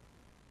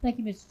 Thank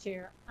you, Mr.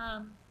 Chair.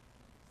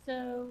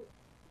 So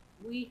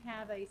we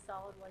have a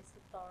solid waste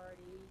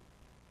authority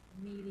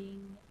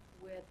meeting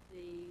with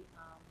the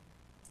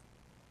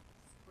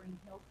Spring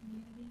Hill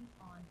community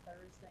on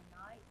Thursday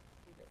night.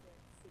 Is it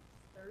at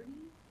 6:30?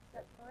 Is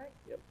that correct?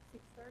 Yep.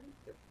 6:30?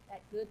 Yep.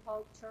 At Good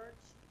Hope Church,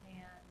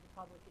 and the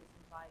public is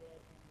invited,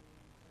 and we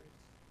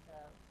encourage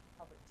the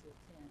public to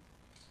attend.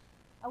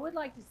 I would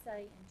like to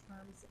say in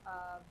terms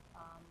of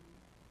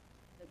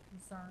the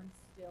concerns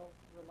still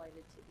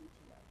related to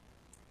ETO.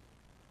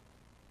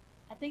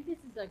 I think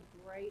this is a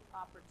great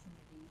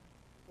opportunity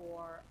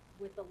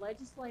with the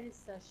legislative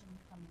session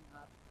coming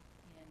up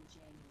in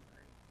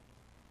January.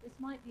 This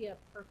might be a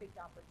perfect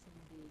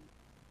opportunity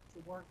to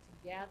work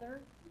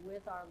together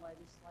with our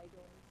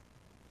legislators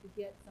to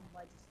get some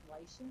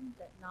legislation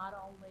that not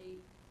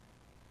only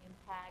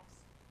impacts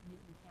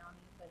Newton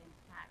County, but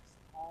impacts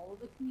all all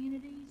of the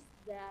communities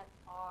that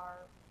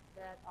are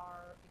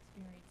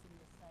experiencing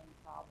the same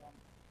problem.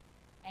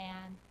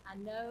 And I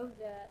know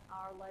that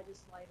our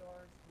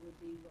legislators would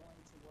be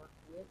willing to work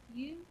with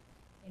you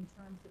in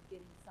terms of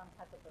getting some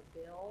type of a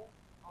bill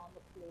on the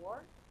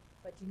floor,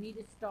 but you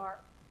need to start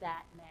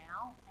that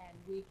now, and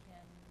we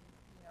can,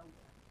 you know,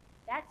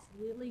 that's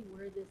really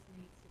where this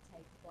needs to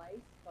take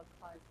place,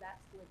 because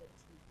that's where the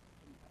teeth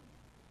can come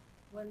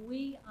in.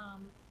 When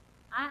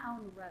I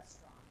own a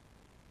restaurant,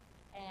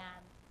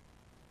 and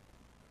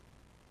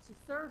to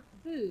serve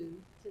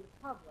food to the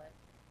public,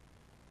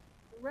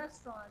 the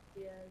restaurant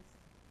is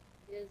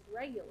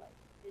regulated.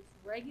 It's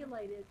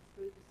regulated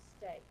through the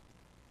state.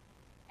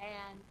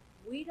 And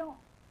we don't,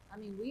 I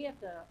mean, we have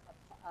to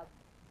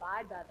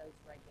abide by those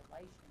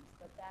regulations,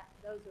 but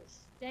those are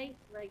state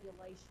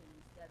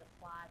regulations that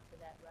apply to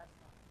that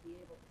restaurant to be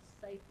able to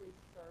safely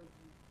serve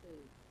you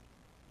food.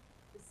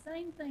 The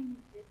same thing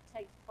it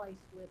takes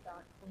place with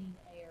our clean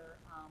air,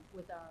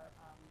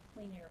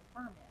 clean air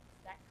permits.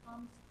 That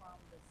comes from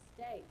the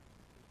state.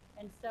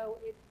 And so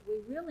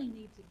we really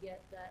need to get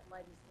that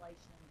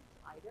legislation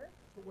tighter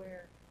to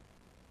where,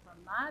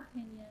 from my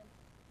opinion,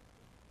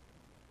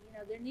 you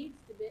know, there needs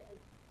to be,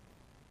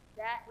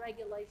 that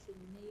regulation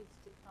needs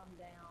to come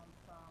down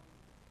from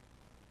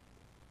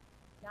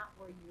not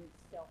where you're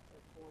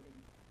self-reporting,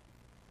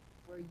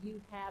 where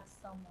you have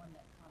someone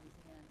that comes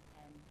in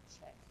and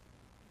checks.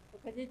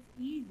 Because it's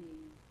easy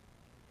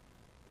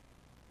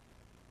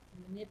to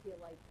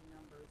manipulate the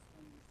numbers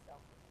when you're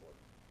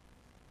self-reporting.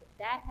 But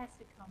that has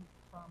to come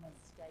from a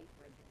state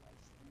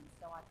regulation. And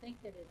so I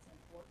think that it's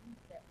important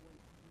that when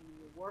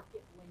you work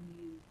it, when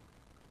you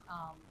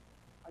are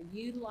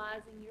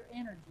utilizing your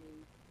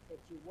energy, that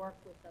you work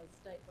with those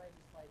state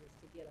legislators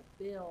to get a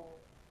bill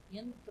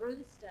in through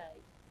the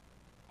state.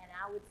 And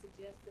I would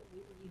suggest that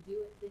you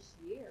do it this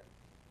year.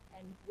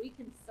 And we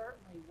can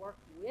certainly work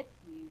with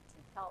you to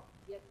help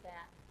get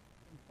that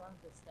in front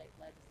of the state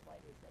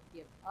legislators that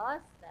give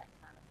us that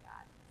kind of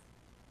guidance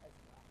as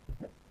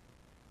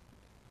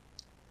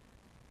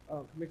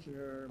well.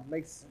 Commissioner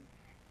Mason.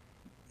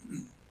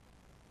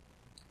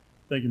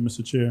 Thank you,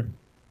 Mr. Chair.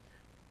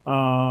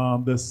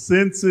 The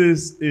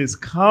census is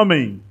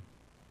coming.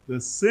 The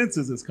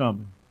census is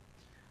coming.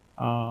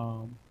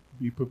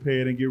 Be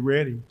prepared and get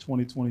ready.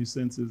 2020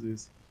 census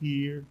is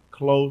here,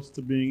 close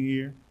to being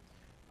here.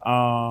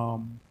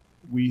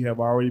 We have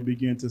already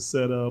begun to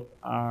set up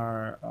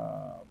our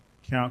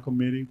count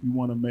committee. We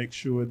want to make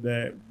sure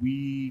that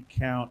we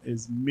count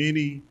as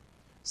many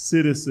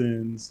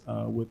citizens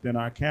within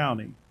our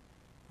county.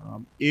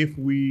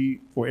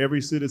 For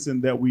every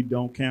citizen that we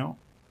don't count,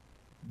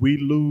 we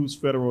lose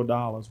federal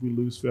dollars. We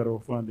lose federal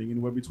funding,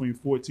 anywhere between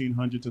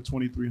 $1,400 to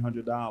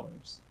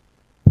 $2,300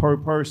 per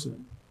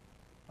person.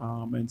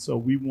 And so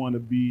we want to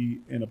be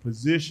in a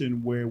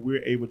position where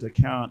we're able to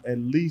count at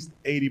least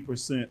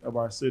 80% of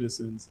our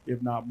citizens,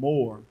 if not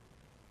more,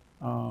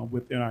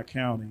 within our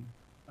county.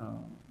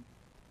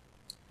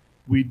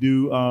 We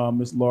do,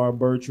 Ms. Laura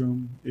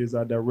Bertram is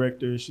our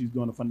director. She's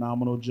doing a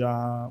phenomenal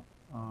job.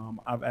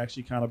 I've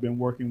actually kind of been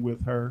working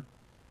with her,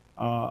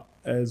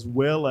 as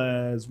well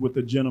as with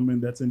a gentleman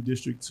that's in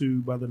District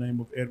 2 by the name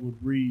of Edward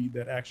Reed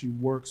that actually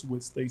works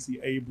with Stacey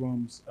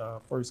Abrams'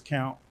 First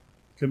Count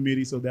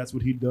committee. So that's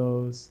what he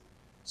does.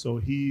 So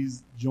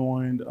he's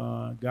joined,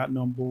 gotten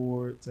on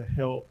board to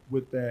help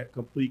with that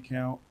complete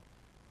count.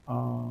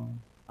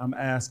 I'm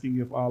asking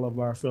if all of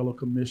our fellow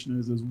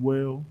commissioners as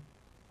well,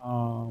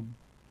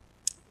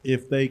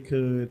 if they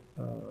could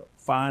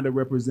find a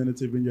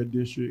representative in your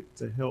district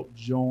to help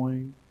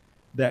join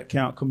that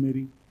count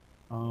committee,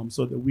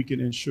 so that we can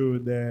ensure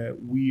that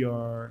we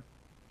are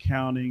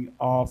counting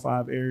all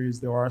 5 areas.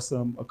 There are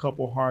a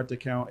couple hard to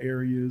count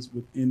areas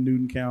within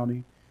Newton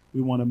County.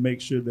 We want to make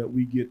sure that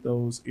we get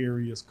those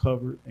areas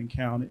covered and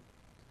counted.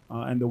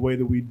 And the way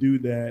that we do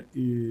that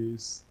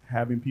is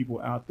having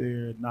people out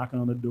there knocking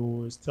on the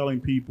doors,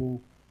 telling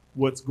people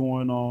what's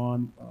going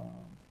on.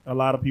 A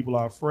lot of people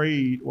are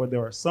afraid, or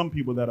there are some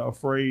people that are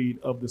afraid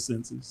of the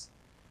census.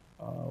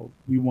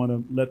 We want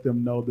to let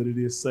them know that it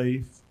is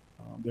safe.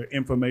 Their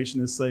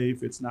information is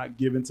safe. It's not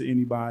given to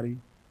anybody,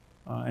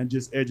 and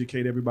just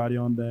educate everybody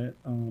on that.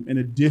 In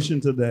addition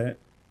to that,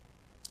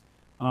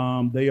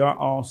 they are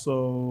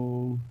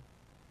also,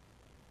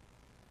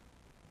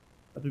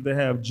 I think they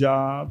have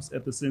jobs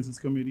at the Census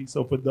Committee.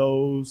 So for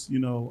those,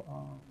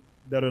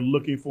 that are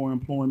looking for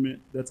employment,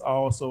 that's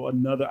also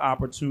another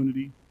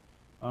opportunity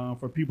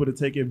for people to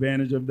take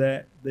advantage of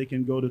that. They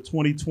can go to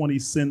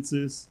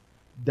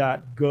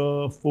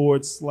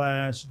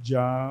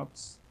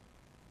 2020census.gov/jobs.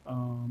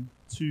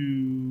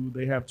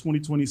 They have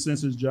 2020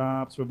 census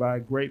jobs,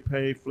 provide great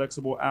pay,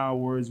 flexible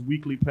hours,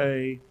 weekly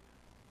pay,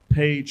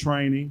 paid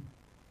training.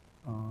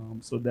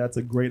 So that's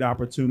a great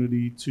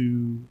opportunity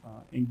to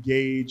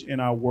engage in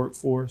our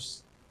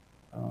workforce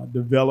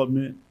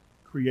development,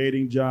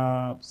 creating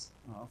jobs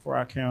for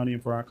our county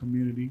and for our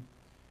community.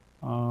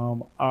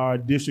 Our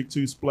District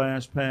 2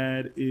 splash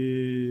pad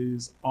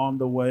is on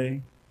the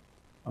way.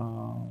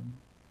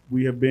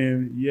 We have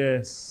been,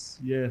 yes,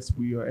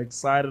 we are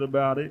excited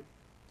about it.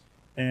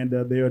 and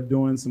they are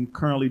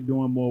currently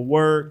doing more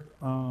work.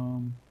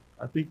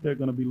 I think they're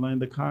going to be laying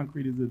the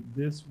concrete. Is it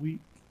this week?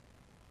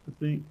 I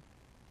think.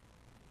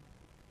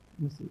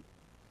 Let's see.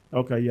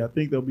 Okay, yeah, I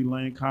think they'll be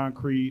laying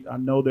concrete. I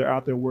know they're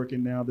out there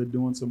working now. They're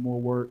doing some more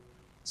work.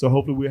 So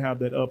hopefully we'll have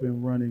that up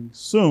and running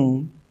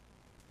soon.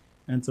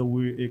 And so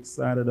we're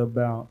excited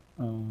about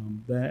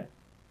that.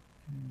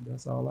 And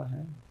that's all I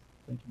have.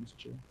 Thank you, Mr.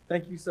 Chair.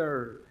 Thank you,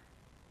 sir.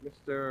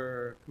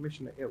 Mr.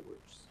 Commissioner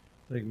Edwards.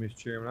 Thank you, Mr.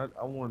 Chairman.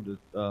 I wanted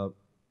to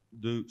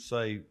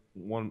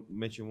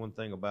mention one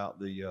thing about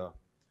the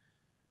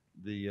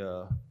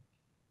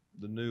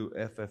new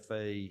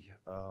FFA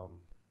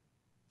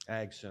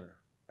Ag Center,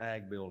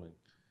 Ag Building.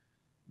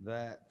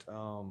 That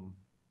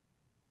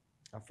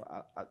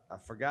I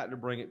forgot to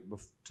bring it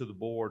to the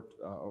board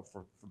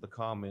for the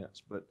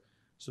comments, but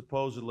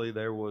supposedly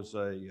there was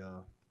I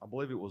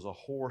believe it was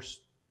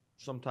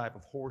some type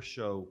of horse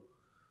show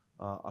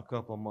a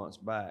couple of months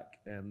back,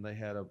 and they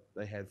had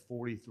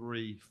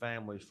 43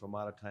 families from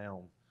out of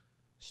town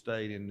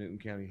stayed in Newton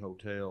County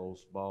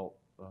hotels, bought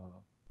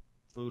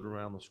food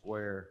around the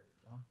square,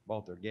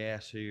 bought their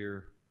gas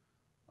here,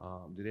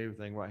 did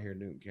everything right here in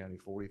Newton County,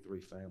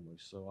 43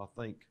 families. So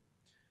I think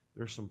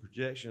there's some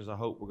projections I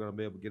hope we're going to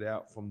be able to get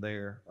out from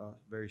there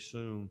very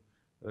soon.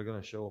 They're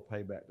going to show a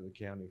payback to the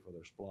county for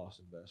their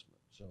SPLOST investment.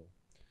 So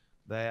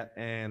that,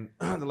 and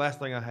the last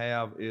thing I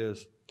have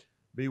is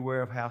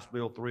beware of House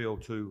Bill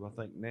 302. I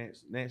think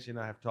Nancy and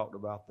I have talked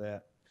about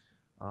that.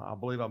 I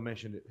believe I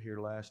mentioned it here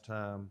last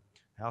time.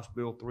 House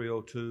Bill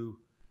 302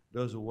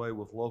 does away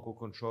with local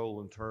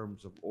control in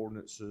terms of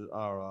ordinances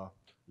or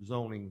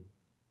zoning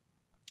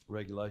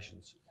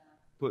regulations.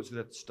 Puts it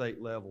at the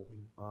state level.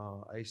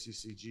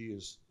 ACCG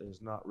is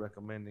not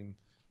recommending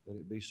that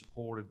it be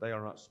supported. They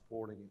are not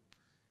supporting it.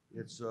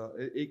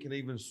 It can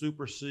even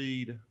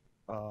supersede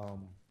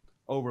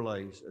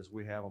overlays as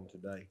we have them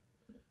today.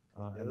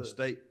 And the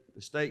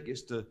state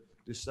gets to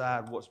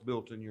decide what's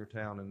built in your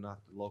town and not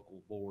the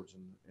local boards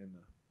and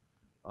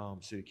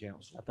the city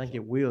council. I think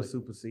it will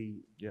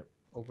supersede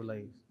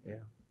overlays. Yeah.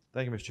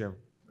 Thank you, Mr. Chairman.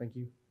 Thank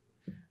you.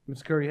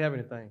 Mr. Curry, you have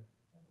anything?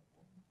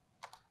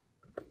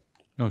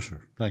 No, sir.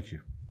 Thank you.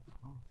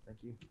 Thank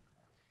you.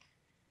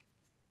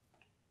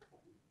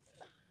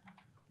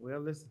 Well,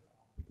 listen.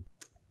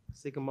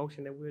 Seek a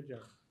motion that we adjourn.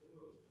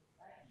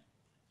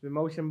 The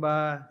motion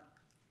by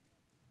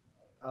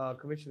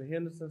Commissioner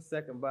Henderson,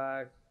 second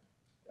by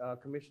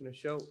Commissioner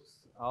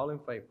Schultz. All in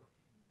favor?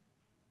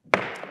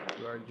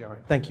 We are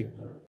adjourned. Thank you.